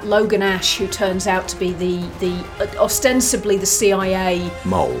fact that Logan Ash, who turns out to be the ostensibly the CIA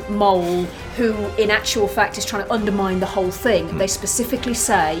mole, who in actual fact is trying to undermine the whole thing. They specifically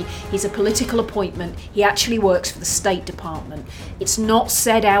say he's a political appointment. He actually works for the State Department. It's not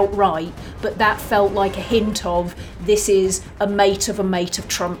said outright, but that felt like a hint of this is a mate of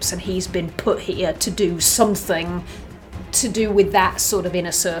Trump's, and he's been put here to do something to do with that sort of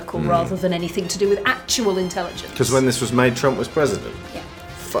inner circle rather than anything to do with actual intelligence. Because when this was made, Trump was president. Yeah.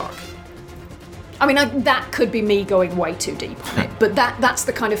 Fuck. I mean, that could be me going way too deep on it, but that's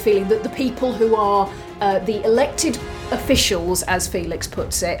the kind of feeling that the people who are the elected officials, as Felix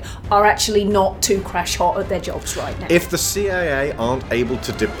puts it, are actually not too crash hot at their jobs right now. If the CIA aren't able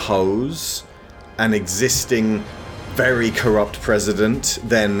to depose an existing very corrupt president,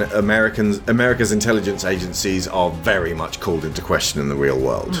 then America's intelligence agencies are very much called into question in the real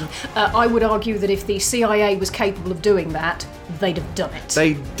world. I would argue that if the CIA was capable of doing that, they'd have done it.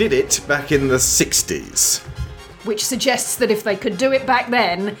 They did it back in the 60s. Which suggests that if they could do it back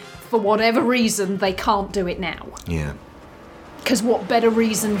then, for whatever reason, they can't do it now. Yeah. Because what better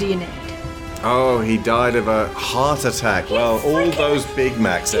reason do you need? Oh, he died of a heart attack. Well, all those Big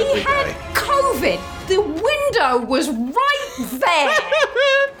Macs every He had day. COVID! The window was right there!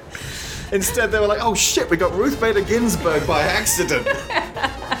 Instead, they were like, "Oh shit, we got Ruth Bader Ginsburg by accident."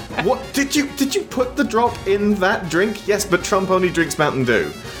 What did you put the drop in that drink? Yes, but Trump only drinks Mountain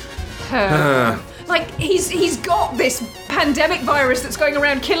Dew. Like, he's got this pandemic virus that's going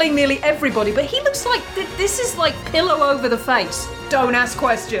around killing nearly everybody, but he looks like this is like pillow over the face. Don't ask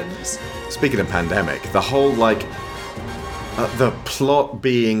questions. Speaking of pandemic, the whole the plot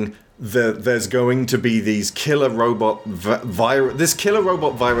being there's going to be these killer robot virus. This killer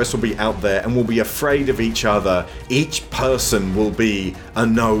robot virus will be out there and will be afraid of each other. Each person will be a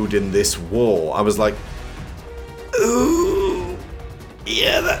node in this war. I was like, ooh,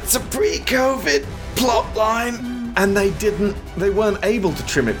 yeah, that's a pre-COVID plot line. And they weren't able to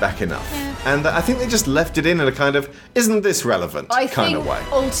trim it back enough. And I think they just left it in a kind of, isn't this relevant kind of way.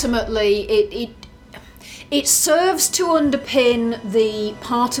 Ultimately, it serves to underpin the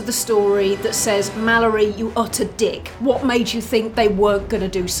part of the story that says, Mallory, you utter dick. What made you think they weren't going to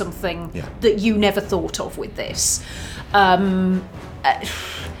do something that you never thought of with this?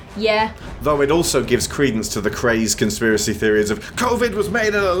 Yeah. Though it also gives credence to the crazed conspiracy theories of COVID was made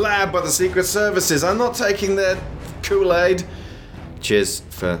in a lab by the Secret Services. I'm not taking their Kool-Aid. Cheers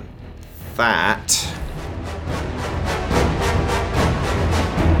for that.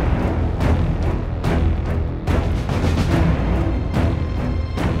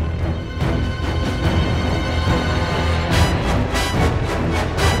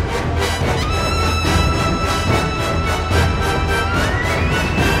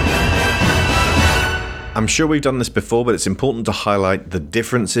 I'm sure we've done this before, but it's important to highlight the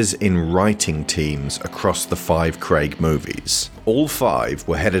differences in writing teams across the 5 Craig movies. All 5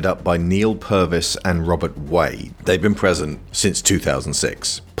 were headed up by Neil Purvis and Robert Wade. They've been present since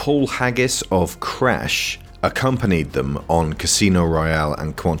 2006. Paul Haggis of Crash accompanied them on Casino Royale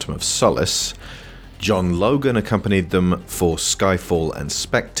and Quantum of Solace. John Logan accompanied them for Skyfall and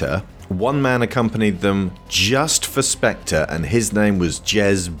Spectre. One man accompanied them just for Spectre, and his name was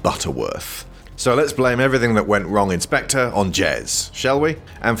Jez Butterworth. So let's blame everything that went wrong in Spectre on Jez, shall we?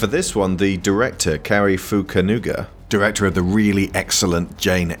 And for this one, the director, Cary Fukunaga, director of the really excellent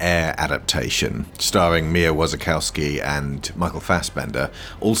Jane Eyre adaptation, starring Mia Wasikowska and Michael Fassbender,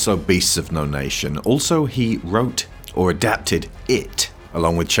 also Beasts of No Nation. Also, he wrote or adapted It,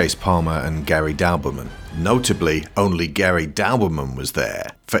 along with Chase Palmer and Gary Dauberman. Notably, only Gary Dauberman was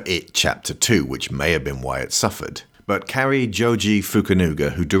there for It Chapter 2, which may have been why it suffered. But Cary Joji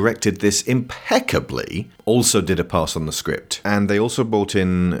Fukunaga, who directed this impeccably, also did a pass on the script. And they also brought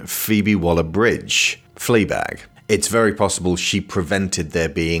in Phoebe Waller-Bridge, Fleabag. It's very possible she prevented there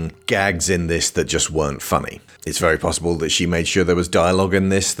being gags in this that just weren't funny. It's very possible that she made sure there was dialogue in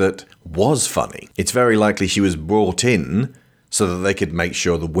this that was funny. It's very likely she was brought in so that they could make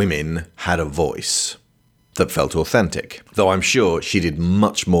sure the women had a voice that felt authentic. Though I'm sure she did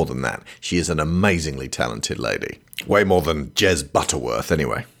much more than that. She is an amazingly talented lady. Way more than Jez Butterworth,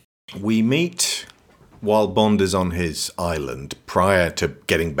 anyway. We meet while Bond is on his island prior to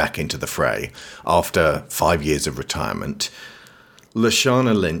getting back into the fray after 5 years of retirement.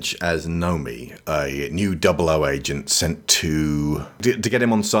 Lashana Lynch as Nomi, a new 00 agent sent to get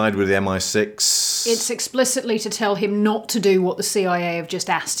him on side with the MI6. It's explicitly to tell him not to do what the CIA have just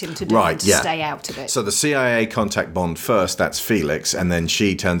asked him to do, and to stay out of it. So the CIA contact Bond first, that's Felix, and then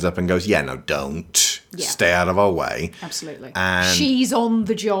she turns up and goes, yeah, no, don't. Yeah. Stay out of our way. Absolutely. And she's on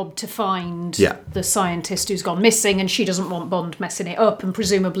the job to find the scientist who's gone missing, and she doesn't want Bond messing it up, and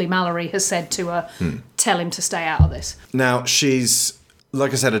presumably Mallory has said to her, tell him to stay out of this. Now, she's,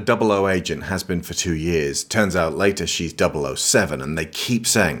 like I said, a 00 agent, has been for 2 years. Turns out later she's 007, and they keep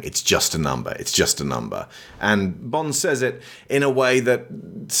saying, it's just a number, it's just a number. And Bond says it in a way that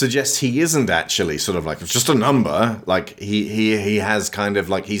suggests he isn't actually sort of like, it's just a number. Like, he has kind of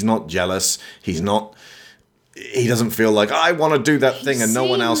like, he's not jealous, he doesn't feel like, I want to do that thing and no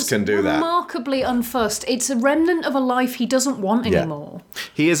one else can do that. Remarkably unfussed. It's a remnant of a life he doesn't want anymore.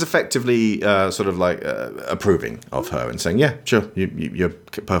 He is effectively sort of like approving of her and saying, yeah, sure, you're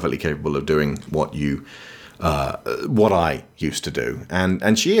perfectly capable of doing what I used to do.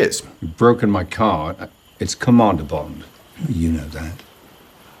 And she is. You've broken my car. It's Commander Bond. You know that.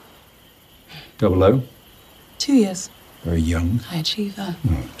 00? 2 years. Very young. High achiever.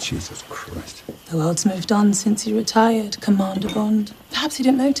 Oh, Jesus Christ. The world's moved on since he retired, Commander Bond. Perhaps he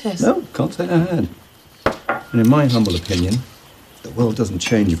didn't notice. No, can't say I had. And in my humble opinion, the world doesn't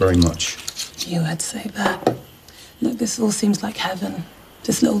change very much. You had to say that. Look, this all seems like heaven.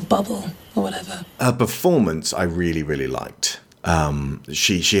 This little bubble, or whatever. Her performance I really, really liked.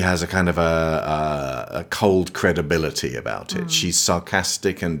 She has a kind of a cold credibility about it. She's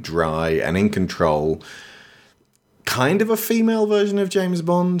sarcastic and dry and in control. Kind of a female version of James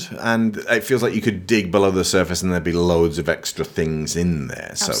Bond, and it feels like you could dig below the surface and there'd be loads of extra things in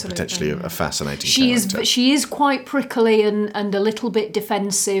there. So Absolutely, potentially a fascinating character. She is quite prickly and a little bit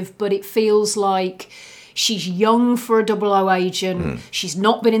defensive, but it feels like she's young for a 00 agent. She's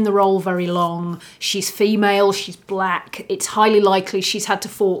not been in the role very long. She's female. She's black. It's highly likely she's had to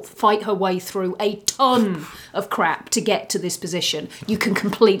fight her way through a ton of crap to get to this position. You can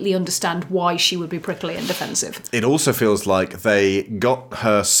completely understand why she would be prickly and defensive. It also feels like they got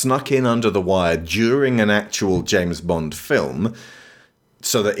her snuck in under the wire during an actual James Bond film,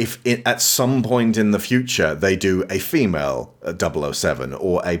 so that if at some point in the future they do a female 007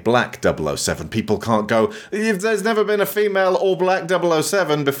 or a black 007, people can't go, if there's never been a female or black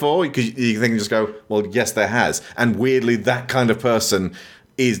 007 before, because you can just go, well, yes, there has. And weirdly, that kind of person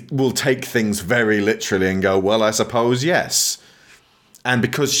will take things very literally and go, well, I suppose yes. And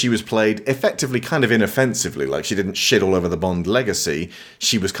because she was played effectively kind of inoffensively, like she didn't shit all over the Bond legacy,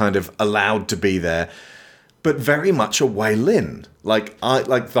 she was kind of allowed to be there. But very much a Wei Lin. Like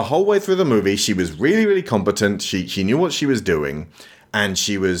the whole way through the movie, she was really, really competent. She knew what she was doing, and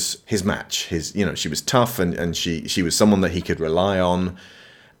she was his match. She was tough, and she was someone that he could rely on.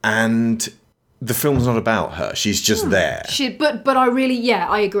 And the film's not about her. She's just there. But I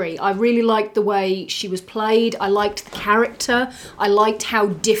agree. I really liked the way she was played. I liked the character. I liked how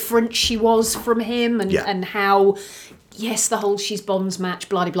different she was from him, and how, yes, the whole she's Bond's match,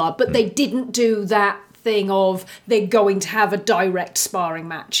 blah blah blah. But they didn't do that thing of they're going to have a direct sparring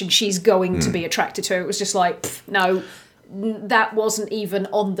match and she's going to be attracted to her. It was just like, no, that wasn't even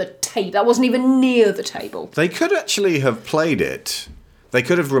on the table. That wasn't even near the table. They could actually have played it. They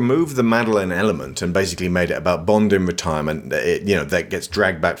could have removed the Madeleine element and basically made it about Bond in retirement, that gets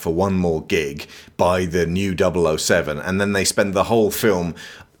dragged back for one more gig by the new 007, and then they spend the whole film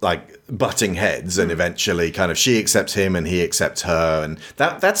like butting heads, and eventually kind of she accepts him and he accepts her, and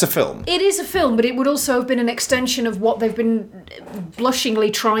that's a film. It is a film, but it would also have been an extension of what they've been blushingly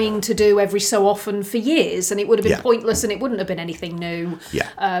trying to do every so often for years, and it would have been pointless and it wouldn't have been anything new.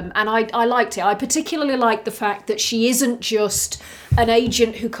 And I liked it. I particularly liked the fact that she isn't just an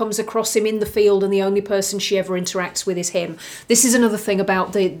agent who comes across him in the field and the only person she ever interacts with is him. This is another thing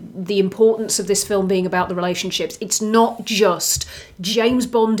about the importance of this film being about the relationships. It's not just James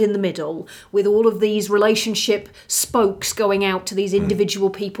Bond in the middle with all of these relationship spokes going out to these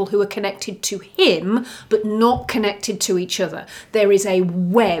individual people who are connected to him but not connected to each other. There is a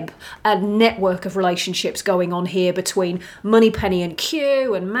web, a network of relationships going on here between Moneypenny and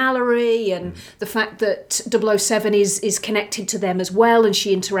Q and Mallory, and the fact that 007 is connected to them as well, and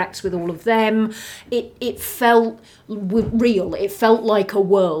she interacts with all of them. It felt real. It felt like a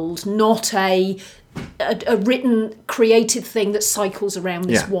world, not a written, created thing that cycles around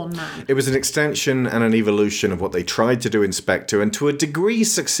this one man. It was an extension and an evolution of what they tried to do in Spectre, and to a degree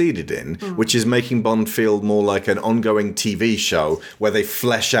succeeded in, which is making Bond feel more like an ongoing TV show where they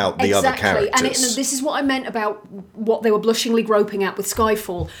flesh out the other characters. And this is what I meant about what they were blushingly groping at with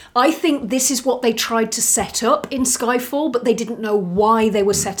Skyfall. I think this is what they tried to set up in Skyfall, but they didn't know why they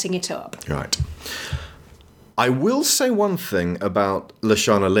were setting it up. Right. I will say one thing about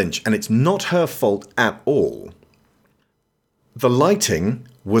Lashana Lynch, and it's not her fault at all. The lighting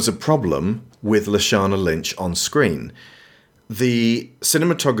was a problem with Lashana Lynch on screen. The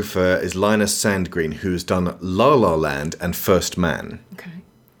cinematographer is Linus Sandgreen, who's done La La Land and First Man. Okay.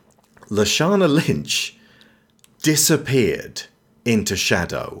 Lashana Lynch disappeared into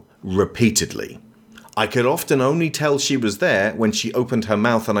shadow repeatedly. I could often only tell she was there when she opened her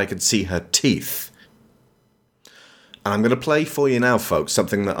mouth and I could see her teeth. And I'm going to play for you now, folks,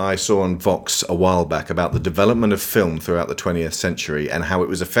 something that I saw on Vox a while back about the development of film throughout the 20th century and how it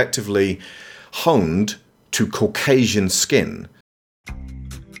was effectively honed to Caucasian skin.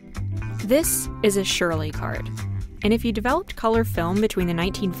 This is a Shirley card. And if you developed color film between the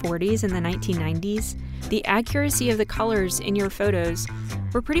 1940s and the 1990s, the accuracy of the colors in your photos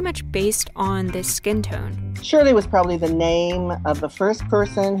were pretty much based on this skin tone. Shirley was probably the name of the first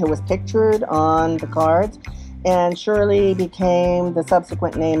person who was pictured on the cards. and Shirley became the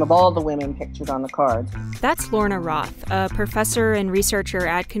subsequent name of all the women pictured on the cards. That's Lorna Roth, a professor and researcher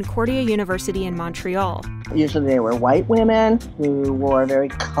at Concordia University in Montreal. Usually they were white women who wore very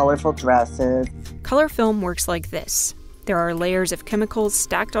colorful dresses. Color film works like this. There are layers of chemicals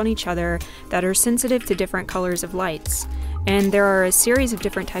stacked on each other that are sensitive to different colors of lights. And there are a series of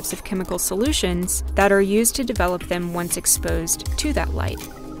different types of chemical solutions that are used to develop them once exposed to that light.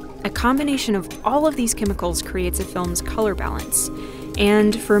 A combination of all of these chemicals creates a film's color balance.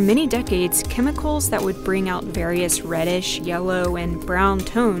 And for many decades, chemicals that would bring out various reddish, yellow, and brown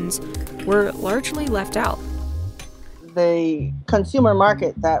tones were largely left out. The consumer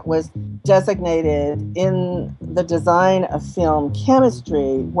market that was designated in the design of film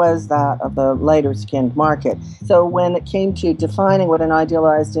chemistry was that of the lighter-skinned market. So when it came to defining what an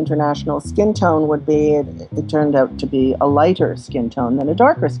idealized international skin tone would be, it turned out to be a lighter skin tone than a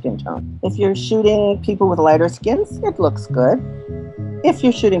darker skin tone. If you're shooting people with lighter skins, it looks good. If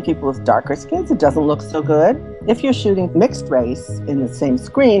you're shooting people with darker skins, it doesn't look so good. If you're shooting mixed race in the same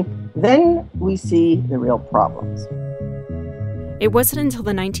screen, then we see the real problems. It wasn't until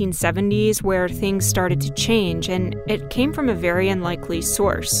the 1970s where things started to change, and it came from a very unlikely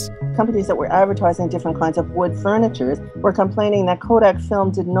source. Companies that were advertising different kinds of wood furniture were complaining that Kodak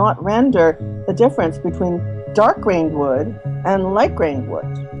film did not render the difference between dark-grained wood and light-grained wood.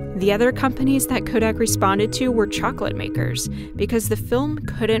 The other companies that Kodak responded to were chocolate makers, because the film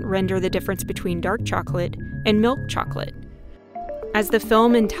couldn't render the difference between dark chocolate and milk chocolate. As the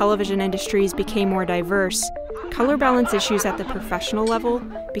film and television industries became more diverse, color balance issues at the professional level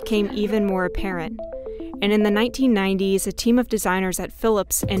became even more apparent. And in the 1990s, a team of designers at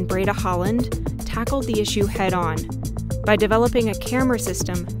Philips and Breda Holland tackled the issue head-on by developing a camera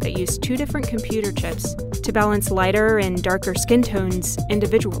system that used two different computer chips to balance lighter and darker skin tones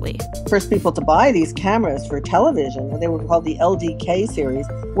individually. First people to buy these cameras for television, they were called the LDK series,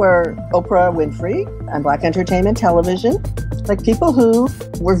 were Oprah Winfrey and Black Entertainment Television, like people who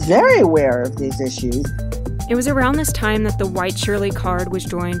were very aware of these issues. It was around this time that the white Shirley card was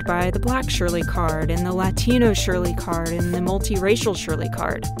joined by the black Shirley card and the Latino Shirley card and the multiracial Shirley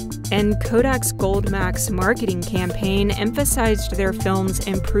card. And Kodak's Gold Max marketing campaign emphasized their film's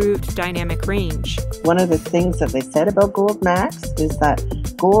improved dynamic range. One of the things that they said about Gold Max is that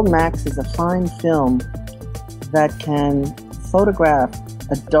Gold Max is a fine film that can photograph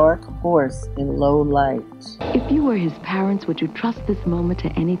a dark horse in low light. If you were his parents, would you trust this moment to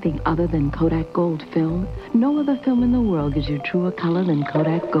anything other than Kodak Gold film? No other film in the world gives you truer color than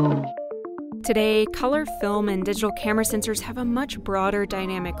Kodak Gold. Today, color film and digital camera sensors have a much broader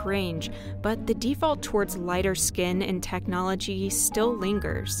dynamic range, but the default towards lighter skin and technology still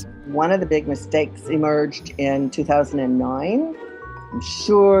lingers. One of the big mistakes emerged in 2009. I'm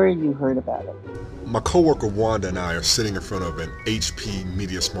sure you heard about it. My coworker Wanda and I are sitting in front of an HP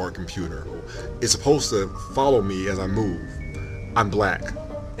Media Smart computer. It's supposed to follow me as I move. I'm black.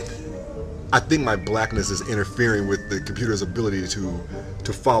 I think my blackness is interfering with the computer's ability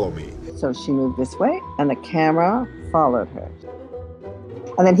to follow me. So she moved this way, and the camera followed her.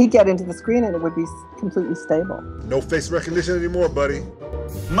 And then he'd get into the screen, and it would be completely stable. No face recognition anymore, buddy.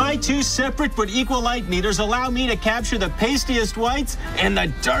 My two separate but equal light meters allow me to capture the pastiest whites and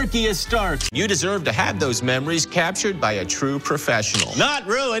the darkiest darks. You deserve to have those memories captured by a true professional. Not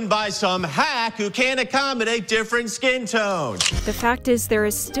ruined by some hack who can't accommodate different skin tones. The fact is, there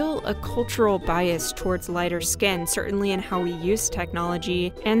is still a cultural bias towards lighter skin, certainly in how we use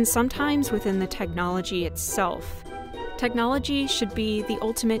technology, and sometimes within the technology itself. Technology should be the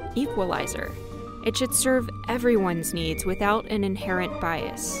ultimate equalizer. It should serve everyone's needs without an inherent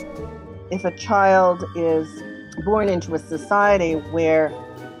bias. If a child is born into a society where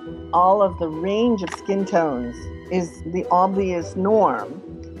all of the range of skin tones is the obvious norm,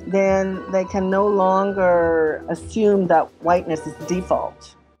 then they can no longer assume that whiteness is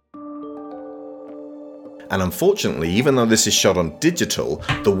default. And unfortunately, even though this is shot on digital,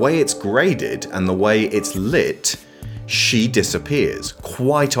 the way it's graded and the way it's lit, she disappears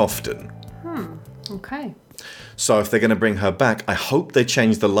quite often. Okay. So if they're going to bring her back, I hope they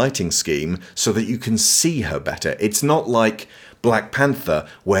change the lighting scheme so that you can see her better. It's not like Black Panther,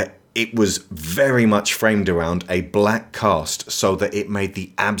 where it was very much framed around a black cast so that it made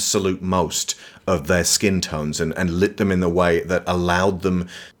the absolute most of their skin tones and lit them in the way that allowed them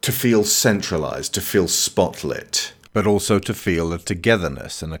to feel centralized, to feel spotlit, but also to feel a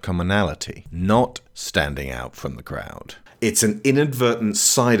togetherness and a commonality, not standing out from the crowd. It's an inadvertent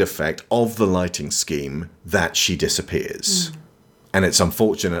side effect of the lighting scheme that she disappears. And it's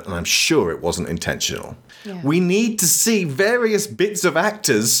unfortunate, and I'm sure it wasn't intentional. Yeah. We need to see various bits of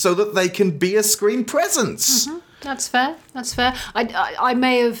actors so that they can be a screen presence. Mm-hmm. That's fair. That's fair. I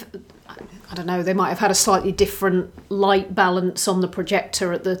may have... I don't know, they might have had a slightly different light balance on the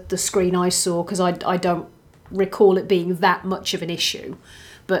projector at the screen I saw, because I don't recall it being that much of an issue.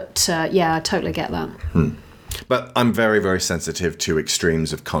 But yeah, I totally get that. But I'm very, very sensitive to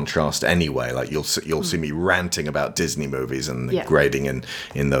extremes of contrast anyway. Like you'll see me ranting about Disney movies and the grading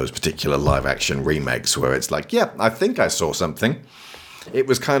in those particular live action remakes where it's like, yeah, I think I saw something. It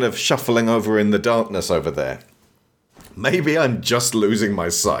was kind of shuffling over in the darkness over there. Maybe I'm just losing my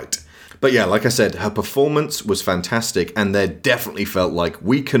sight. But yeah, like I said, her performance was fantastic, and there definitely felt like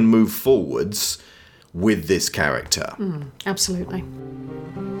we can move forwards with this character. Absolutely.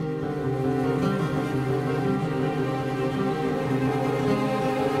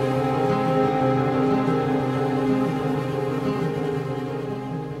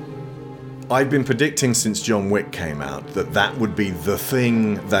 I've been predicting since John Wick came out that would be the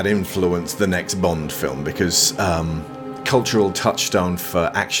thing that influenced the next Bond film, because cultural touchstone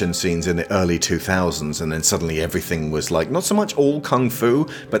for action scenes in the early 2000s, and then suddenly everything was like, not so much all kung fu,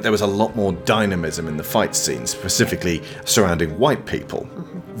 but there was a lot more dynamism in the fight scenes, specifically surrounding white people.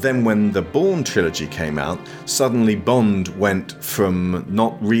 Then when the Bourne trilogy came out, suddenly Bond went from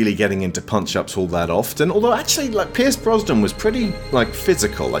not really getting into punch-ups all that often, although actually, like, Pierce Brosnan was pretty, like,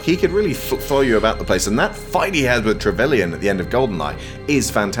 physical. Like, he could really throw you about the place, and that fight he had with Trevelyan at the end of GoldenEye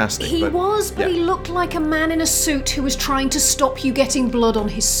is fantastic. He looked like a man in a suit who was trying to stop you getting blood on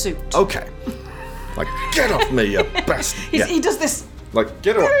his suit. Okay. Like, get off me, you bastard. He does this... Like,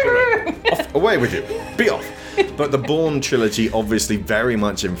 get off, away with you, be off. But the Bourne trilogy obviously very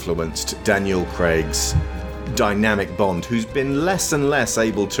much influenced Daniel Craig's dynamic Bond, who's been less and less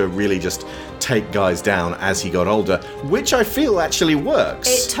able to really just take guys down as he got older, which I feel actually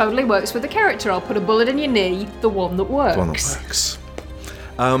works. It totally works with the character. I'll put a bullet in your knee, the one that works. The one that works.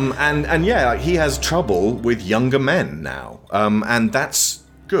 And yeah, he has trouble with younger men now. And that's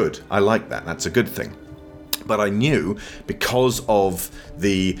good. I like that. That's a good thing. But I knew, because of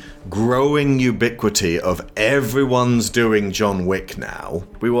the growing ubiquity of everyone's doing John Wick now.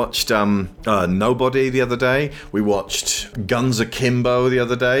 We watched Nobody the other day. We watched Guns Akimbo the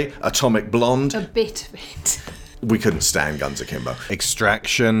other day. Atomic Blonde. A bit of it. We couldn't stand Guns Akimbo.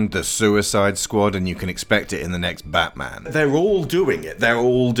 Extraction, The Suicide Squad, and you can expect it in the next Batman. They're all doing it. They're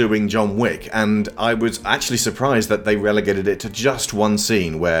all doing John Wick, and I was actually surprised that they relegated it to just one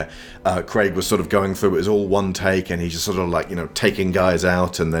scene where Craig was sort of going through, it was all one take, and he's just sort of like, taking guys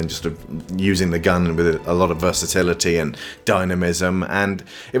out and then just using the gun with a lot of versatility and dynamism, and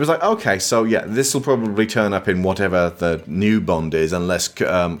it was like, okay, so yeah, this will probably turn up in whatever the new Bond is, unless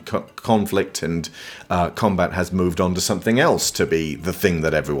conflict and combat has moved on to something else to be the thing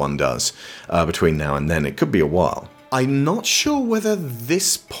that everyone does between now and then. It could be a while. I'm not sure whether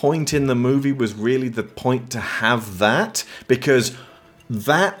this point in the movie was really the point to have that, because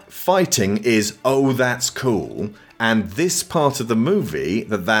that fighting is, oh, that's cool, and this part of the movie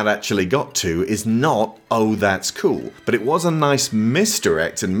that actually got to is not, oh, that's cool. But it was a nice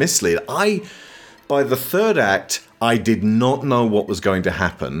misdirect and mislead. By the third act, I did not know what was going to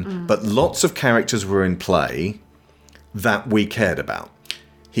happen, but lots of characters were in play that we cared about.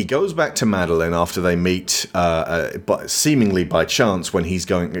 He goes back to Madeline after they meet, seemingly by chance, when he's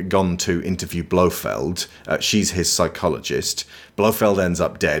gone to interview Blofeld. She's his psychologist. Blofeld ends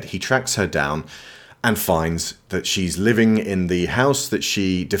up dead. He tracks her down and finds that she's living in the house that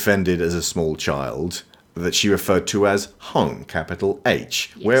she defended as a small child, that she referred to as home, capital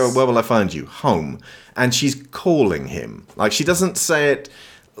H. Yes. Where will I find you? Home. And she's calling him. Like, she doesn't say it,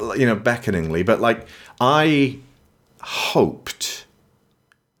 beckoningly, but like, I hoped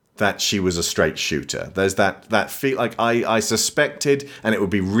that she was a straight shooter. There's that feel, like I suspected, and it would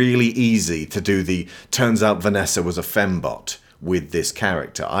be really easy to do turns out Vanessa was a fembot with this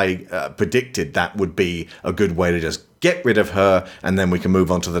character. I predicted that would be a good way to just get rid of her, and then we can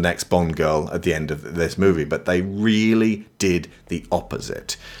move on to the next Bond girl at the end of this movie. But they really did the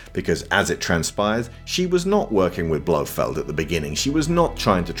opposite, because as it transpires, she was not working with Blofeld at the beginning. She was not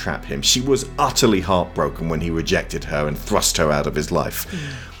trying to trap him. She was utterly heartbroken when he rejected her and thrust her out of his life.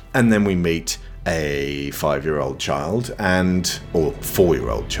 And then we meet a 5-year-old child, or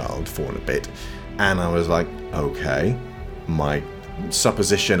 4-year-old child, 4 and a bit. And I was like, okay, my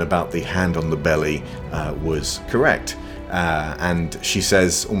supposition about the hand on the belly was correct. And she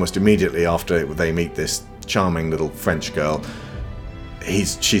says almost immediately after they meet this charming little French girl,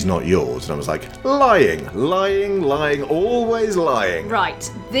 she's not yours. And I was like, lying, always lying.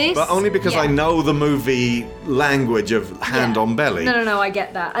 Right, this... But only because I know the movie language of hand on belly. No, I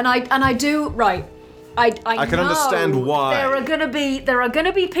get that. And I do, right... I can know understand why. There are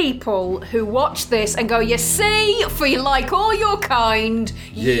gonna be people who watch this and go, you see, for you like all your kind,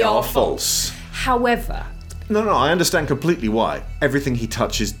 ye are false. However... No, I understand completely why. Everything he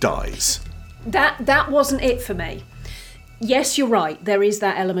touches dies. That wasn't it for me. Yes, you're right. There is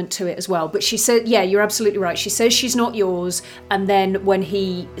that element to it as well. But she said, yeah, you're absolutely right. She says she's not yours. And then when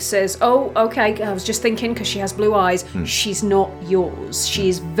he says, oh, okay, I was just thinking because she has blue eyes, she's not yours. She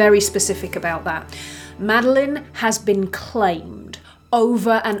is very specific about that. Madeline has been claimed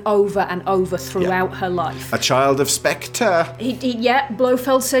over and over and over throughout her life. A child of Spectre.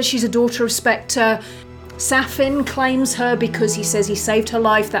 Blofeld says she's a daughter of Spectre. Safin claims her because he says he saved her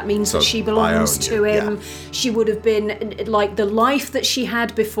life. That means that she belongs to him. Yeah. She would have been like the life that she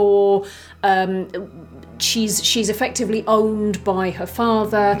had before. She's effectively owned by her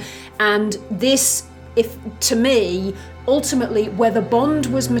father, and this, if to me, ultimately, whether Bond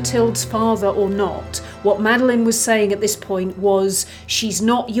was Matilda's father or not, what Madeline was saying at this point was, she's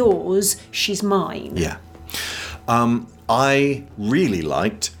not yours, she's mine. Yeah. I really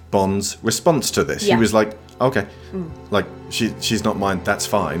liked Bond's response to this. He was like, okay, like, she's not mine, that's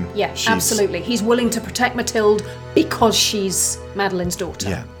fine. Yeah, absolutely. He's willing to protect Matilda because she's Madeline's daughter.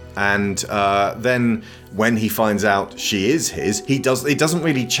 Yeah. And then when he finds out she is his, he doesn't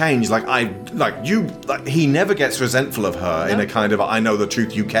really change. He never gets resentful of her in a kind of, I know the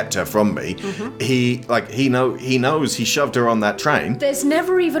truth, you kept her from me. Mm-hmm. He knows he shoved her on that train. There's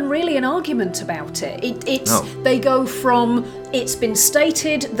never even really an argument about it. They go from, it's been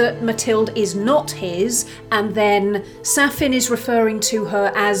stated that Matilda is not his, and then Safin is referring to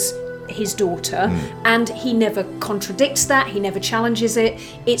her as his daughter, and he never contradicts that, he never challenges it.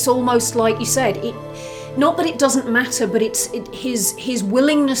 It's almost like you said, not that it doesn't matter, but his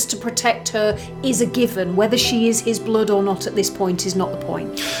willingness to protect her is a given. Whether she is his blood or not at this point is not the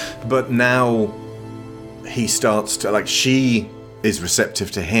point. But now he starts to, she is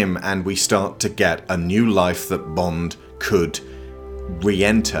receptive to him, and we start to get a new life that Bond could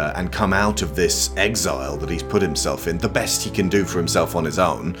re-enter and come out of this exile that he's put himself in, the best he can do for himself on his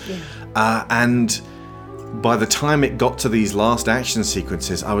own. And by the time it got to these last action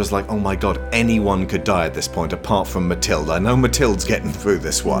sequences, I was like, oh my god, anyone could die at this point apart from Matilda. I know Matilda's getting through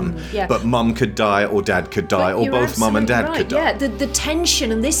this one, but Mum could die, or Dad could die, or both Mum and Dad could die. Yeah, the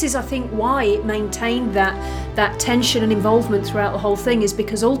tension, and this is, I think, why it maintained that tension and involvement throughout the whole thing, is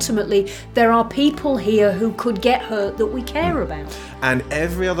because ultimately there are people here who could get hurt that we care about. And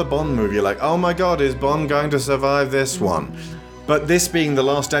every other Bond movie, you're like, oh my god, is Bond going to survive this one? But this being the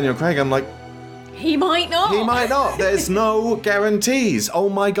last Daniel Craig, I'm like, he might not. There's no guarantees. Oh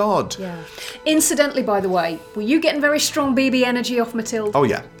my god. Yeah. Incidentally, by the way, were you getting very strong BB energy off Matilda? Oh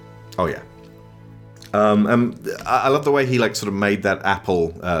yeah. I love the way he sort of made that apple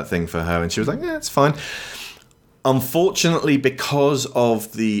thing for her, and she was like, yeah, it's fine. Unfortunately, because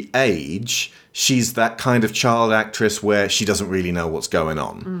of the age, she's that kind of child actress where she doesn't really know what's going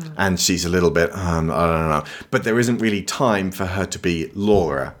on. And she's a little bit, I don't know. But there isn't really time for her to be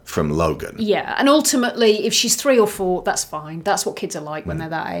Laura from Logan. Yeah, and ultimately, if she's 3 or 4, that's fine. That's what kids are like when they're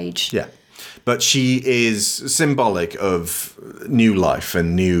that age. Yeah. But she is symbolic of new life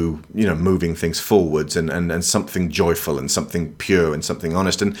and new, moving things forwards and something joyful and something pure and something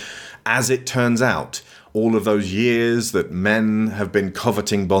honest. And as it turns out, all of those years that men have been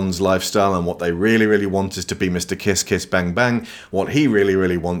coveting Bond's lifestyle, and what they really, really want is to be Mr. Kiss, Kiss, Bang, Bang. What he really,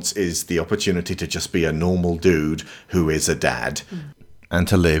 really wants is the opportunity to just be a normal dude who is a dad. And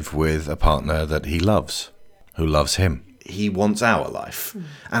to live with a partner that he loves, who loves him. He wants our life.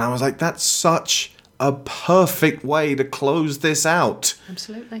 And I was like, that's such a perfect way to close this out.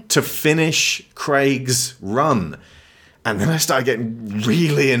 Absolutely. To finish Craig's run. And then I started getting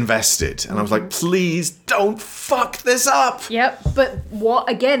really invested. And I was like, please don't fuck this up. Yep. But what,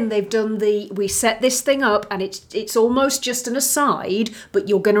 again, they've done we set this thing up, and it's almost just an aside, but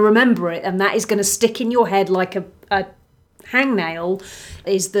you're going to remember it, and that is going to stick in your head like a hangnail,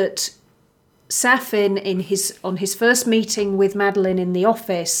 is that Safin, on his first meeting with Madeline in the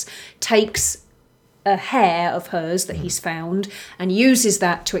office, takes a hair of hers that he's found and uses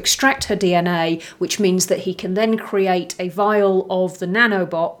that to extract her DNA, which means that he can then create a vial of the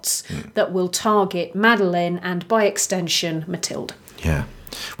nanobots that will target Madeline and, by extension, Matilda. Yeah,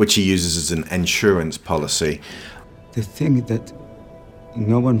 which he uses as an insurance policy. The thing that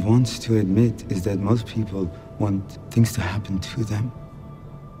no one wants to admit is that most people want things to happen to them.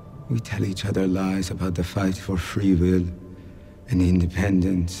 We tell each other lies about the fight for free will, and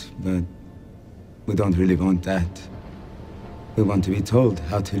independence, but we don't really want that. We want to be told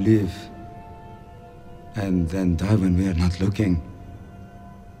how to live, and then die when we are not looking.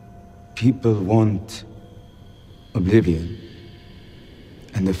 People want oblivion,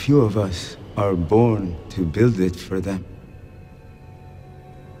 and a few of us are born to build it for them.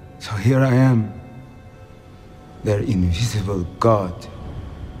 So here I am, their invisible god,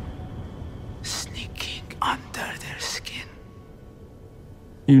 sneaking under their skin.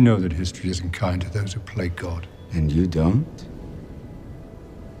 You know that history isn't kind to those who play God. And you don't?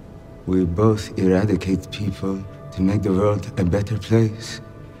 We both eradicate people to make the world a better place.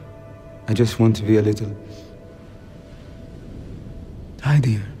 I just want to be a little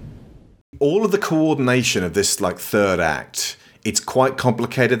tidier. All of the coordination of this third act, it's quite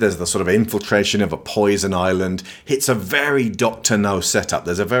complicated. There's the sort of infiltration of a poison island. It's a very Dr. No setup.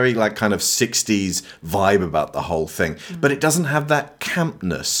 There's a very kind of 60s vibe about the whole thing. But it doesn't have that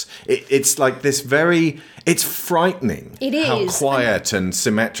campness. It's like this it's frightening. It is. How quiet and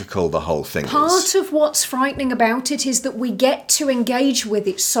symmetrical the whole thing is. Part of what's frightening about it is that we get to engage with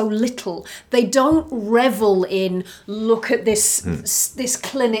it so little. They don't revel in, look at this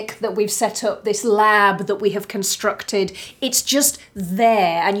clinic that we've set up, this lab that we have constructed. It's just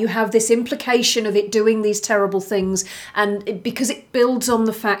there, and you have this implication of it doing these terrible things, and because it builds on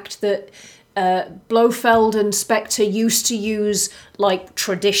the fact that Blofeld and Spectre used to use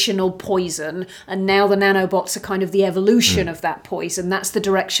traditional poison, and now the nanobots are kind of the evolution of that poison. That's the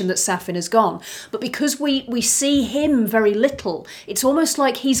direction that Safin has gone. But because we see him very little, it's almost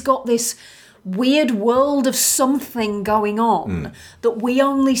like he's got this weird world of something going on that we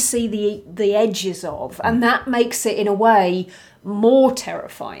only see the edges of, and that makes it in a way more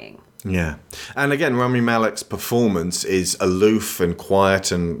terrifying. Yeah. And again, Rami Malek's performance is aloof and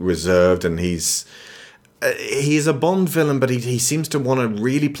quiet and reserved, and he's a Bond villain, but he seems to want to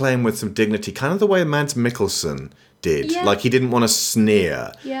really play him with some dignity, kind of the way Mads Mikkelsen did. Yeah. He didn't want to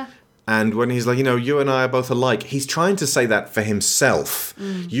sneer. Yeah. And when he's you and I are both alike, he's trying to say that for himself.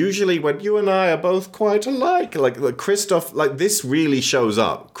 Usually when you and I are both quite alike, Christoph, this really shows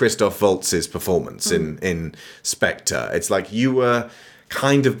up, Christoph Waltz's performance in Spectre. It's you were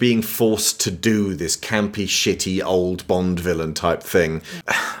kind of being forced to do this campy, shitty, old Bond villain type thing.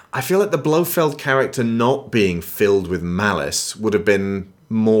 I feel like the Blofeld character not being filled with malice would have been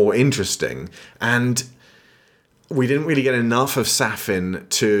more interesting, and we didn't really get enough of Safin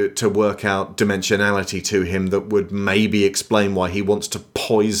to work out dimensionality to him that would maybe explain why he wants to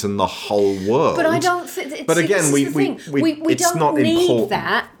poison the whole world. But I don't think... But again, we it's don't not need important.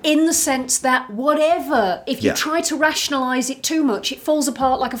 that, in the sense that whatever, if you try to rationalise it too much, it falls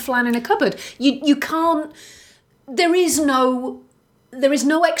apart like a flan in a cupboard. You can't... There is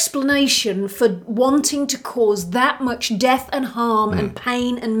no explanation for wanting to cause that much death and harm and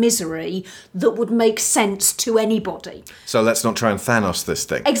pain and misery that would make sense to anybody. So let's not try and Thanos this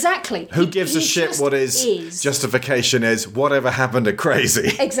thing. Exactly. Who gives a shit what his justification is? Whatever happened to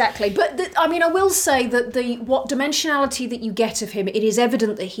Crazy. Exactly. But I will say that what dimensionality that you get of him, it is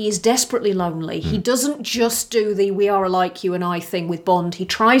evident that he is desperately lonely. He doesn't just do the "we are alike, you and I" thing with Bond. He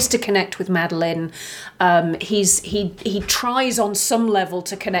tries to connect with Madeleine. He tries on some level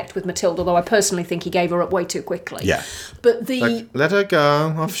to connect with Matilda, although I personally think he gave her up way too quickly. Yeah. But let her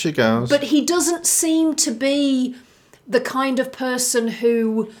go, off she goes. But he doesn't seem to be the kind of person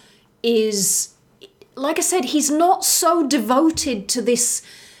who is, like I said, he's not so devoted to this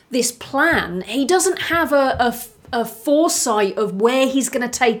plan. He doesn't have a foresight of where he's going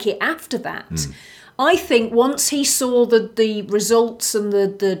to take it after that. I think once he saw the results and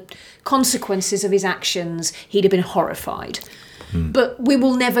the consequences of his actions, he'd have been horrified. But we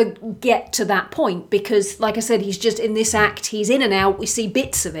will never get to that point because, like I said, he's just in this act, he's in and out, we see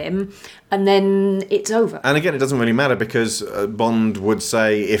bits of him, and then it's over. And again, it doesn't really matter because Bond would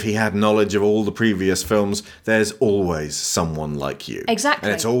say if he had knowledge of all the previous films, there's always someone like you. Exactly.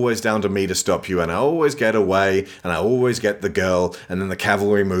 And it's always down to me to stop you, and I always get away, and I always get the girl, and then the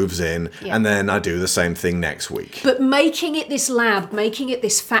cavalry moves in, and then I do the same thing next week. But making it this lab, making it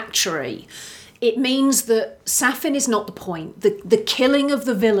this factory... It means that Safin is not the point. The killing of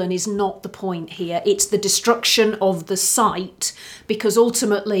the villain is not the point here. It's the destruction of the site, because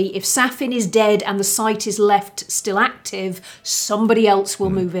ultimately, if Safin is dead and the site is left still active, somebody else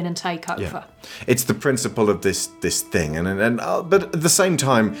will move in and take over. Yeah. It's the principle of this thing, but at the same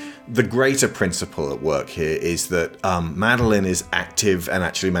time, the greater principle at work here is that Madeleine is active and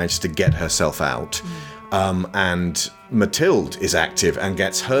actually manages to get herself out. And Mathilde is active and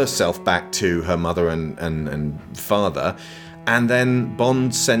gets herself back to her mother and father. And then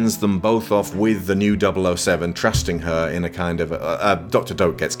Bond sends them both off with the new 007, trusting her in a kind of... Dr.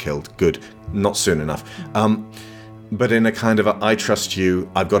 Doak gets killed. Good. Not soon enough. But in a kind of I trust you,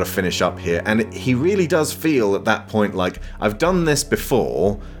 I've got to finish up here. And he really does feel at that point like, I've done this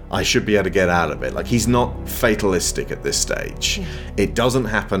before, I should be able to get out of it. Like, he's not fatalistic at this stage. Yeah. It doesn't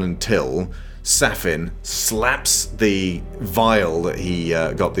happen until Safin slaps the vial that he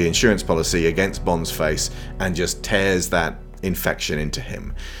got the insurance policy against Bond's face and just tears that infection into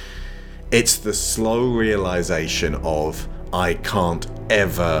him. It's the slow realization of, I can't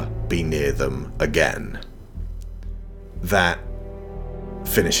ever be near them again, that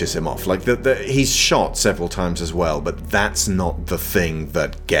finishes him off. Like, he's shot several times as well, but that's not the thing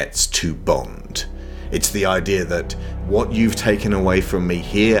that gets to Bond. It's the idea that what you've taken away from me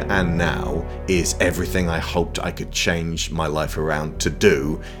here and now is everything I hoped I could change my life around to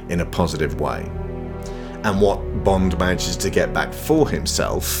do in a positive way. And what Bond manages to get back for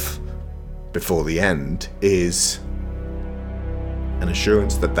himself before the end is an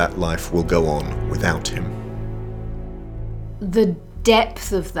assurance that that life will go on without him. The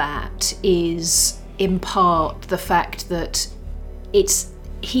depth of that is, in part, the fact that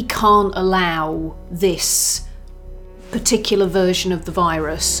he can't allow this particular version of the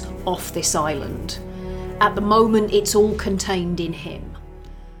virus off this island. At the moment, it's all contained in him.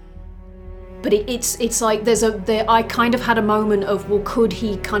 But it's like I kind of had a moment of, well, could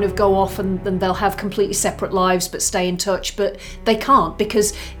he kind of go off and they'll have completely separate lives but stay in touch? But they can't,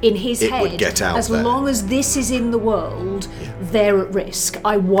 because in his head, as long as this is in the world, they're at risk.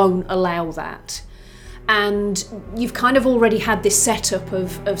 I won't allow that. And you've kind of already had this setup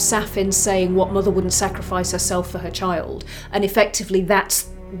of Safin saying what mother wouldn't sacrifice herself for her child. And effectively that's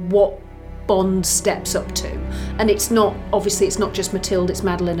what Bond steps up to. And it's not just Matilda, it's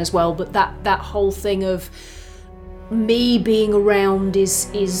Madeleine as well, but that whole thing of me being around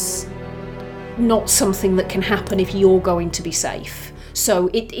is not something that can happen if you're going to be safe. So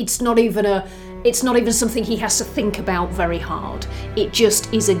it's not even something he has to think about very hard. It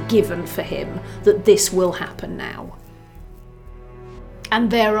just is a given for him that this will happen now.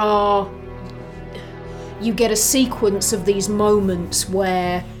 And you get a sequence of these moments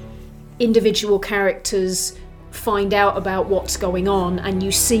where individual characters find out about what's going on, and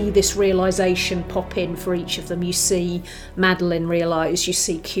you see this realization pop in for each of them. You see Madeleine realise, you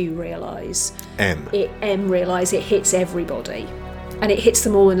see Q realise, M realise. It hits everybody. And it hits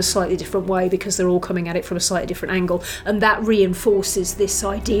them all in a slightly different way because they're all coming at it from a slightly different angle. And that reinforces this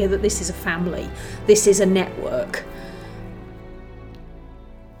idea that this is a family, this is a network.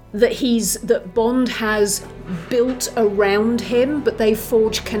 That Bond has built around him, but they've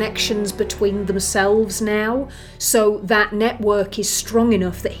forged connections between themselves now. So that network is strong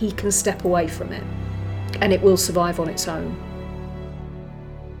enough that he can step away from it. And it will survive on its own.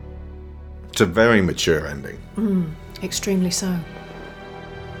 It's a very mature ending. Extremely so.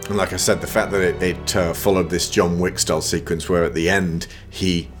 And like I said, the fact that it followed this John Wick style sequence where at the end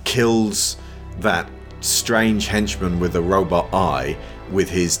he kills that strange henchman with a robot eye with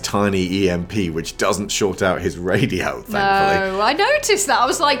his tiny EMP, which doesn't short out his radio, thankfully. No, I noticed that. I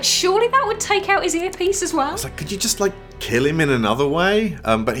was like, surely that would take out his earpiece as well. I was like, could you just kill him in another way?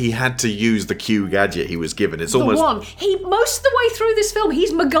 But he had to use the Q gadget he was given. It's almost... Most of the way through this film,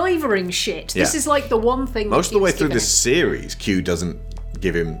 he's MacGyvering shit. Yeah. This is the one thing most of the way through this series, Q doesn't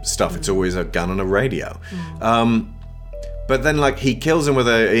give him stuff. It's always a gun and a radio. But then he kills him with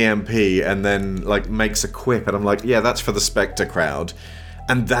an EMP and then makes a quip, and I'm like, yeah, that's for the Spectre crowd.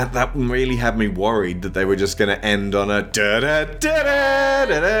 And that really had me worried that they were just going to end on a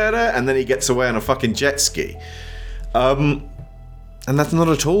da-da-da-da-da-da-da, and then he gets away on a fucking jet ski. And that's not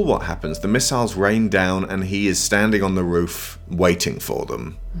at all what happens. The missiles rain down and he is standing on the roof waiting for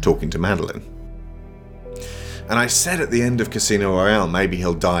them, talking to Madeleine. And I said at the end of Casino Royale, maybe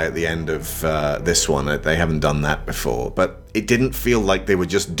he'll die at the end of this one. They haven't done that before. But it didn't feel like they were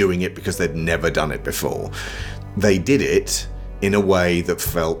just doing it because they'd never done it before. They did it in a way that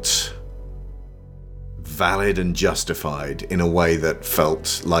felt valid and justified, in a way that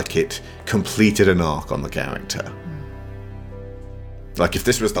felt like it completed an arc on the character. Like, if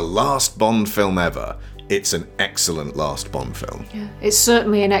this was the last Bond film ever, it's an excellent last Bond film. Yeah, it's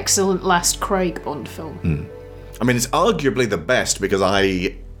certainly an excellent last Craig Bond film. I mean, it's arguably the best because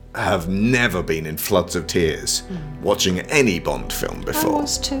I have never been in floods of tears watching any Bond film before. I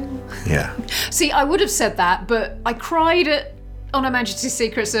was too. Yeah. See, I would have said that, but I cried on Her Majesty's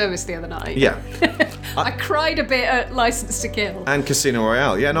Secret Service the other night. Yeah. I cried a bit at License to Kill. And Casino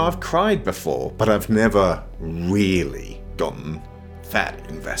Royale. Yeah, no, I've cried before, but I've never really gotten that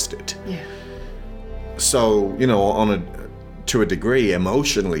invested. Yeah. So, on a to a degree,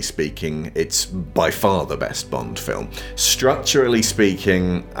 emotionally speaking, it's by far the best Bond film. Structurally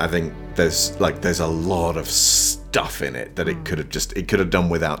speaking, I think there's a lot of stuff in it that it could have done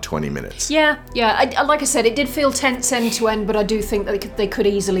without 20 minutes. Yeah. Like I said, it did feel tense end to end, but I do think that they could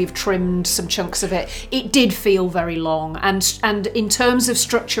easily have trimmed some chunks of it. It did feel very long, and in terms of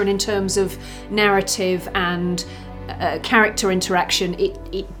structure and in terms of narrative and character interaction,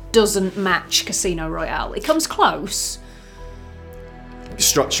 it doesn't match Casino Royale. It comes close.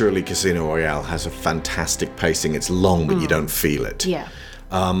 Structurally, Casino Royale has a fantastic pacing. It's long, but you don't feel it. Yeah.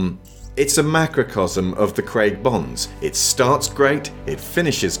 It's a macrocosm of the Craig Bonds. It starts great, it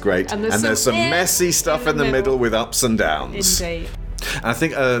finishes great, and there's some messy stuff in the middle with ups and downs. Indeed. I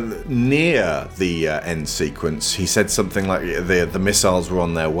think near the end sequence, he said something like the missiles were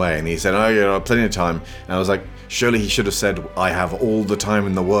on their way, and he said, plenty of time. And I was like, surely he should have said, I have all the time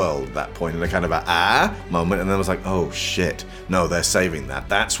in the world at that point, in a kind of moment. And then I was like, oh shit, no, they're saving that.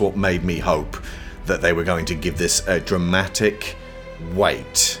 That's what made me hope that they were going to give this a dramatic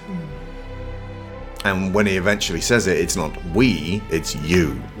weight. And when he eventually says it, it's not we, it's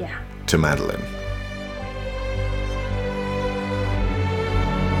you. Yeah. To Madeleine.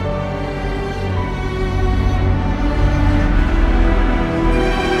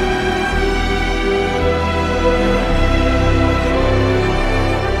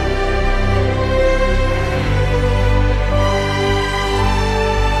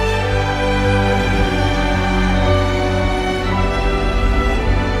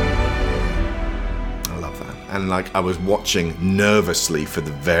 I was watching nervously for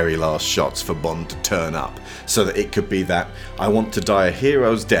the very last shots for Bond to turn up, so that it could be that I want to die a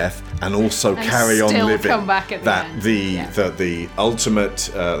hero's death and also carry on living. Come back at the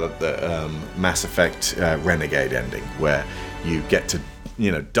ultimate Mass Effect Renegade ending, where you get to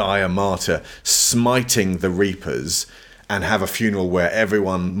die a martyr, smiting the Reapers, and have a funeral where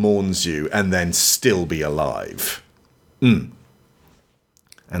everyone mourns you, and then still be alive. And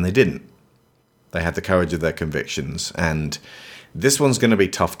they didn't. They had the courage of their convictions, and this one's going to be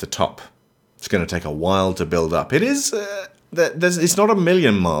tough to top. It's going to take a while to build up. It is. It's not a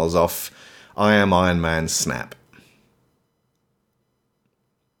million miles off I Am Iron Man's snap.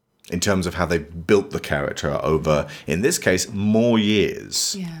 In terms of how they built the character over, in this case, more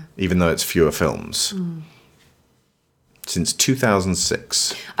years. Yeah. Even though it's fewer films. Since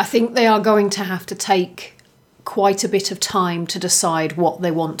 2006. I think they are going to have to take quite a bit of time to decide what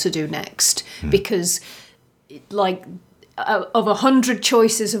they want to do next, because of 100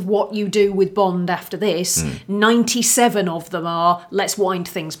 choices of what you do with Bond after this, 97 of them are let's wind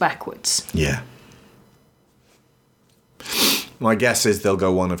things backwards. Yeah. My guess is they'll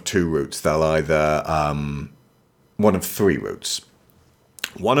go one of two routes. They'll either one of three routes.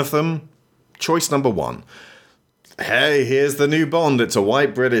 One of them, choice number one, hey, here's the new Bond. It's a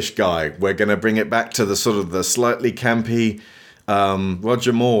white British guy. We're going to bring it back to the sort of the slightly campy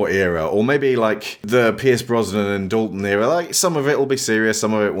Roger Moore era, or maybe like the Pierce Brosnan and Dalton era. Like, some of it will be serious,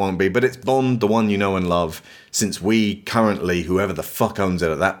 some of it won't be, but it's Bond, the one you know and love, since we currently, whoever the fuck owns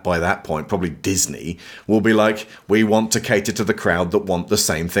it by that point, probably Disney, will be like, we want to cater to the crowd that want the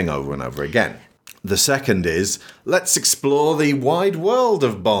same thing over and over again. The second is, let's explore the wide world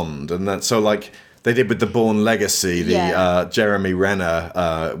of Bond, and that's so like they did with the Bourne Legacy. Jeremy Renner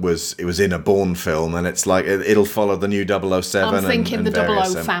was in a Bourne film, and it's like it'll follow the new 007. I'm thinking and the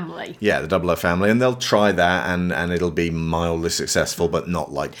various, 00 family. Yeah, the 00 family, and they'll try that, and it'll be mildly successful, but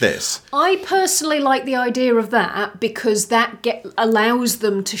not like this. I personally like the idea of that because that allows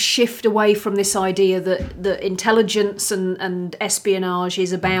them to shift away from this idea that intelligence and espionage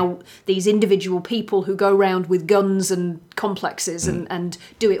is about these individual people who go around with guns and complexes and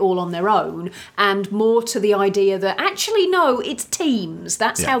do it all on their own, and more to the idea that actually no, it's teams.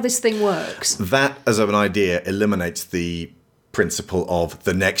 That's how this thing works. That as an idea eliminates the principle of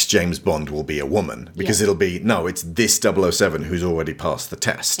the next James Bond will be a woman, because it'll be, no, it's this 007 who's already passed the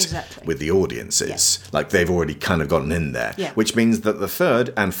test with the audiences. Like, they've already kind of gotten in there, which means that the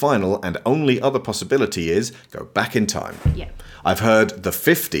third and final and only other possibility is go back in time. I've heard the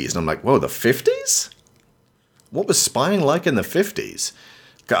 50s, and I'm like, whoa, the 50s? What was spying like in the 50s?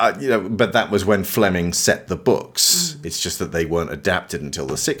 But that was when Fleming set the books. It's just that they weren't adapted until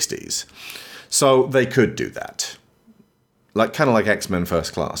the 60s. So they could do that. Kind of like X-Men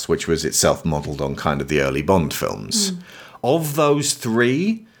First Class, which was itself modelled on kind of the early Bond films. Of those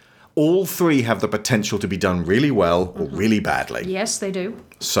three, all three have the potential to be done really well or really badly. Yes, they do.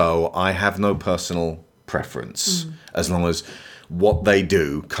 So I have no personal preference, as long as what they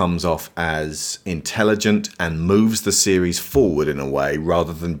do comes off as intelligent and moves the series forward in a way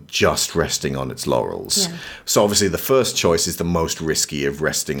rather than just resting on its laurels. Yeah. So obviously the first choice is the most risky of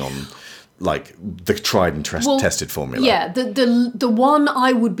resting on like the tried and tested formula. Yeah, the one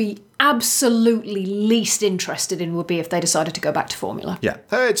I would be absolutely least interested in would be if they decided to go back to formula. Yeah.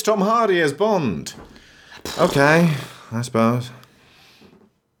 Hey, it's Tom Hardy as Bond. Okay, I suppose.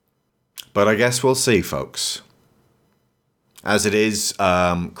 But I guess we'll see, folks. As it is,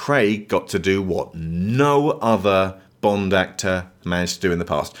 Craig got to do what no other Bond actor managed to do in the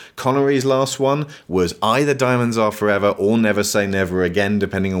past. Connery's last one was either Diamonds Are Forever or Never Say Never Again,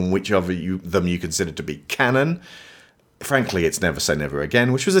 depending on which of them you consider to be canon. Frankly, it's Never Say Never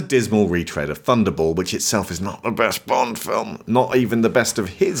Again, which was a dismal retread of Thunderball, which itself is not the best Bond film, not even the best of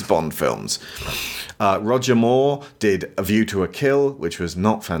his Bond films. Roger Moore did A View to a Kill, which was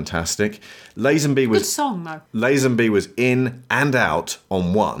not fantastic. Lazenby was good song though. Lazenby was in and out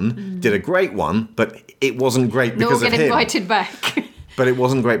on one, did a great one, but it wasn't great because of him. Get invited back. But it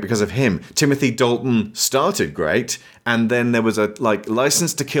wasn't great because of him. Timothy Dalton started great, and then there was a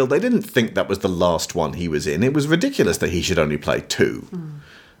License to Kill. They didn't think that was the last one he was in. It was ridiculous that he should only play 2.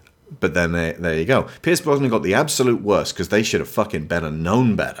 But then there you go. Pierce Brosnan got the absolute worst because they should have fucking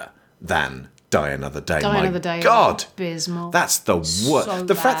known better than Die Another Day. Die Another Day. God, abysmal. that's the worst. So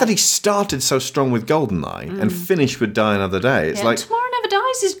The fact that he started so strong with GoldenEye and finished with Die Another Day. It's like Tomorrow Never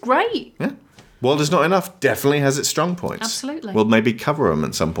Dies is great. Yeah. World Is Not Enough definitely has its strong points. Absolutely. We'll maybe cover them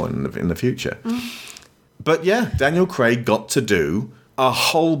at some point in the future. But yeah, Daniel Craig got to do a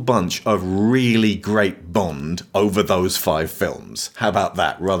whole bunch of really great Bond over those 5 films. How about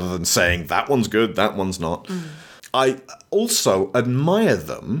that? Rather than saying, that one's good, that one's not. I also admire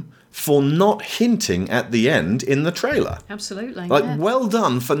them for not hinting at the end in the trailer. Absolutely. Well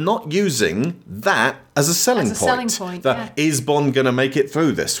done for not using that as a selling point. selling point, Is Bond going to make it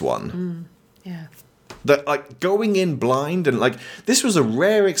through this one? Yeah. That going in blind and this was a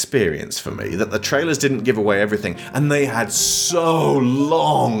rare experience for me that the trailers didn't give away everything and they had so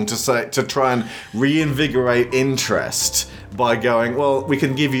long to try and reinvigorate interest by going, well, we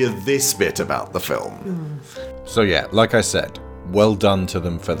can give you this bit about the film. So yeah, like I said, well done to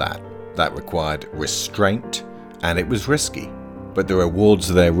them for that. That required restraint and it was risky. But the rewards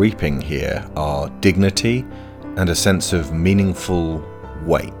they're reaping here are dignity and a sense of meaningful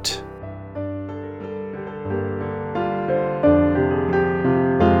weight.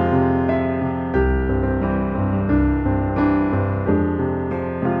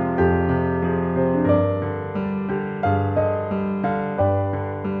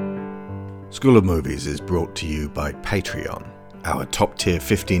 School of Movies is brought to you by Patreon. Our top tier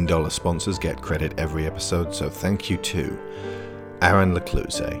 $15 sponsors get credit every episode, so thank you to Aaron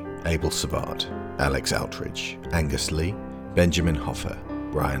Lecluse, Abel Savard, Alex Outridge, Angus Lee, Benjamin Hoffer,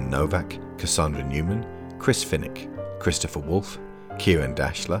 Brian Novak, Cassandra Newman, Chris Finnick, Christopher Wolfe, Kieran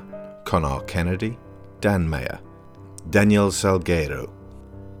Dashler, Connor Kennedy, Dan Mayer, Daniel Salguero,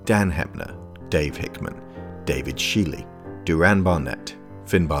 Dan Hepner, Dave Hickman, David Sheely, Duran Barnett,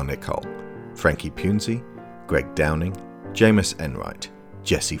 Finbar Nicole, Frankie Punzi, Greg Downing, Jameis Enright,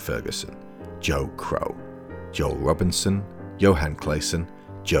 Jesse Ferguson, Joe Crow, Joel Robinson, Johan Clayson,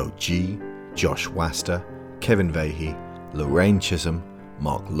 Joe G, Josh Waster, Kevin Vahey, Lorraine Chisholm,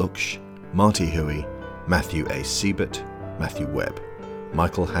 Mark Luksh, Marty Huey, Matthew A. Siebert, Matthew Webb,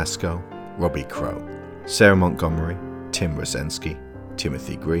 Michael Haskell, Robbie Crow, Sarah Montgomery, Tim Rosensky,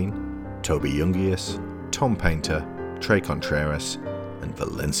 Timothy Green, Toby Jungius, Tom Painter, Trey Contreras, and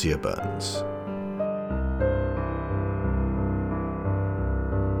Valencia Burns.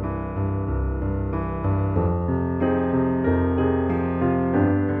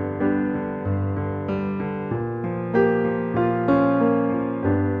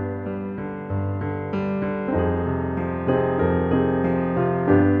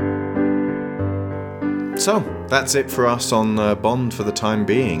 So, that's it for us on Bond for the time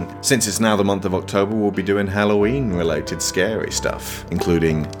being. Since it's now the month of October, we'll be doing Halloween-related scary stuff,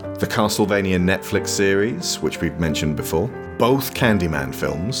 including the Castlevania Netflix series, which we've mentioned before, both Candyman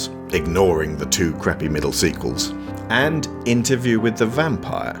films, ignoring the 2 crappy middle sequels, and Interview with the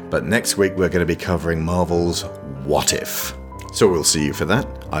Vampire. But next week we're going to be covering Marvel's What If. So we'll see you for that.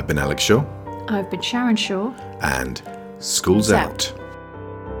 I've been Alex Shaw. I've been Sharon Shaw. And School's out.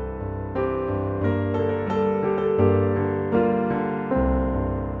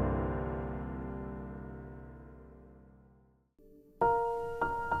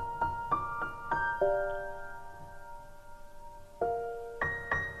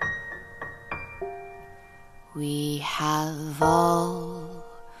 We have all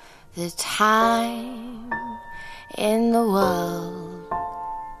the time in the world.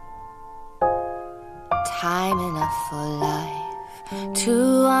 Time enough for life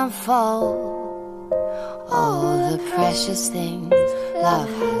to unfold all the precious things love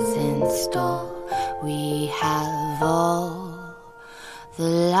has in store. We have all the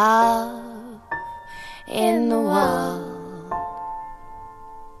love in the world.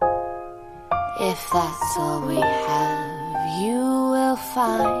 If that's all we have, you will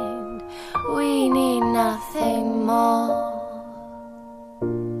find we need nothing more.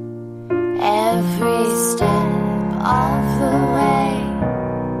 Every step of the way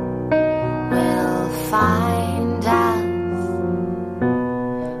will find us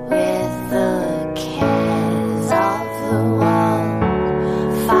with the cares of the world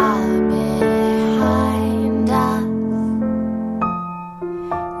far behind us.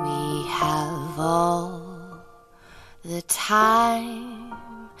 We have all the time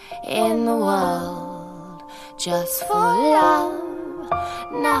in the world just for love.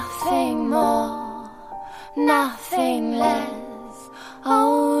 Nothing more, nothing less,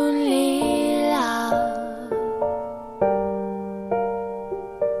 only love.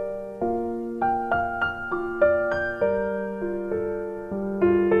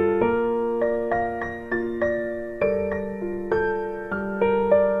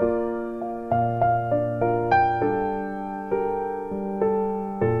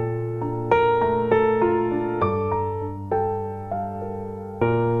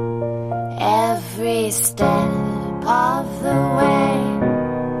 Every step of the way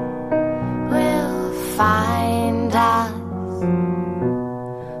will find us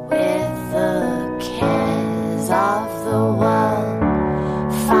with the cares of the world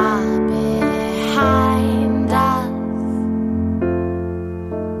far behind us.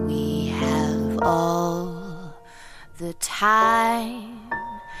 We have all the time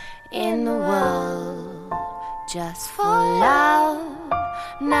in the world just for love.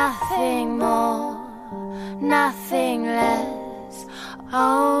 Nothing more, nothing less,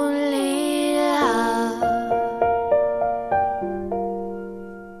 only